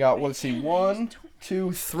 We got, let's see, 1,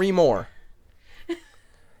 2, 3 more.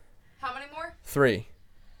 How many more? 3.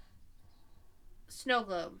 Snow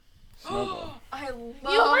Globe. I love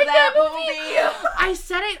like that that movie. I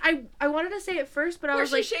said it. I wanted to say it first, but I Where was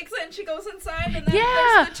she like, shakes it and she goes inside, and then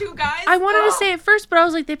Yeah. there's the 2 guys. I wanted to say it first, but I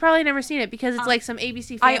was like, they probably never seen it because it's like some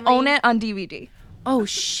ABC I family. own it on DVD. Oh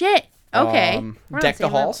shit. Okay. We're on Deck the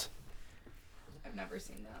same level. Halls. I've never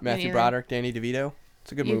seen that. Matthew neither. Broderick, Danny DeVito.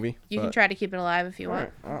 It's a good movie. You can but- try to keep it alive if you All want,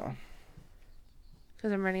 right.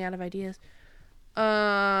 because I'm running out of ideas.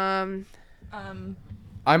 Um,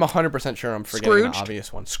 I'm 100% sure I'm forgetting Scrooged? the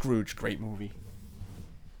obvious one. Scrooge, great movie.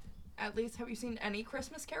 At least, have you seen any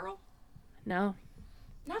Christmas Carol? No.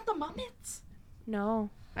 Not the Muppets. No.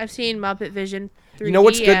 I've seen Muppet Vision 3D. You know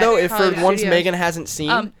what's good though? at If for Hollywood once Studios. Megan hasn't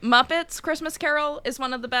seen, Muppets Christmas Carol is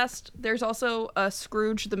one of the best. There's also a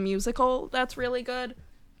Scrooge the musical that's really good,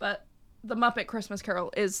 but the Muppet Christmas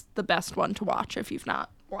Carol is the best one to watch if you've not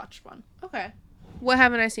watched one. Okay. What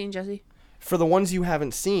haven't I seen, Jesse? for the ones you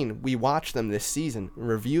haven't seen, we watch them this season,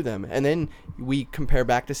 review them, and then we compare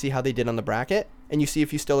back to see how they did on the bracket, and you see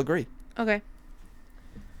if you still agree. Okay.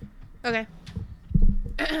 Okay.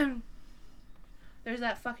 There's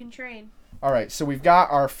that fucking train. All right, so we've got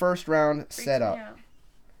our first round Freaks set me up. out.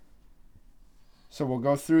 So we'll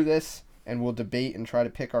go through this and we'll debate and try to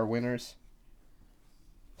pick our winners.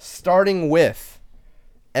 Starting with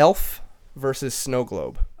Elf versus Snow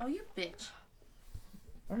Globe. Oh, you bitch.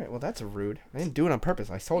 All right, well, that's rude. I didn't do it on purpose.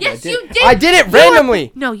 I told Yes, you I did. you did. I did it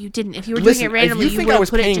randomly. No, you didn't. If you were Listen, doing it randomly, if you think would I have was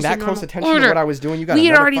put it paying just that in close normal attention order. to what I was doing, you got We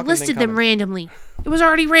had another already fucking listed thing them coming. randomly. It was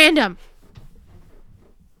already random.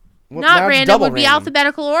 Well, now Not it's random double would be random.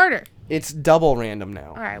 alphabetical order. It's double random now.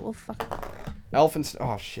 All right, well, fuck. Elf and...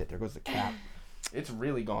 Oh, shit. There goes the cat. It's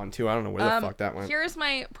really gone, too. I don't know where the fuck that went. Here's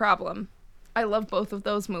my problem. I love both of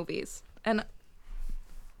those movies. And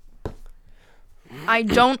I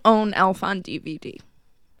don't own Elf on DVD.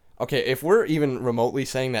 Okay, if we're even remotely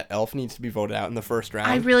saying that Elf needs to be voted out in the first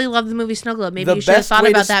round... I really love the movie Snow Globe. Maybe the you should have best thought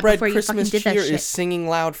way about to that spread before you fucking Christmas did that cheer shit. is singing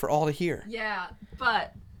loud for all to hear. Yeah,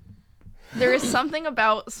 but there is something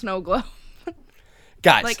about Snow Globe.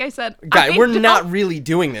 Guys, Like I said, guys, I we're don't- not really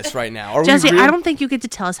doing this right now. Are Jesse, we really? I don't think you get to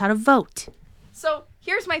tell us how to vote. So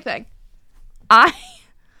here's my thing.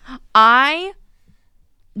 I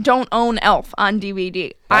don't own Elf on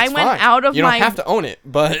DVD. That's I went fine. out of You my don't have to own it,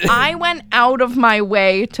 but... I went out of my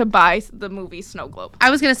way to buy the movie Snow Globe. I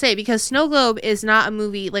was going to say, because Snow Globe is not a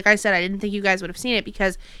movie, like I said, I didn't think you guys would have seen it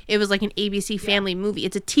because it was like an ABC family movie.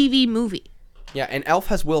 It's a TV movie. Yeah, and Elf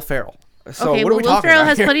has Will Ferrell. So okay, what are well, we Will talking Ferrell about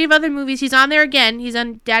has here? plenty of other movies. He's on there again. He's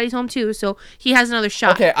on Daddy's Home too, so he has another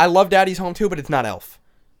shot. Okay, I love Daddy's Home too, but it's not Elf.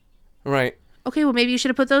 Right. Okay, well, maybe you should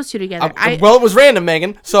have put those two together. Well, it was random,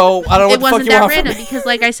 Megan, so I don't know what it the fuck wasn't you that want from random me. because,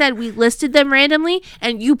 like I said, we listed them randomly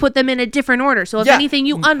and you put them in a different order. So if Yeah. anything,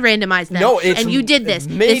 you unrandomized them. No, it's and you did this.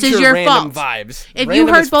 major This is your random fault. vibes. If Random you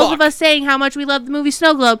heard as both fuck. of us saying how much we love the movie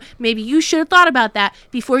Snow Globe, maybe you should have thought about that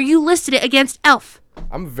before you listed it against Elf.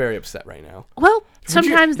 I'm very upset right now. Well,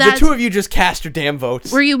 sometimes the that's... two of you just cast your damn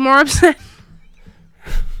votes. Were you more upset?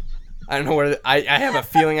 I don't know where... I have a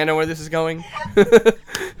feeling I know where this is going.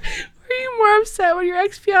 Were you more upset when your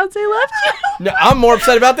ex-fiance left you? No, I'm more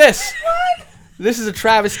upset about this. This is a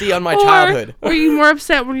travesty on my childhood. Were you more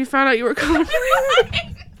upset when you found out you were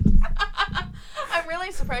colorblind? I'm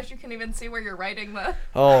really surprised you can even see where you're writing the.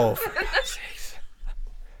 Oh, for God's sakes.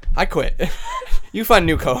 I quit. You find a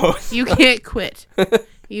new co-host. You can't quit.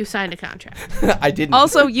 You signed a contract. I didn't.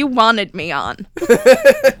 Also, you wanted me on.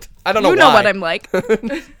 I don't know why. You know what I'm like.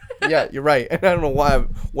 Yeah, you're right. And I don't know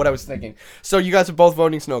what I was thinking. So you guys are both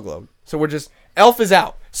voting Snow Globe. So we're just... Elf is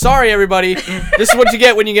out. Sorry, everybody. This is what you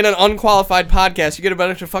get when you get an unqualified podcast. You get a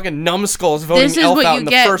bunch of fucking numbskulls voting This is Elf what out you in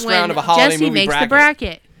the get first when round of a holiday Jesse movie makes bracket. the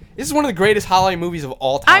bracket. This is one of the greatest holiday movies of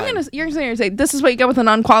all time. You're going to say, this is what you get with an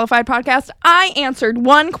unqualified podcast. I answered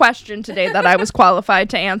one question today that I was qualified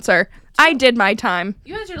to answer. I did my time.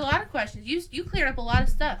 You answered a lot of questions. You cleared up a lot of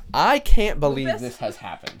stuff. I can't believe Lupus? this has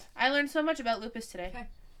happened. I learned so much about lupus today. Okay.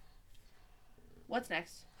 What's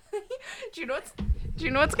next? Do you know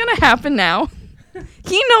what's going to happen now?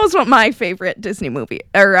 He knows what my favorite Disney movie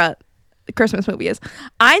or Christmas movie is.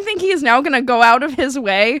 I think he is now going to go out of his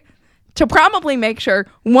way to probably make sure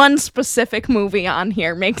one specific movie on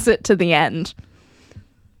here makes it to the end.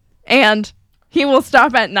 And he will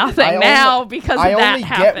stop at nothing because I that only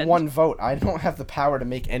happened. get one vote. I don't have the power to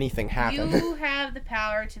make anything happen. You have the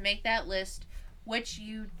power to make that list, which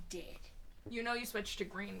you did. You know you switched to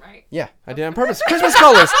green, right? Yeah, I did on purpose. Christmas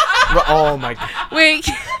colors. Oh my god. Wait.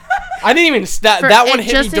 I didn't even that one hit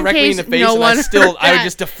me just in directly in case the face, no and one heard I that.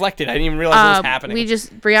 just deflected. I didn't even realize what was happening.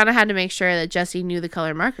 Brianna had to make sure that Jesse knew the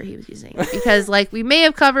color marker he was using because, like we may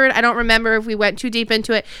have covered, I don't remember if we went too deep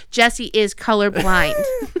into it. Jesse is colorblind.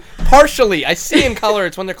 Partially, I see in color.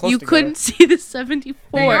 It's when they're close You together. couldn't see the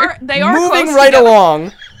 74. They are Moving close right together.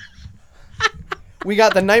 along. We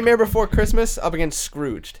got The Nightmare Before Christmas up against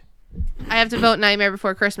Scrooged. I have to vote Nightmare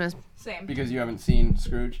Before Christmas. Same. Because you haven't seen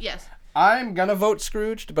Scrooge? Yes. I'm gonna vote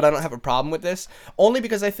Scrooged, but I don't have a problem with this. Only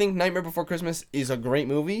because I think Nightmare Before Christmas is a great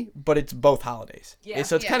movie, but it's both holidays. Yeah.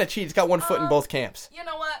 So it's kind of cheap. It's got one foot in both camps. You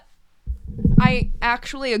know what? I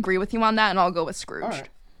actually agree with you on that, and I'll go with Scrooge. All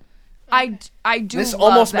right. I do. This love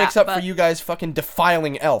almost that, makes up but for you guys fucking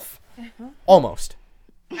defiling Elf. Almost.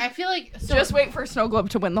 I feel like Just wait for Snow Globe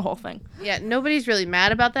to win the whole thing. yeah, nobody's really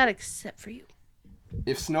mad about that except for you.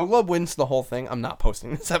 If Snow Globe wins the whole thing, I'm not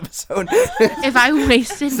posting this episode. If I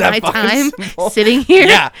wasted that my fucking time simple? sitting here,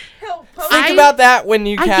 Yeah. Think about that when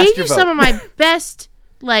you I cast gave your you vote. some of my best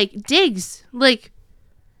like digs. Like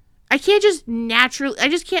I can't just naturally. I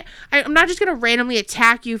just can't. I'm not just gonna randomly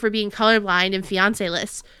attack you for being colorblind and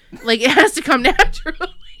fiancé-less. Like it has to come naturally.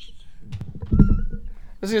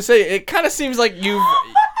 I was gonna say, it kind of seems like you've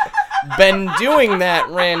been doing that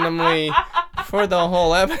randomly for the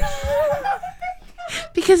whole episode.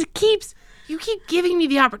 Because you keep giving me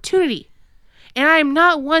the opportunity. And I am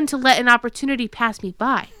not one to let an opportunity pass me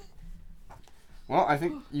by. Well, I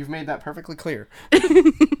think you've made that perfectly clear.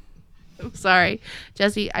 I'm sorry,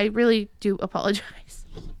 Jesse. I really do apologize.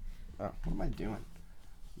 Oh, what am I doing?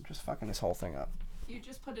 I'm just fucking this whole thing up. You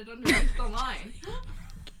just put it underneath the line.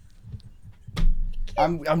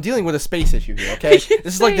 I'm dealing with a space issue here, okay?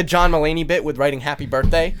 This is like the John Mulaney bit with writing happy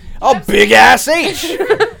birthday. Oh, big ass H!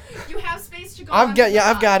 You have space to go I've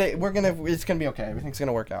got it. It's gonna be okay. Everything's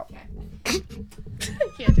gonna work out. I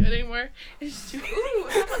can't do it anymore. It's too. Ooh,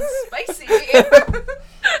 that one's spicy.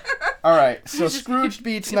 Alright, so Scrooge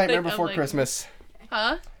beats Nightmare Before Christmas.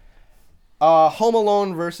 Huh? Home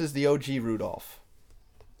Alone versus the OG Rudolph.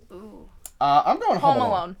 Ooh. I'm going Home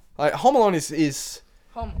Alone. Home Alone is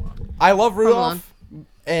Home Alone. I love Rudolph,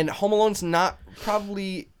 and Home Alone's not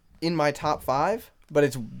probably in my top 5, but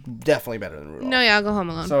it's definitely better than Rudolph. No, yeah, I'll go Home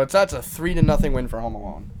Alone. So that's a 3-0 win for Home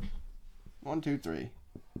Alone. 1, 2, 3.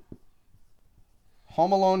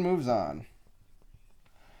 Home Alone moves on.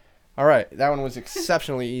 All right, that one was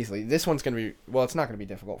exceptionally easy. This one's gonna be it's not gonna be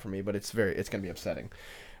difficult for me, but it's gonna be upsetting.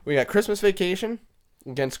 We got Christmas Vacation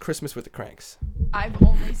against Christmas with the Cranks. I've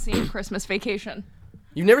only seen Christmas Vacation.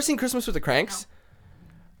 You've never seen Christmas with the Cranks?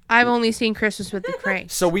 No. I've only seen Christmas with the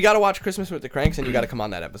Cranks. So we got to watch Christmas with the Cranks, and you got to come on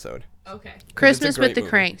that episode. Okay. Christmas with the movie.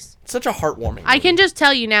 Cranks. It's such a heartwarming movie. I can just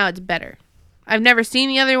tell you now it's better. I've never seen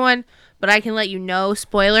the other one, but I can let you know,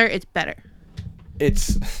 spoiler, it's better.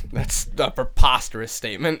 That's a preposterous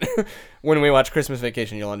statement. When we watch Christmas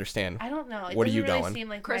Vacation, you'll understand. I don't know. What are you going? Seem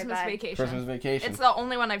like Christmas Vacation. Christmas Vacation. It's the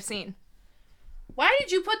only one I've seen. Why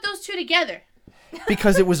did you put those two together?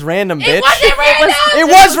 Because it was random, bitch. It wasn't random! It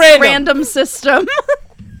was random! Random system.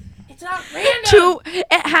 It's not random!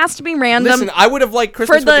 It has to be random. Listen, I would have liked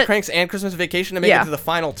Christmas with the Cranks and Christmas Vacation to make it to the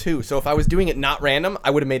final 2. So if I was doing it not random,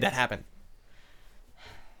 I would have made that happen.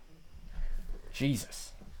 Jesus.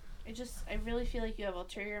 I really feel like you have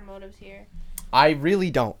ulterior motives here. I really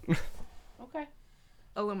don't. Okay.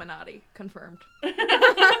 Illuminati. Confirmed.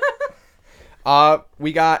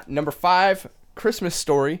 We got number 5, Christmas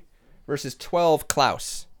Story versus 12,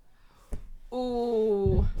 Klaus.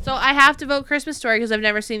 Ooh. So I have to vote Christmas Story because I've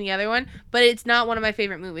never seen the other one, but it's not one of my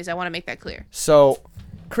favorite movies. I want to make that clear. So,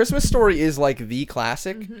 Christmas Story is like the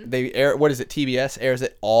classic. Mm-hmm. They air, TBS airs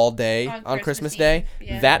it all day on Christmas Day.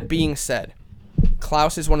 Yeah. That being said,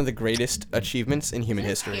 Klaus is one of the greatest achievements in human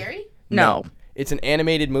history. Scary? No. It's an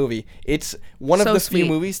animated movie. It's one of So the few sweet.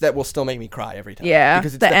 movies that will still make me cry every time. Yeah,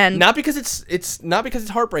 because it's the end. Not because it's not because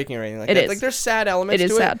it's heartbreaking or anything like It that. is. Like there's sad elements It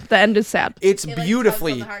is to sad. it. The end is sad. It's It, like,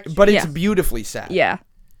 beautifully, tugs on the heartstrings. but it's Yeah. beautifully sad. Yeah.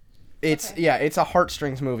 It's it's a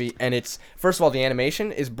heartstrings movie, and it's first of all the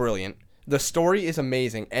animation is brilliant. The story is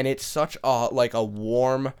amazing, and it's such a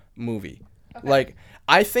warm movie. Okay. Like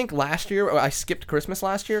I think last year I skipped Christmas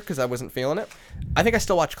last year because I wasn't feeling it. I think I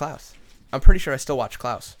still watched Klaus. I'm pretty sure I still watched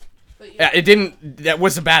Klaus. Yeah, it didn't. That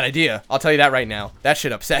was a bad idea. I'll tell you that right now. That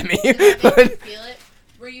shit upset me. Did that make you feel it?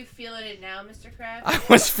 Were you feeling it now, Mr. Krabs? I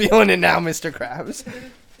was feeling it now, Mr. Krabs.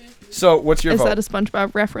 So, what's your Is vote? that a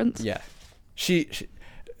SpongeBob reference? Yeah. She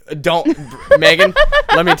don't Megan,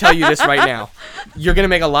 let me tell you this right now. You're going to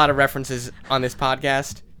make a lot of references on this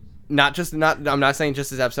podcast. I'm not saying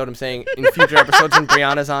just this episode. I'm saying in future episodes when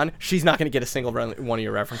Brianna's on, she's not going to get a single one of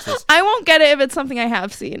your references. I won't get it if it's something I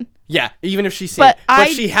have seen. Yeah, even if she's seen it. But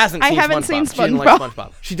she hasn't seen SpongeBob. I haven't seen She didn't like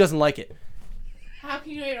SpongeBob. She doesn't like it. How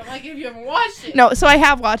can you not like it if you haven't watched it? No, so I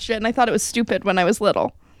have watched it, and I thought it was stupid when I was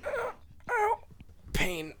little.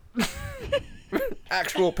 Pain.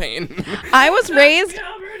 Actual pain. I was raised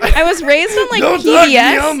on like Don't PBS. talk to me,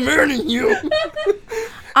 I'll murder you.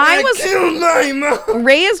 I was killed my mom.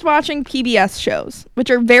 raised watching PBS shows, which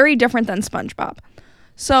are very different than SpongeBob.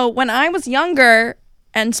 So when I was younger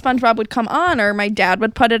and SpongeBob would come on, or my dad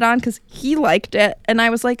would put it on because he liked it, and I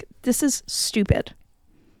was like, this is stupid.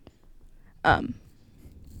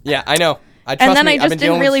 Yeah, I know. And then I just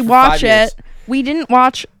didn't really watch it. We didn't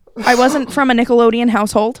watch. I wasn't from a Nickelodeon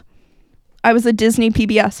household. I was a Disney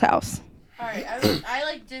PBS house. Alright, I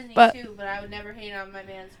like Disney too, but I would never hate on my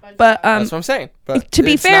man SpongeBob. But That's what I'm saying. But to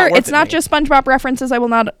be fair, worth it's it not to me. just SpongeBob references I will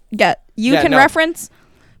not get. You can reference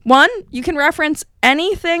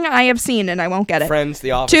anything I have seen and I won't get it. Friends, The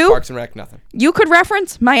Office, 2, Parks and Rec, nothing. You could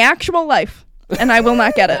reference my actual life and I will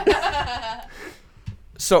not get it.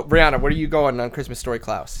 So, Brianna, where are you going on Christmas Story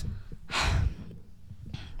Klaus?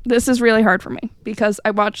 This is really hard for me because I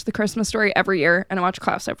watch The Christmas Story every year and I watch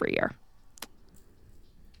Klaus every year.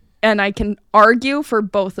 And I can argue for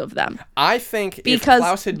both of them. I think if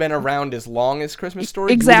Klaus had been around as long as Christmas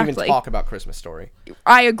Story, you wouldn't even talk about Christmas Story.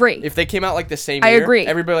 I agree. If they came out like the same year, I agree.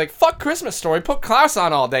 Everybody like, fuck Christmas Story, put Klaus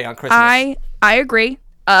on all day on Christmas. I agree.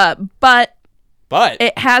 But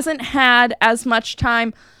it hasn't had as much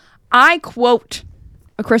time. I quote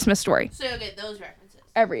A Christmas Story. So you'll get those references.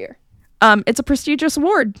 Every year. It's a prestigious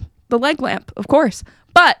award. The leg lamp, of course.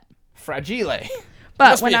 But Fragile.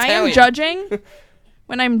 But when I'm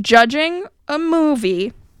judging a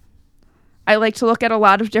movie, I like to look at a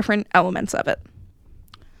lot of different elements of it.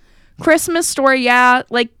 Christmas Story, yeah,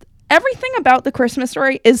 like everything about the Christmas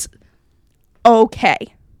Story is okay.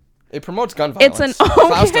 It promotes gun violence. It's an okay.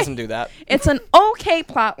 Klaus doesn't do that. It's an okay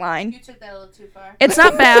plot line. You took that a little too far. It's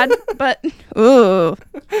not bad, but ooh.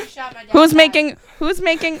 You shot my dad Who's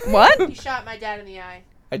making what? You shot my dad in the eye.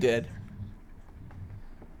 I did.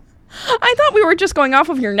 I thought we were just going off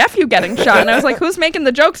of your nephew getting shot, and I was like, who's making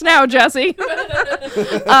the jokes now, Jesse?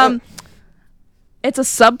 It's a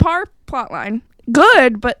subpar plotline.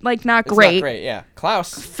 Good, but like not great. Not great, yeah.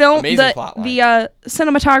 Klaus, amazing plotline. The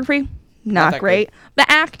cinematography, not great. Good. The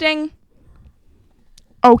acting,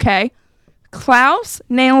 okay. Klaus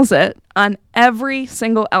nails it on every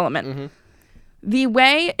single element. Mm-hmm. The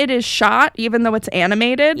way it is shot, even though it's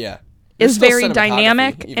animated, is very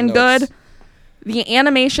dynamic and good. The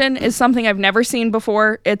animation is something I've never seen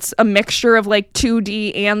before. It's a mixture of like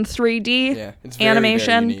 2D and 3D it's very,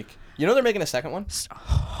 animation. Very unique. You know they're making a second one?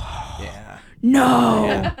 Yeah. No.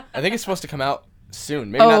 Yeah. I think it's supposed to come out soon.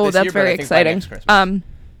 Maybe not this that's year, very but I think exciting. by next Christmas.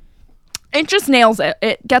 It just nails it.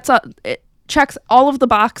 It checks all of the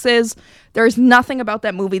boxes. There's nothing about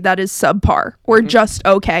that movie that is subpar or just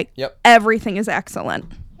okay. Yep. Everything is excellent.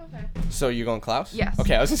 So you going Klaus? Yes.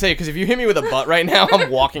 Okay, I was gonna say because if you hit me with a butt right now,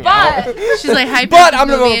 I'm walking out. She's like, "Hi, but I'm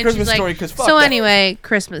gonna go with Christmas Story because fuck So that. anyway,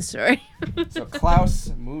 Christmas Story. So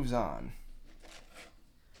Klaus moves on.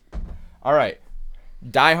 All right,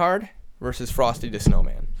 Die Hard versus Frosty the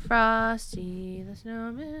Snowman. Frosty the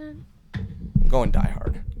Snowman. I'm going Die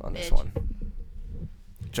Hard on this one.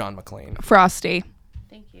 John McClane. Frosty.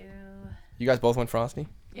 Thank you. You guys both went Frosty?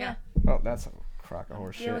 Yeah. Oh, that's a crock of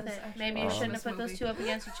horse Deal shit. with it. Maybe you shouldn't have put those two up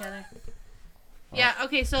against each other. Yeah,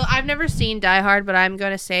 okay, so I've never seen Die Hard, but I'm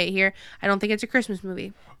going to say it here. I don't think it's a Christmas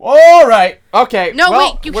movie. All right. Okay. No,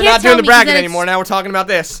 well, wait, you we're can't not tell doing the me bracket that anymore. Now we're talking about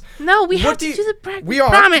this. No, we have to do the bracket. We are,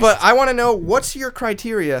 promise. but I want to know what's your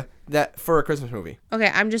criteria that for a Christmas movie?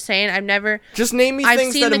 Okay, I'm just saying I've never... Just name me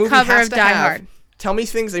things that a movie has to have. Hard. Tell me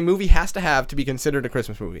things a movie has to have to be considered a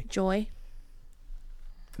Christmas movie. Joy.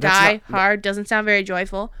 That's Hard doesn't sound very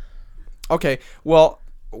joyful. Okay, well,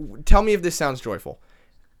 tell me if this sounds joyful.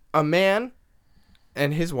 A man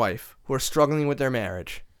and his wife who are struggling with their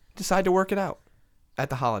marriage decide to work it out at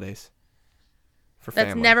the holidays for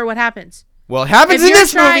family. That's never what happens. Well, it happens in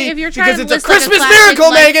this movie because it's a Christmas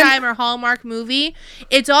miracle, Megan. Lifetime or Hallmark movie.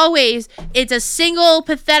 It's a single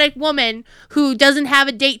pathetic woman who doesn't have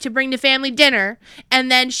a date to bring to family dinner, and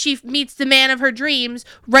then she meets the man of her dreams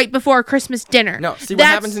right before Christmas dinner. No, see what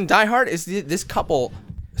happens in Die Hard is this couple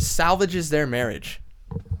salvages their marriage.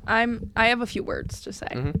 I have a few words to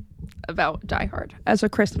say about Die Hard as a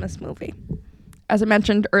Christmas movie. As I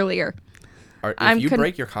mentioned earlier, if you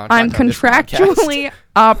break your contract, I'm contractually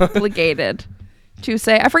obligated to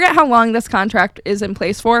say. I forget how long this contract is in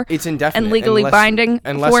place for. It's indefinite and legally binding.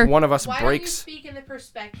 Unless one of us breaks. Why don't you speak in the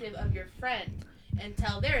perspective of your friend and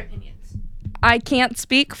tell their opinions? I can't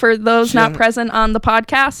speak for those not present on the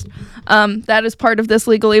podcast. That is part of this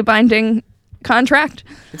legally binding contract.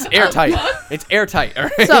 It's airtight. It's airtight. All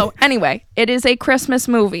right? So anyway, it is a Christmas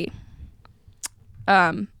movie.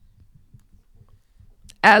 As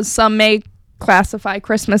some may classify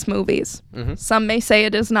Christmas movies. Mm-hmm. Some may say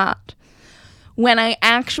it is not. When I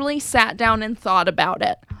actually sat down and thought about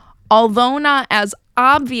it, although not as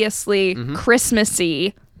obviously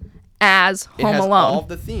Christmassy as Home Alone. It has all of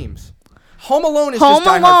the themes. Home Alone is just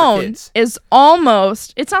Die Hard for kids. Is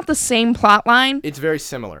almost, it's not the same plot line. It's very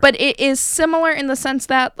similar. But it is similar in the sense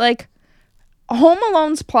that, like, Home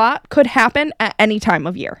Alone's plot could happen at any time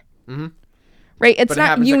of year. Mm-hmm. Right? It's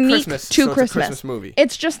not unique to Christmas. It's a Christmas movie.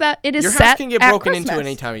 It's just that it is Your set house can get broken into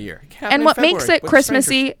any time of year. And what makes it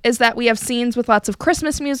Christmassy is that we have scenes with lots of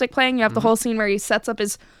Christmas music playing. You have the whole scene where he sets up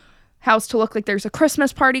his house to look like there's a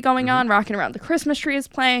Christmas party going on, rocking around. The Christmas tree is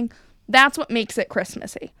playing. That's what makes it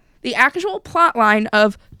Christmassy. The actual plot line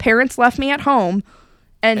of parents left me at home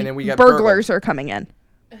and then we burglars are coming in.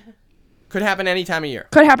 Could happen any time of year.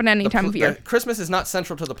 Could happen any time of year. Christmas is not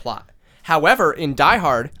central to the plot. However, in Die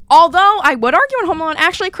Hard... Although, I would argue in Home Alone,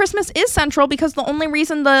 actually, Christmas is central because the only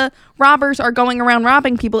reason the robbers are going around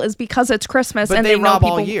robbing people is because it's Christmas but and they rob know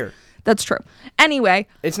people, all year. That's true. Anyway...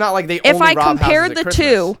 It's not like they if only I rob compare houses the at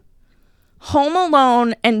Christmas. two, Home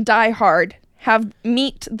Alone and Die Hard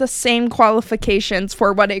meet the same qualifications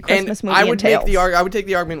for what a Christmas movie entails. I would take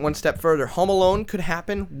the argument one step further. Home Alone could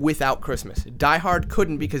happen without Christmas. Die Hard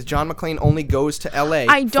couldn't because John McClane only goes to L.A.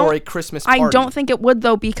 for a Christmas party. I don't think it would,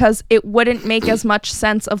 though, because it wouldn't make as much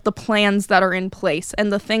sense of the plans that are in place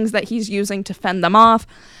and the things that he's using to fend them off.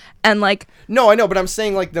 And like, no, I know, but I'm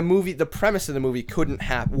saying like the premise of the movie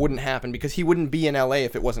wouldn't happen because he wouldn't be in L.A.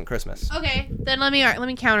 if it wasn't Christmas. Okay, then let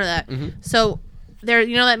me counter that. Mm-hmm. So there,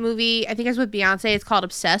 that movie, I think it's with Beyonce. It's called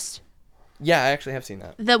Obsessed. Yeah, I actually have seen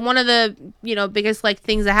that. One of the biggest like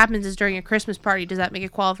things that happens is during a Christmas party. Does that make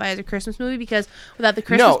it qualify as a Christmas movie? Because without the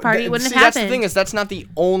Christmas party, it wouldn't have happened. That's the thing, is that's not the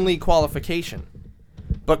only qualification.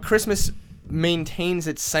 But Christmas maintains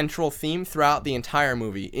its central theme throughout the entire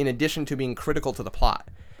movie, in addition to being critical to the plot.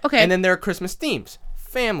 Okay. And then there are Christmas themes.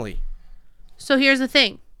 Family. So here's the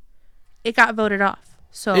thing. It got voted off.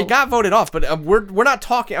 So it got voted off, but we're not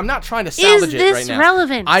talking. I'm not trying to salvage it right now. Is this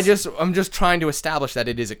relevant? I'm just trying to establish that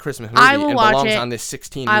it is a Christmas movie I will and watch belongs it. on this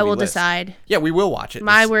 16 movie I will list. decide. Yeah, we will watch it.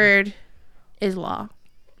 My word is law.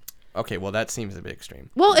 Okay, well that seems a bit extreme.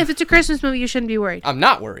 Well, if it's a Christmas movie, you shouldn't be worried. I'm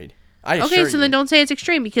not worried. Okay, so then don't say it's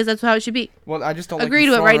extreme because that's how it should be. Well, I just don't agree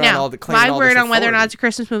to it right now. My word on whether or not it's a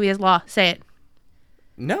Christmas movie is law. Say it.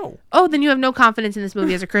 No. Oh, then you have no confidence in this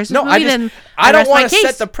movie as a Christmas movie? I don't want to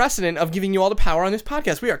set the precedent of giving you all the power on this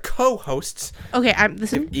podcast. We are co-hosts. Okay,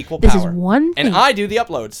 this is equal power. This is one thing. And I do the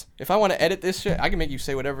uploads. If I want to edit this shit, I can make you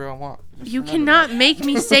say whatever I want. You cannot make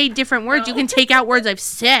me say different words. No. You can take out words I've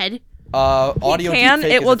said. Audio deepfake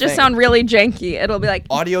it will just sound really janky. It'll be like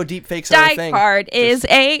audio deepfakes are a thing. Die Hard is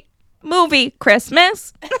a movie.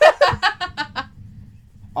 Christmas.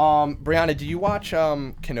 Brianna, did you watch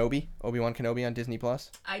Obi-Wan Kenobi on Disney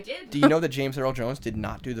Plus? I did. Do you know that James Earl Jones did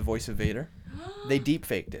not do the voice of Vader? They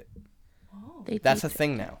deep-faked it. Oh. That's a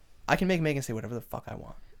thing now. I can make Megan say whatever the fuck I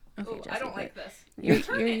want. Okay, Jesse, I don't like this. You're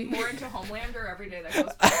turning more into Homelander every day that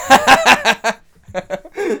goes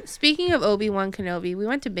by. Speaking of Obi-Wan Kenobi, we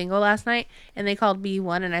went to bingo last night, and they called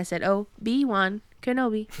B1, and I said, oh, B1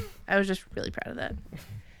 Kenobi. I was just really proud of that.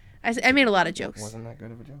 I made a lot of jokes. Wasn't that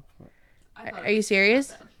good of a joke? But... Are you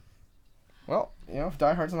serious? Well, if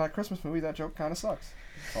Die Hard's not a Christmas movie, that joke kind of sucks.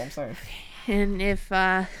 That's all I'm saying. And if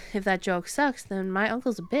that joke sucks, then my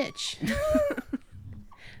uncle's a bitch.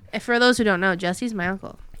 And for those who don't know, Jesse's my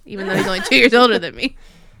uncle, even though he's only 2 years older than me.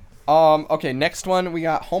 Okay, next one, we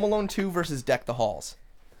got Home Alone 2 versus Deck the Halls.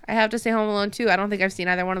 I have to say Home Alone 2. I don't think I've seen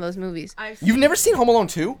either one of those movies. You've never seen Home Alone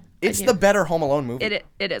 2? It's the better Home Alone movie.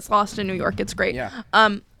 It is. Lost in New York. It's great. Yeah.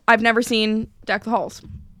 I've never seen Deck the Halls,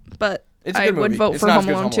 but it's a good movie. Would vote for Home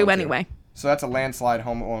Alone 2 anyway. So that's a landslide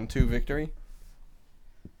Home Alone 2 victory.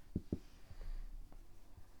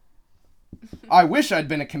 I wish I'd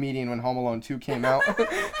been a comedian when Home Alone 2 came out.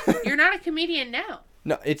 You're not a comedian now.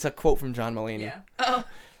 No, it's a quote from John Mulaney. Yeah. Oh.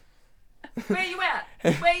 Where you at?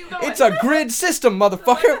 Where you going? It's a grid system,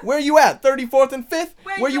 motherfucker. Where you at? 34th and 5th?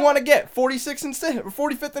 Where you want to get? 46th and 6th?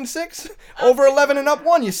 45th and 6th? Over 11 and up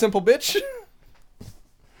 1, you simple bitch.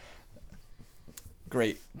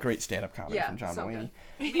 Great stand-up comedy from John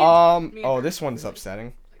Mulaney. This one's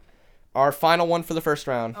upsetting. Our final one for the first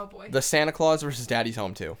round. Oh boy. The Santa Claus versus Daddy's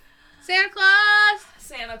Home 2. Santa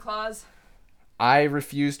Claus. I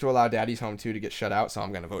refuse to allow Daddy's Home 2 to get shut out, so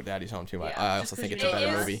I'm going to vote Daddy's Home 2. Yeah, I also think it's a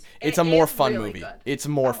better movie. It's a more fun movie. Good. It's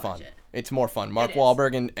more fun. It's more fun. Mark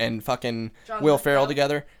Wahlberg and fucking Will Ferrell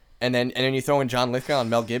together, and then you throw in John Lithgow and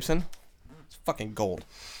Mel Gibson. It's fucking gold.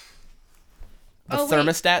 The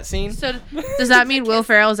thermostat scene. So does that mean Will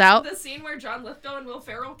Ferrell's out? The scene where John Lithgow and Will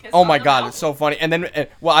Ferrell kiss. Oh my god, it's so funny. And then,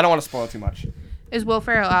 well, I don't want to spoil too much. Is Will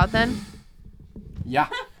Ferrell out then? Yeah.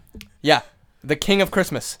 Yeah. The King of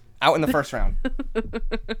Christmas. Out in the first round.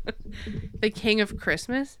 The King of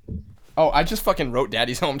Christmas? Oh, I just fucking wrote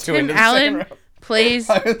Daddy's Home 2 into the Allen second round. Plays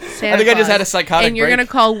Santa Claus. I think I just had a psychotic And you're going to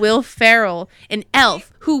call Will Ferrell an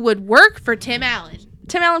elf who would work for Tim Allen.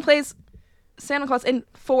 Tim Allen plays Santa Claus in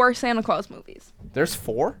 4 Santa Claus movies. There's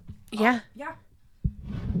 4? Yeah. Yeah.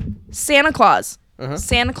 Santa Claus. Uh-huh.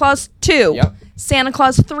 Santa Claus 2. Yep. Santa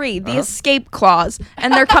Claus 3, The Escape Clause.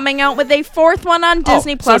 And they're coming out with a 4th one on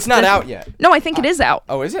Disney Plus. So it's not out yet? No, I think it is out.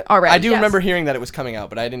 Oh, is it? Already. I do remember hearing that it was coming out,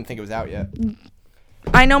 but I didn't think it was out yet.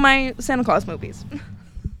 I know my Santa Claus movies.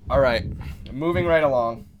 All right. Moving right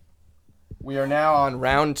along. We are now on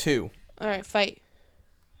round 2. All right, fight.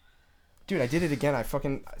 Dude, I did it again. I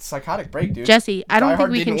fucking... Psychotic break, dude. Jesse, I don't think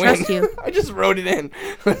we can trust you. I just wrote it in.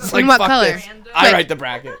 It's like, in what fuck color? This. I write the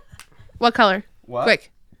bracket. What color? What?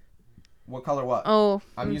 Quick. What color what? Oh.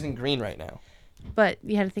 I'm using green right now. But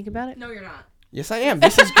you had to think about it? No, you're not. Yes, I am.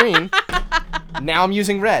 This is green. Now I'm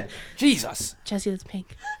using red. Jesus. Jesse, that's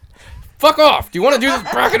pink. Fuck off. Do you want to do this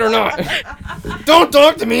bracket or not? Don't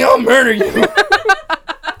talk to me. I'll murder you.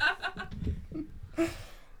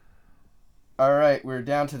 All right, we're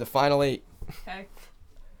down to the final 8. Okay.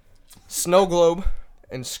 Snow Globe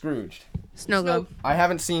and Scrooged. Snow Globe. I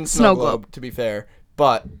haven't seen Snow Globe, to be fair,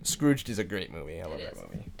 but Scrooged is a great movie. I love that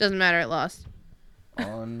movie. Doesn't matter, it lost.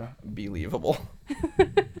 Unbelievable. How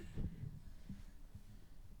do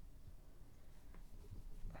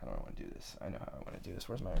I want to do this? I know how I want to do this.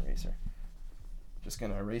 Where's my eraser? Just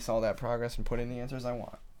going to erase all that progress and put in the answers I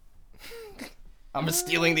want. I'm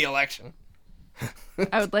stealing the election.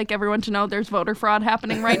 I would like everyone to know there's voter fraud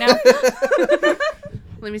happening right now.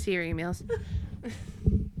 Let me see your emails.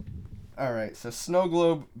 All right, so Snow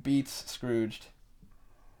Globe beats Scrooged.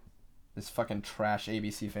 This fucking trash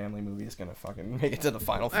ABC Family movie is gonna fucking make it to the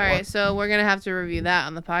final 4. All right, so we're gonna have to review that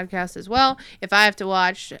on the podcast as well. If I have to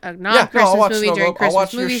watch a non-Christmas movie during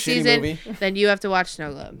Christmas movie season, then you have to watch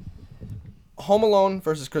Snow Globe. Home Alone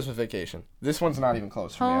versus Christmas Vacation. This one's not even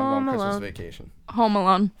close for me. I'm going Christmas Vacation. Home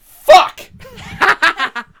Alone. Fuck!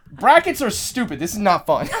 Brackets are stupid. This is not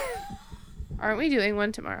fun. Aren't we doing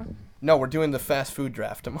one tomorrow? No, we're doing the fast food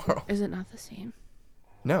draft tomorrow. Is it not the same?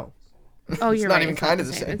 No. Oh, you're not right. even kind of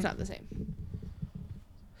the same. It's not the same.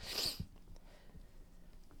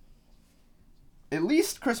 At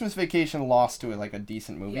least Christmas Vacation lost to it like a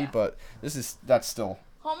decent movie, but that's still.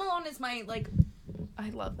 Home Alone is my I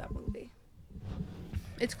love that movie.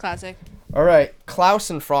 It's classic. All right,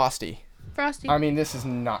 Klaus and Frosty. Frosty. I mean, this is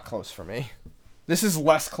not close for me. This is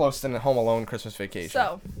less close than Home Alone Christmas Vacation.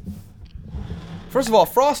 So, first of all,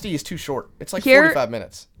 Frosty is too short. It's like 45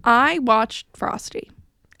 minutes. I watched Frosty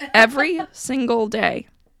every single day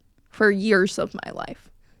for years of my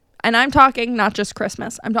life. And I'm talking not just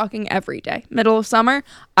Christmas. I'm talking every day. Middle of summer,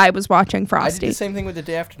 I was watching Frosty. I did the same thing with The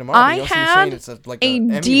Day After Tomorrow. I had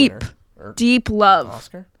a deep love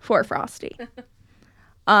Oscar? for Frosty.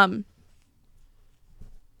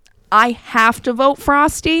 I have to vote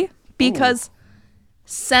Frosty because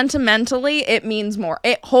sentimentally it means more.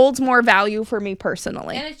 It holds more value for me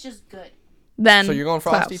personally. And it's just good. So you're going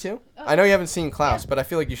Frosty too? I know you haven't seen Klaus, but I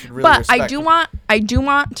feel like you should really respect respect I do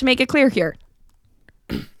want to make it clear here.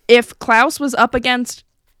 If Klaus was up against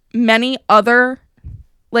many other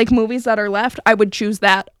movies that are left, I would choose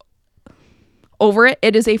that over it.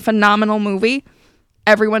 It is a phenomenal movie.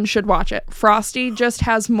 Everyone should watch it. Frosty just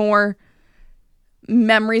has more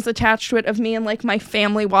memories attached to it of me and my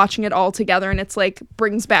family watching it all together, and it's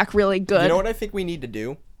brings back really good. You know what I think we need to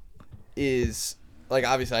do is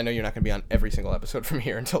obviously I know you're not going to be on every single episode from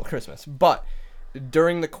here until Christmas, but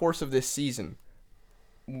during the course of this season,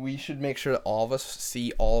 we should make sure that all of us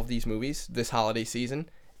see all of these movies this holiday season,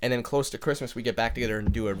 and then close to Christmas we get back together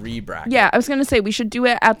and do a re-bracket. Yeah, I was going to say we should do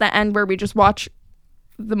it at the end where we just watch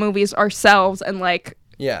the movies ourselves and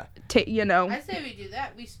yeah. I say we do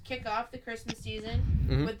that. We kick off the Christmas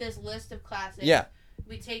season with this list of classics. Yeah.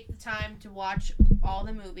 We take the time to watch all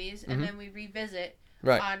the movies, and then we revisit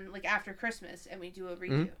on after Christmas, and we do a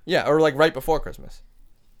review. Yeah, or right before Christmas.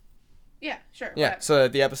 Yeah, sure. Yeah, whatever. so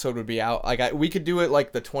that the episode would be out. We could do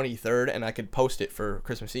it the 23rd, and I could post it for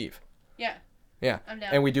Christmas Eve. Yeah. Yeah. I'm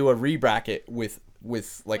down. And we do a re-bracket with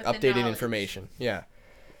updated knowledge. information. Yeah.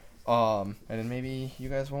 And then maybe you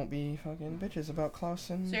guys won't be fucking bitches about Klaus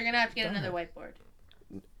and... So you're going to have to get another whiteboard.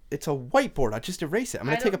 It's a whiteboard. I just erase it. I'm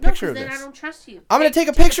going to take a No, picture of this. then I don't trust you. I'm going to take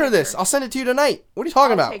a picture of this. I'll send it to you tonight. What are you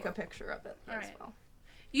talking about? Take a picture of it as well.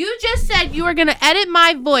 You just said you were going to edit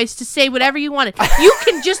my voice to say whatever you wanted. You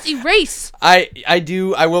can just erase. I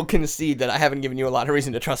will concede that I haven't given you a lot of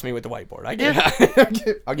reason to trust me with the whiteboard.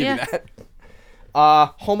 I'll give you that.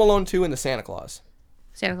 Home Alone 2 and the Santa Claus.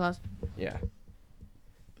 Santa Claus. Yeah.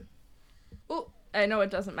 I know it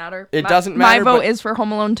doesn't matter. It doesn't matter. My vote is for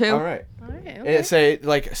Home Alone 2. All right. Okay. It say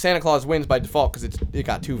Santa Claus wins by default because it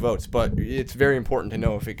got 2 votes, but it's very important to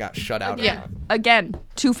know if it got shut out. Yeah. Or not. Again,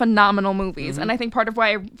 2 phenomenal movies, and I think part of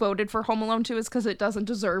why I voted for Home Alone 2 is because it doesn't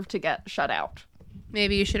deserve to get shut out.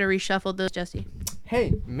 Maybe you should have reshuffled those, Jesse.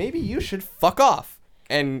 Hey, maybe you should fuck off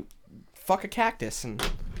and fuck a cactus and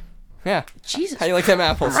yeah. Jesus. How you like them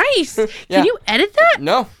apples? Christ. Yeah. Can you edit that?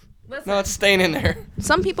 No. Listen. No, it's staying in there.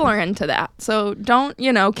 Some people are into that, so don't,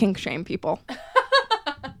 kink shame people.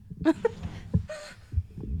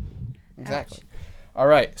 Exactly. Ouch. All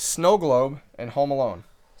right, Snow Globe and Home Alone.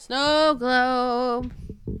 Snow Globe.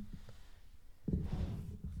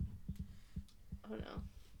 Oh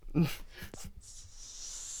no.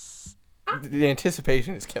 The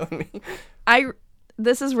anticipation is killing me.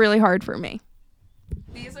 This is really hard for me.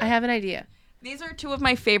 I have an idea. These are 2 of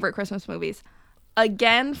my favorite Christmas movies.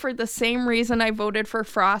 Again, for the same reason I voted for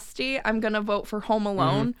Frosty, I'm going to vote for Home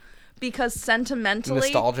Alone because sentimentally,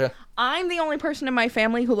 nostalgia. I'm the only person in my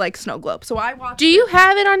family who likes Snow Globe, so I watched. Do you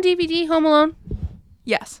have it on DVD, Home Alone?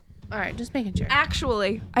 Yes. All right, just making sure.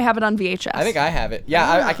 Actually, I have it on VHS. I think I have it.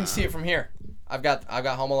 Yeah, I can see it from here. I've got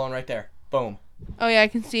Home Alone right there. Boom. Oh yeah, I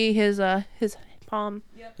can see his palm.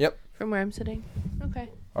 Yep. From where I'm sitting. Okay.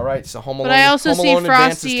 All right, so Home Alone. But I also Home see Alone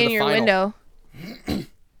advances Frosty to in the your final. window.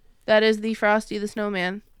 That is the Frosty the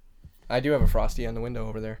Snowman. I do have a Frosty on the window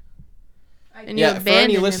over there. And you Yeah, for any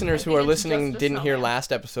abandoned him. listeners who are it's listening just a didn't hear snowman.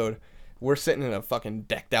 last episode, we're sitting in a fucking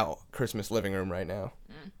decked out Christmas living room right now.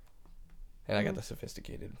 And I got the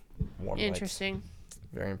sophisticated warm lights. Interesting.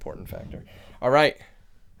 Very important factor. All right.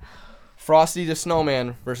 Frosty the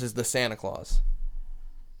Snowman versus the Santa Claus.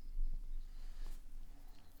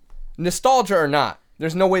 Nostalgia or not,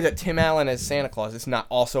 there's no way that Tim Allen as Santa Claus is not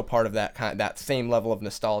also part of that same level of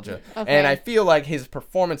nostalgia. Okay. And I feel like his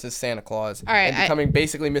performance as Santa Claus All right, and becoming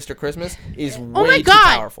basically Mr. Christmas is my way too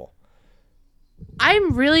God. powerful.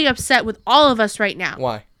 I'm really upset with all of us right now.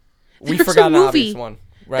 Why? We There's forgot a an movie obvious one,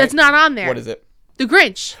 right? That's not on there. What is it? The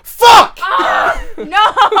Grinch. Fuck!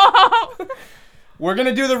 No. We're going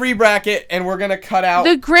to do the re-bracket, and we're going to cut out...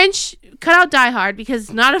 The Grinch. Cut out Die Hard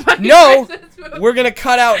because none of my No! Christmas movies- We're going to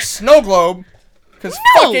cut out Snow Globe, because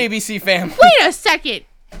No! fuck ABC Family. Wait a second.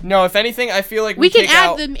 No, if anything, I feel like We can take add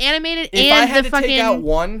out... the animated If I and had the to take out fucking.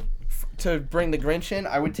 one to bring the Grinch in,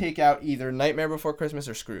 I would take out either Nightmare Before Christmas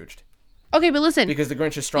or Scrooged. Okay, but listen. Because the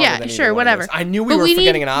Grinch is stronger Yeah, than either sure, one of whatever. those. I knew we But were we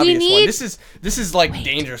forgetting need- an we obvious one. need- This is like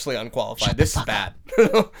dangerously unqualified. This is bad.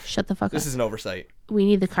 Shut the fuck This up. is an oversight. We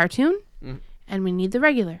need the cartoon, and we need the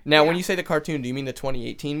regular. Now, when you say the cartoon, do you mean the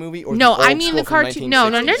 2018 movie or No, the I old mean school the from cartoon. No.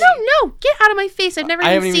 1960s? Get out of my face. I've never I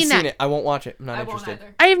even haven't even seen seen that. it. I won't watch it. I'm not I won't interested.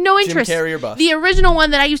 either. I have no Jim interest. Carrey or bust. The original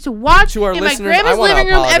one that I used to watch To our in my listeners, I grandma's want to living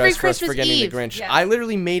room apologize every for us Christmas forgetting Eve. the Grinch. Yes. I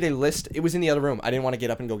literally made a list. It was in the other room. I didn't want to get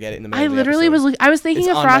up and go get it in the middle I of the literally episode. I was thinking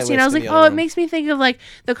It's of on my Frosty, and I was list like, in the oh, other it room. makes me think of like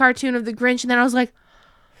the cartoon of the Grinch, and then I was like,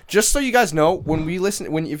 Just so you guys know,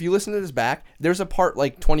 if you listen to this back, there's a part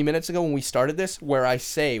like 20 minutes ago when we started this where I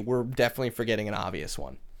say we're definitely forgetting an obvious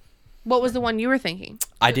one. what was the one you were thinking?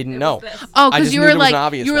 I didn't know. this. Oh, I because just you knew were there was an like,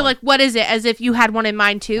 obvious you were one. like, what is it? As if you had one in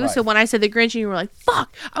mind too. Right. So when I said the Grinch, and you were like,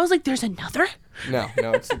 fuck, I was like, there's another. No,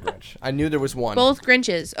 it's the Grinch. I knew there was one. Both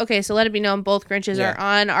Grinches. Okay, so let it be known, both Grinches Yeah. are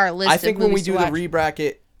on our list. I think of when we movies do to the watch.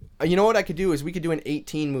 re-bracket, you know what I could do is we could do an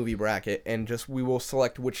 18 movie bracket and we will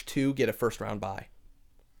select which two get a first round bye.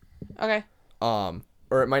 Okay.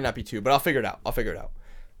 Or it might not be two, but I'll figure it out.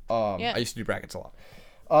 Yeah. I used to do brackets a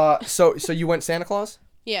lot. So you went Santa Claus?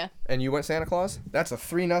 Yeah. And you went Santa Claus? That's a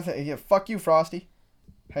 3-0. Yeah, fuck you, Frosty.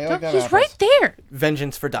 How you like that He's apples? right there.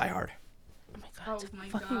 Vengeance for Die Hard. Oh my god, it's Oh a my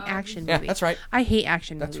fucking God. action Yeah, movie. that's right. I hate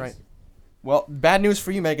action movies. That's right. Well, bad news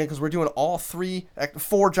for you, Megan, because we're doing all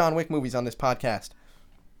 4 John Wick movies on this podcast.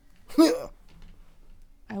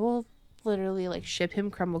 I will literally like ship him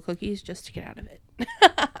crumble cookies just to get out of it.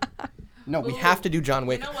 No, we have to do John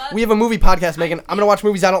Wick. You know what? We have a movie podcast, Megan. I'm gonna watch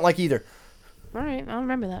movies I don't like either. All right, I'll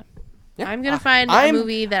remember that. Yeah. I'm gonna find I'm- a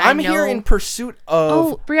movie that I'm I know. here in pursuit of.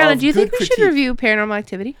 Oh, Brianna, of do you think good we should critique. review Paranormal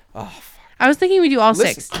Activity? Oh, fuck. I was thinking we do all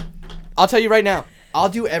Listen, 6. I'll tell you right now. I'll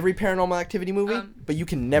do every Paranormal Activity movie, but you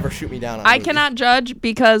can never shoot me down on. I movies. cannot judge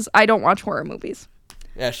because I don't watch horror movies.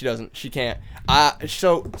 Yeah, she doesn't. She can't.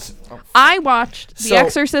 I watched The So-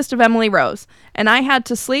 Exorcist of Emily Rose, and I had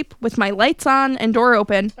to sleep with my lights on and door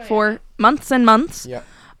open for months and months. Yeah.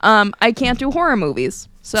 I can't do horror movies.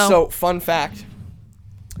 So fun fact.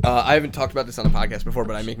 I haven't talked about this on the podcast before,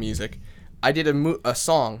 but I make music. I did a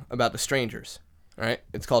song about The Strangers. All right,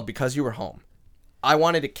 it's called "Because You Were Home." I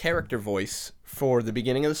wanted a character voice for the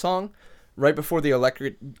beginning of the song, right before the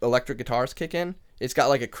electric guitars kick in. It's got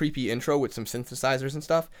like a creepy intro with some synthesizers and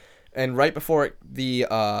stuff, and right before the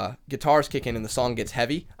guitars kick in and the song gets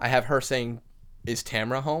heavy, I have her saying, "Is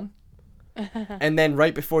Tamara home?" And then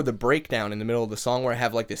right before the breakdown in the middle of the song, where I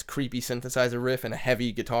have like this creepy synthesizer riff and a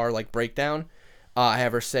heavy guitar like breakdown, I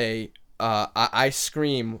have her say, I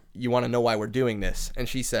scream, "You want to know why we're doing this?" And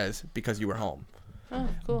she says, "Because you were home." Oh,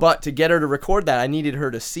 cool. But to get her to record that, I needed her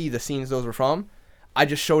to see the scenes those were from. I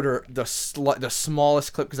just showed her the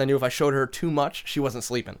smallest clip because I knew if I showed her too much, she wasn't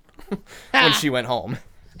sleeping when she went home.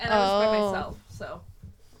 and I was by myself. So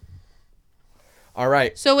All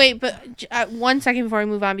right. So wait, but 1 second before we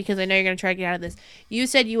move on, because I know you're gonna try to get out of this. You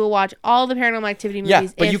said you will watch all the Paranormal Activity movies. Yeah,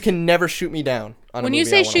 but if, you can never shoot me down on a When you movie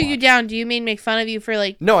say I wanna shoot you watch. down, do you mean make fun of you for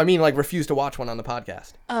like? No, I mean like refuse to watch one on the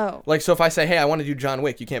podcast. Oh. Like, so if I say, hey, I want to do John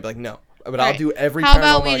Wick, you can't be like, no. But I'll Alright. do every How Paranormal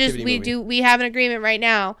about Activity movie. we have an agreement right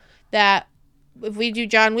now that if we do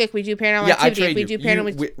John Wick, we do Paranormal Yeah, I Activity. trade If we you. do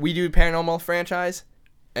Paranormal, We do Paranormal franchise.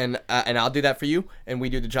 and I'll do that for you, and we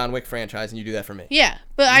do the John Wick franchise, and you do that for me. Yeah,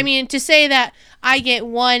 but I mean, to say that I get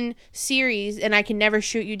one series and I can never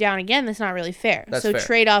shoot you down again, that's not really fair. That's so fair.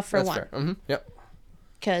 trade off for That's one. fair. Mm-hmm. Yep.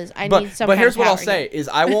 Because I need some. But kind here's of what I'll power say: here. is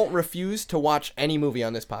I won't refuse to watch any movie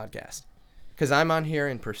on this podcast, because I'm on here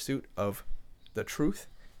in pursuit of the truth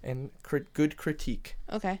and good critique.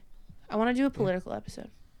 Okay, I want to do a political episode.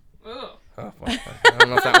 Ugh. Oh, well, I don't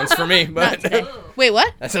know if that one's for me, but Wait,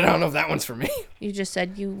 what? I said I don't know if that one's for me. You just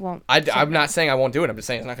said you won't. I'm not saying I won't do it. I'm just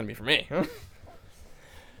saying it's not going to be for me.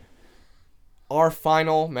 Our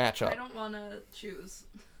final matchup. I don't want to choose.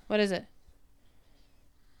 What is it?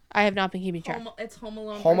 I have not been keeping track. It's Home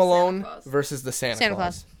Alone. Home Alone Santa Claus. versus the Santa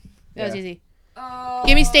Claus. That was Yeah. easy.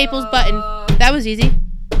 Give me Staples button. That was easy.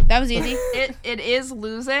 That was easy. It is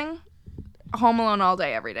losing. Home Alone all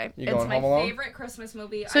day, every day. You It's going my Home Alone? favorite Christmas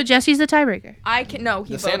movie. So Jesse's the tiebreaker. I can no.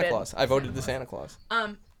 He The voted. Santa Claus. I voted the Santa Claus.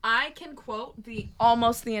 I can quote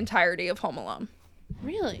almost the entirety of Home Alone.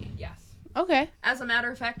 Really? Yes. Okay. As a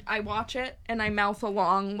matter of fact, I watch it and I mouth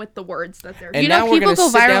along with the words that they're. And You know, now we're people going to go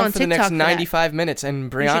sit viral down on for the next TikTok for that. 95 minutes,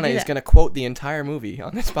 and should Brianna do is that. going to quote the entire movie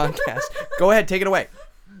on this podcast. Go ahead, take it away.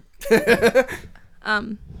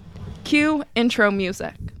 Cue intro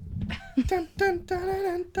music.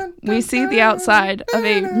 We see the outside of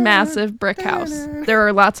a massive brick house. There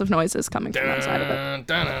are lots of noises coming from outside of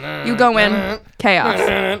it. You go in, chaos.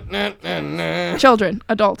 Children,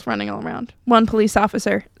 adults running all around. One police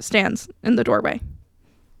officer stands in the doorway.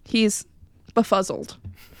 He's befuzzled.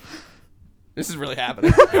 This is really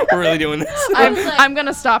happening. We're really doing this. I'm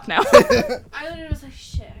gonna stop now. I literally was like,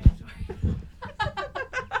 shit. I have to work.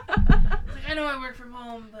 Like, I know I work from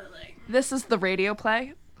home, but like. This is the radio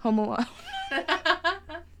play. Home Alone.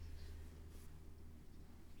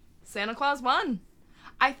 Santa Claus won.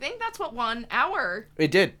 I think that's what won our.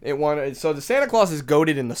 It did. It won. So the Santa Claus is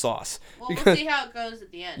goated in the sauce. Well, we'll see how it goes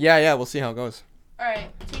at the end. Yeah, we'll see how it goes. All right,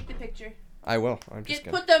 take the picture. I will. I'm just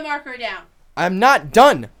gonna. Put the marker down. I'm not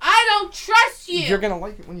done. I don't trust you. You're gonna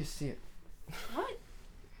like it when you see it. What?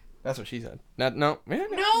 That's what she said. No. Yeah, no.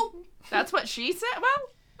 No. That's what she said?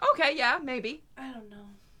 Well, okay, yeah, maybe. I don't know.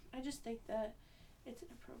 I just think that it's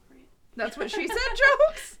inappropriate. That's what she said,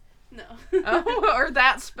 jokes? No. Oh, or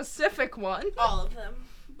that specific one. All of them,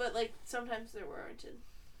 but like sometimes they're warranted.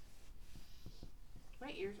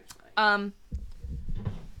 My ears are swelling.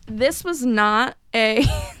 This was not a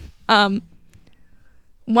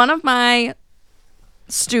one of my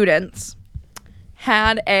students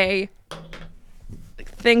had a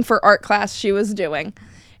thing for art class she was doing,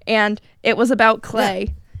 and it was about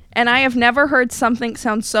clay. And I have never heard something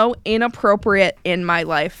sound so inappropriate in my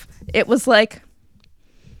life. It was like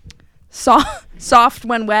soft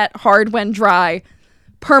when wet, hard when dry,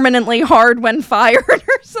 permanently hard when fired,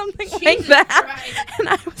 or something like Jesus that. Christ. And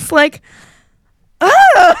I was like, ah!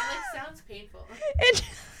 It like sounds painful.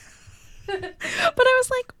 But I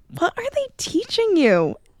was like, what are they teaching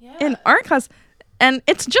you Yeah. in art class? And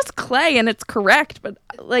it's just clay and it's correct, but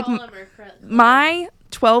like Polymer acrylic. my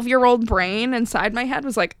 12-year-old brain inside my head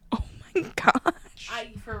was like, oh my gosh.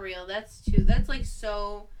 For real, that's like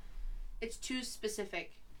so, it's too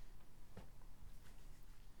specific.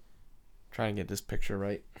 Try and get this picture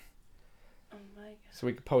right Oh my god. so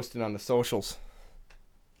we can post it on the socials.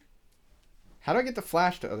 How do I get the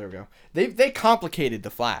flash to? Oh, there we go. They complicated the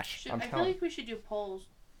flash. I feel like we should do polls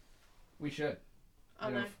we should.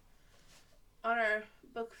 on Yeah. our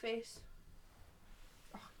book face.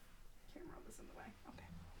 Camera was in the way. Okay.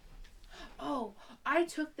 Oh, I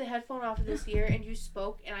took the headphone off of this ear and you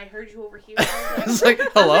spoke and I heard you over here. I It's was like,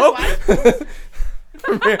 hello?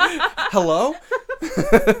 Hello?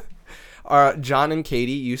 John and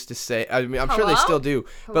Katie used to say, I mean, I'm sure they Hello? still do,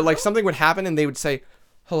 but like something would happen and they would say,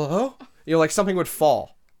 hello? You know, like something would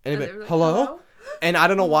fall. And And they'd they be were like, hello? hello? And I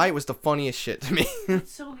don't know why, it was the funniest shit to me.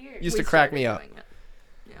 It's so weird. Used to We crack started me up. doing it.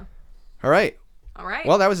 All right. All right.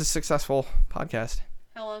 Well, that was a successful podcast.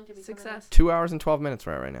 How long did we cover Success. 2 hours and 12 minutes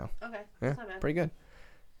we're at right now. this? Okay, Yeah, that's not bad. pretty good.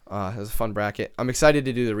 It was a fun bracket. I'm excited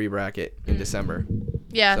to do the re-bracket in December.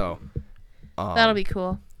 Yeah, So, that'll be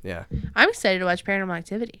cool. Yeah. I'm excited to watch Paranormal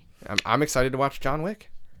Activity. I'm excited to watch John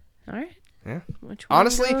Wick. All right. Yeah. Which one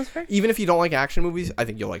Honestly, goes first? even if you don't like action movies, I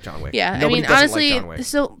think you'll like John Wick. Yeah, Nobody I mean, doesn't honestly, like John Wick.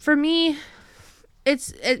 so for me,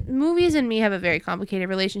 movies and me have a very complicated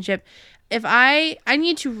relationship. If I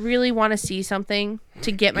need to really want to see something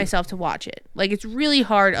to get myself to watch it. Like, it's really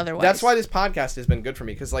hard otherwise. That's why this podcast has been good for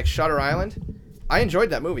me, because like Shutter Island, I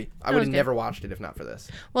enjoyed that movie. I would was have good. never watched it if not for this.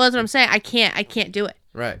 Well, that's what I'm saying. I can't do it.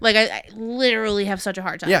 Right. Like, I literally have such a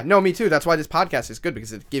hard time. Yeah, no, me too. That's why this podcast is good,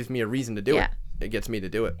 because it gives me a reason to do Yeah. it. It gets me to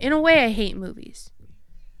do it. In a way, I hate movies.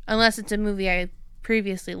 Unless it's a movie I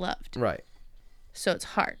previously loved. Right. so it's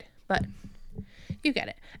hard, but you get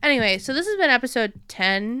it. Anyway, so this has been episode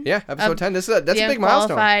 10. Yeah, episode 10. That's a big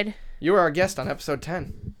milestone. Unqualified. You were our guest on episode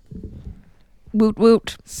 10. Woot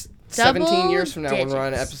woot. 17 years from now when we're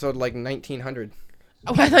on episode like 1900.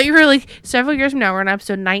 Oh, I thought you were like several years from now we're on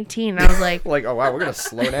episode 19. And I was like, like, oh wow, we're gonna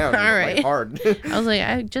slow down. All right. Like, hard. I was like,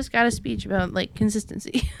 I just got a speech about like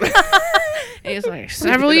consistency. It was like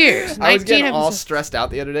several years. I was getting all episodes. stressed out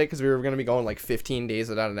the other day because we were gonna be going like 15 days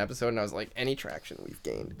without an episode, and I was like, any traction we've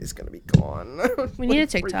gained is gonna be gone. We need a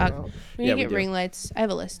TikTok. We need to get ring lights. I have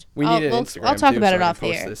a list. We need an Instagram. I'll talk too, about so it I off can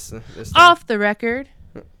the post air. this Off the record.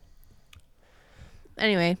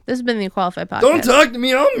 Anyway, this has been the Unqualified Podcast. Don't talk to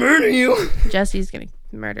me, I'll murder you. Jesse's gonna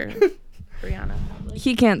murder Brianna.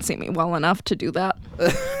 He can't see me well enough to do that.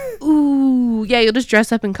 Ooh, yeah, you'll just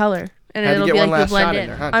dress up in color, and Had to it'll get be one like you last blend shot in. in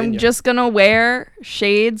there, huh? I'm didn't you? just gonna wear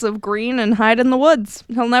shades of green and hide in the woods.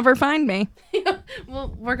 He'll never find me.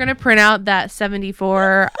 Well, we're gonna print out that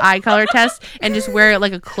 74 eye color test and just wear it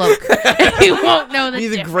like a cloak. You won't know the Be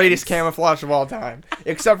the difference. greatest camouflage of all time,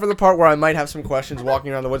 except for the part where I might have some questions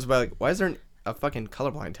walking around the woods. But like, why is there a fucking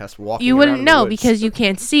colorblind test walking? You around wouldn't in the know woods? because you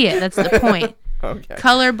can't see it. That's the point. Okay.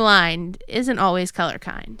 Colorblind isn't always color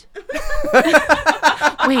kind.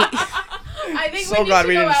 Wait. I think So glad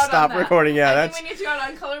we didn't stop recording. Yeah, that's we need to go out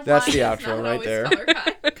on colorblind. that's the outro right there.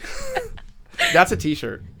 That's a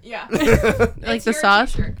T-shirt. Yeah. Like the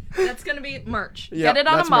sauce? That's gonna be merch. Yeah, Get it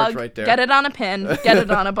on a that's merch mug. right there. Get it on a pin. Get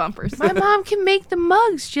it on a bumpers. My mom can make the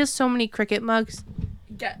mugs. She has so many Cricut mugs.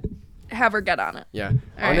 Have her get on it. Yeah.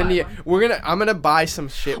 All right. I'm gonna buy some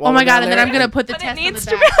shit. Oh my god! And then I'm gonna put the But test it on needs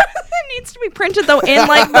the to be. back. It needs to be printed though in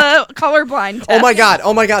like the colorblind test. Oh my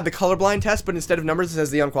god, the colorblind test, but instead of numbers it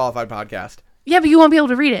says the Unqualified Podcast. Yeah, but you won't be able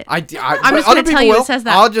to read it. I'm just gonna tell you it says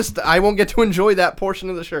that. I won't get to enjoy that portion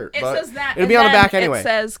of the shirt. It but says that. It'll be on the back anyway. It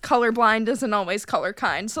says colorblind isn't always color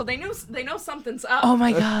kind, so they know something's up. Oh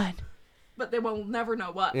my god! But they will never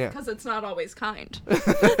know what Yeah. because it's not always kind.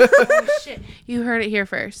 Oh shit! You heard it here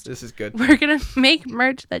first. This is good. We're gonna make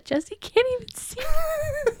merch that Jesse can't even see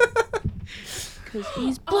because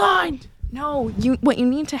he's blind. No, what you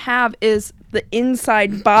need to have is the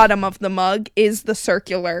inside bottom of the mug is the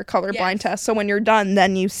circular colorblind test. So when you're done,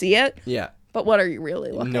 then you see it. Yeah. But what are you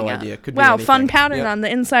really looking No at? idea. Could be wow, anything. fun pattern Yep. on the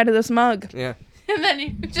inside of this mug. Yeah. And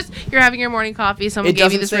then you're having your morning coffee. Someone It gave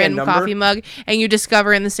you doesn't this say a random number. coffee mug, and you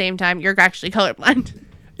discover in the same time you're actually colorblind.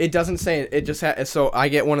 It doesn't say it. Just so I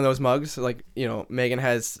get one of those mugs. Like Megan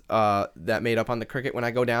has that made up on the Cricut when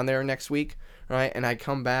I go down there next week, right? And I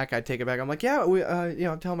come back, I take it back. I'm like, yeah, we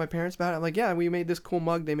I'm telling my parents about it. I'm like, yeah, we made this cool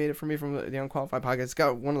mug. They made it for me from the Unqualified Podcast. It's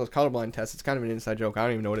got one of those colorblind tests. It's kind of an inside joke. I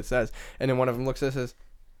don't even know what it says. And then one of them looks at it and says,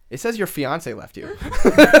 it says your fiance left you.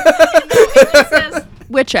 It says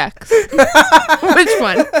which ex? Which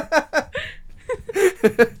one?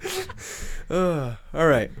 All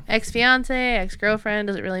right. Ex-fiance, ex-girlfriend,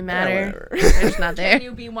 does it really matter? Yeah, whatever. They're just not there. Can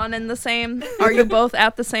you be one and the same? Are you both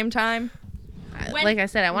at the same time? Like I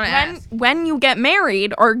said, I want to ask. When you get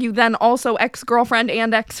married, are you then also ex-girlfriend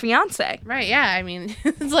and ex-fiance? Right, yeah. I mean,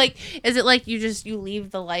 it's like, is it like you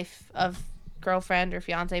leave the life of girlfriend or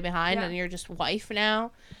fiance behind and you're just wife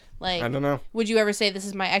now? Like, I don't know. Would you ever say this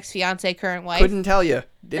is my ex-fiance, current wife? Couldn't tell you.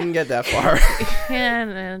 Didn't get that far. Yeah,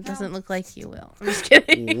 no, it doesn't look like you will. I'm just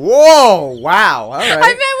kidding. Whoa! Wow! All right. I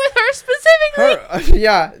met with her specifically.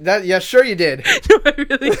 Yeah, sure you did. No, I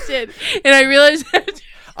really did. And I realized that.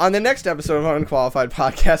 On the next episode of Unqualified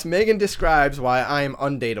Podcast, Megan describes why I am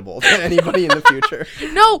undateable to anybody in the future.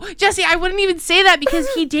 No, Jesse, I wouldn't even say that because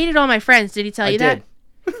he dated all my friends. Did he tell you did.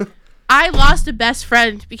 that? I lost a best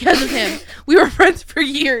friend because of him. We were friends for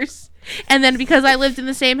years. And then because I lived in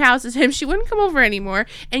the same house as him, she wouldn't come over anymore.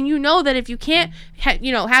 And you know that if you can't, have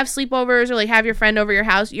sleepovers or like have your friend over your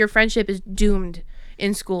house, your friendship is doomed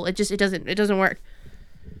in school. It doesn't work.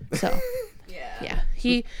 So, yeah.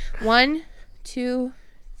 He 1, 2,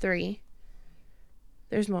 3.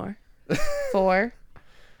 There's more. 4.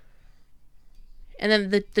 And then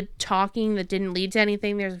the talking that didn't lead to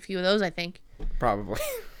anything. There's a few of those, I think. Probably.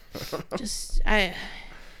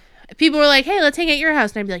 People were like, hey, let's hang at your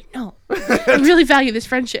house. And I'd be like, no, I really value this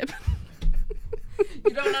friendship.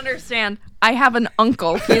 You don't understand. I have an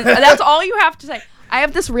uncle. That's all you have to say. I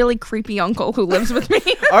have this really creepy uncle who lives with me.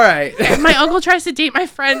 All right. My uncle tries to date my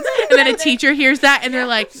friends, and then a teacher hears that, and they're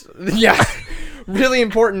like, Yeah. Really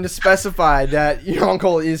important to specify that your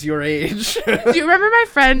uncle is your age. do you remember my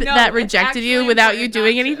friend that it's rejected you actually without you important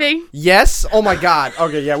doing not to. anything? Yes. Oh my God.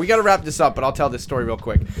 Okay. Yeah. We got to wrap this up, but I'll tell this story real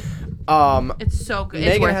quick. It's so good.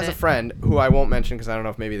 Megan it's worth has it. a friend who I won't mention because I don't know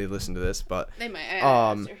if maybe they listen to this, but They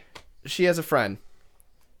might. she has a friend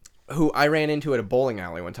who I ran into at a bowling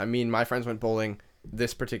alley one time. Me and my friends went bowling.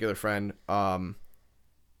 This particular friend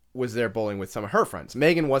was there bowling with some of her friends.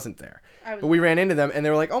 Megan wasn't there. But we ran into them, and they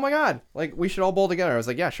were like, oh, my God, like, we should all bowl together. I was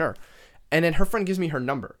like, yeah, sure. And then her friend gives me her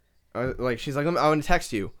number. Like, she's like, I'm going to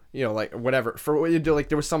text you, you know, like, whatever. For what you do, like,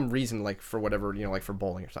 there was some reason, like, for whatever, you know, like, for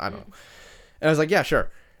bowling or something. I don't know. And I was like, yeah,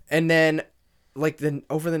 sure. And then, like,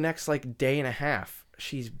 over the next, like, day and a half,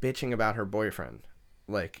 she's bitching about her boyfriend,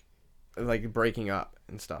 like breaking up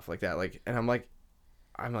and stuff like that. Like, and I'm like,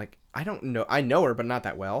 I don't know. I know her, but not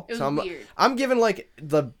that well. It was so weird. I'm giving like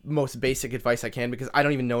the most basic advice I can because I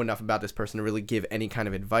don't even know enough about this person to really give any kind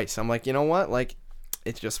of advice. So I'm like, you know what? Like,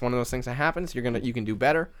 it's just one of those things that happens. You can do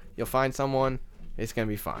better. You'll find someone. It's gonna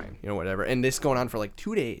be fine. You know, whatever. And this is going on for like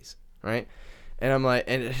 2 days, right? And I'm like,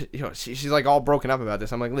 and you know, she's like all broken up about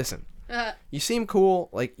this. I'm like, listen, you seem cool.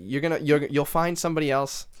 Like you'll find somebody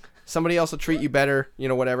else. Somebody else will treat you better. You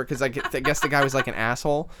know, whatever. Because I guess the guy was like an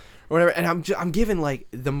asshole. Or whatever, and I'm giving like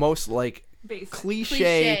the most like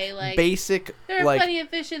cliche like, basic there are like plenty of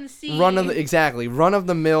fish in the sea. run of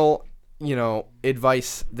the mill, you know,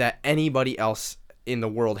 advice that anybody else in the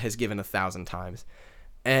world has given 1,000 times,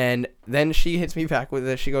 and then she hits me back with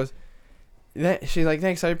this. She goes, she's like,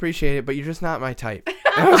 thanks, I appreciate it, but you're just not my type.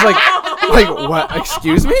 And I was like what?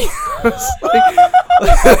 Excuse me?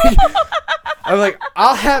 I'm like,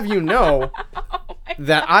 I'll have you know.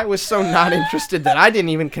 That I was so not interested that I didn't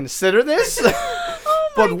even consider this.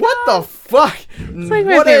 But what the fuck? It's like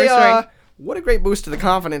my favorite story. What a great boost to the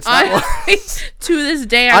confidence that was. To this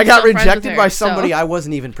day, I got rejected by somebody I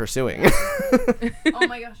wasn't even pursuing. Oh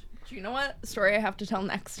my gosh. Do you know what story I have to tell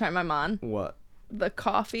next time I'm on? What? The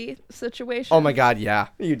coffee situation. Oh my God, yeah,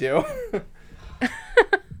 you do.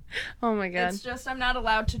 Oh my God. It's just I'm not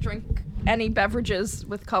allowed to drink any beverages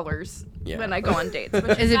with colors when I go on dates.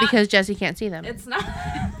 Is it because Jesse can't see them? It's not.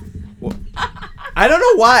 Well, I don't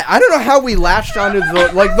know why. I don't know how we latched onto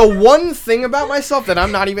the one thing about myself that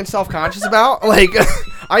I'm not even self-conscious about. Like,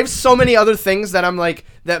 I have so many other things that I'm like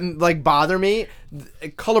that bother me.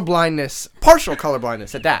 Colorblindness, partial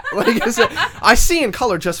colorblindness at that. Like, I see in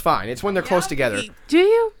color just fine. It's when they're close together. Do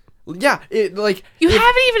you? Yeah, you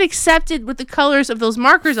haven't even accepted what the colors of those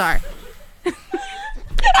markers are.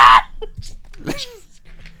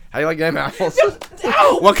 How do you like them apples?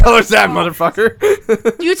 What color is that, motherfucker?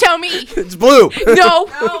 You tell me. It's blue. No,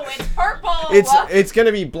 it's purple. It's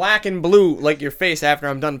gonna be black and blue like your face after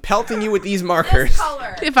I'm done pelting you with these markers. This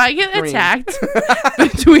color. If I get attacked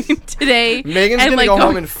between today, Megan's and gonna go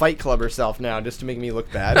home and Fight Club herself now just to make me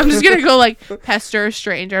look bad. I'm just gonna go like pester a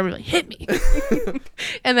stranger. I'm gonna be like, hit me,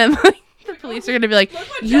 and then like the police are gonna be like,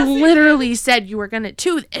 you literally said you were gonna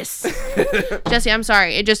do this. Jesse, I'm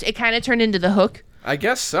sorry. It kind of turned into the hook. I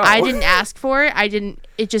guess so. I didn't ask for it.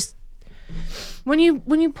 It just when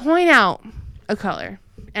you point out a color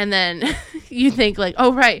and then you think like,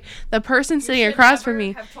 oh right, the person sitting across from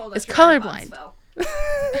me is colorblind.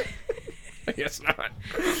 I guess not.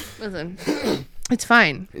 Listen, it's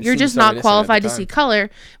fine. You're just not qualified to see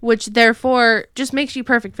color, which therefore just makes you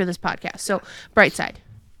perfect for this podcast. So bright side.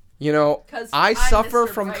 You know, I suffer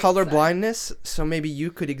from color blindness, so maybe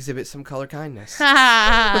you could exhibit some color kindness.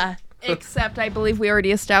 Except I believe we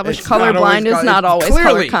already established colorblind is not always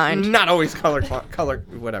color kind. Not always color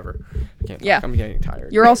whatever. I'm getting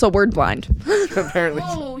tired. You're also word blind. Apparently.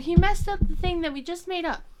 Oh, he messed up the thing that we just made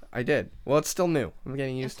up. I did. Well, it's still new. I'm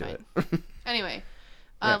getting used to it. Anyway,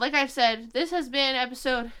 like I've said, this has been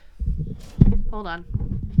episode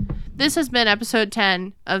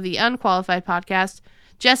 10 of the Unqualified Podcast.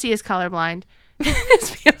 Jesse is colorblind. His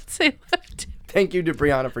fiance left. Thank you to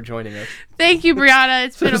Brianna for joining us. Thank you, Brianna.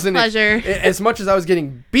 It's been a pleasure. As much as I was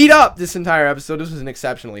getting beat up this entire episode, this was an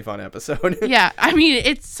exceptionally fun episode. Yeah, I mean,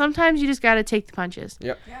 it's sometimes you just gotta take the punches.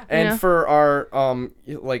 Yep. Yeah. And for our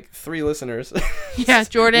 3 listeners, yeah,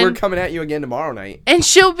 Jordan, we're coming at you again tomorrow night, and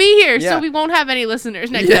she'll be here, so we won't have any listeners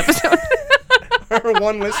next episode. Or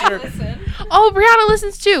one listener. Oh, Brianna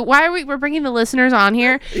listens too. Why are we're bringing the listeners on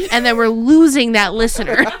here, and then we're losing that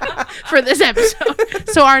listener for this episode?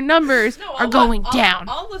 So our numbers are going down.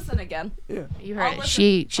 I'll listen again. Yeah, you heard it.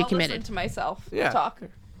 She committed. Listen to myself. Yeah. Talk.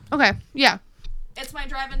 Okay. Yeah. It's my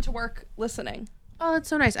drive into work listening. Oh, that's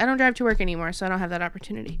so nice. I don't drive to work anymore, so I don't have that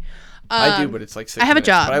opportunity. I do, but it's like 6 I have minutes,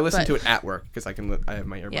 a job, but I listen to it at work because I have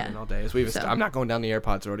my earbud in all day. So. I'm not going down the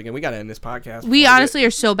AirPods road again. We got to end this podcast. We honestly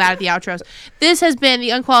are so bad at the outros. This has been the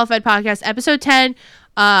Unqualified Podcast, episode 10.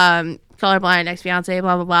 Colorblind, ex-fiance,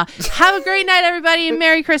 blah, blah, blah. Have a great night, everybody, and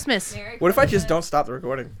Merry Christmas. What if I just don't stop the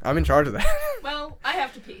recording? I'm in charge of that. Well, I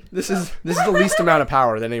have to pee. This is the least amount of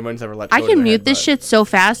power that anyone's ever let go I can mute this shit so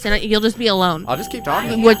fast, and you'll just be alone. I'll just keep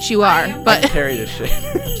talking. Which you are. But I can carry this shit.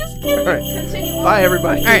 Just kidding. All right. Continue. Bye,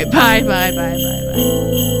 everybody. All right. Bye.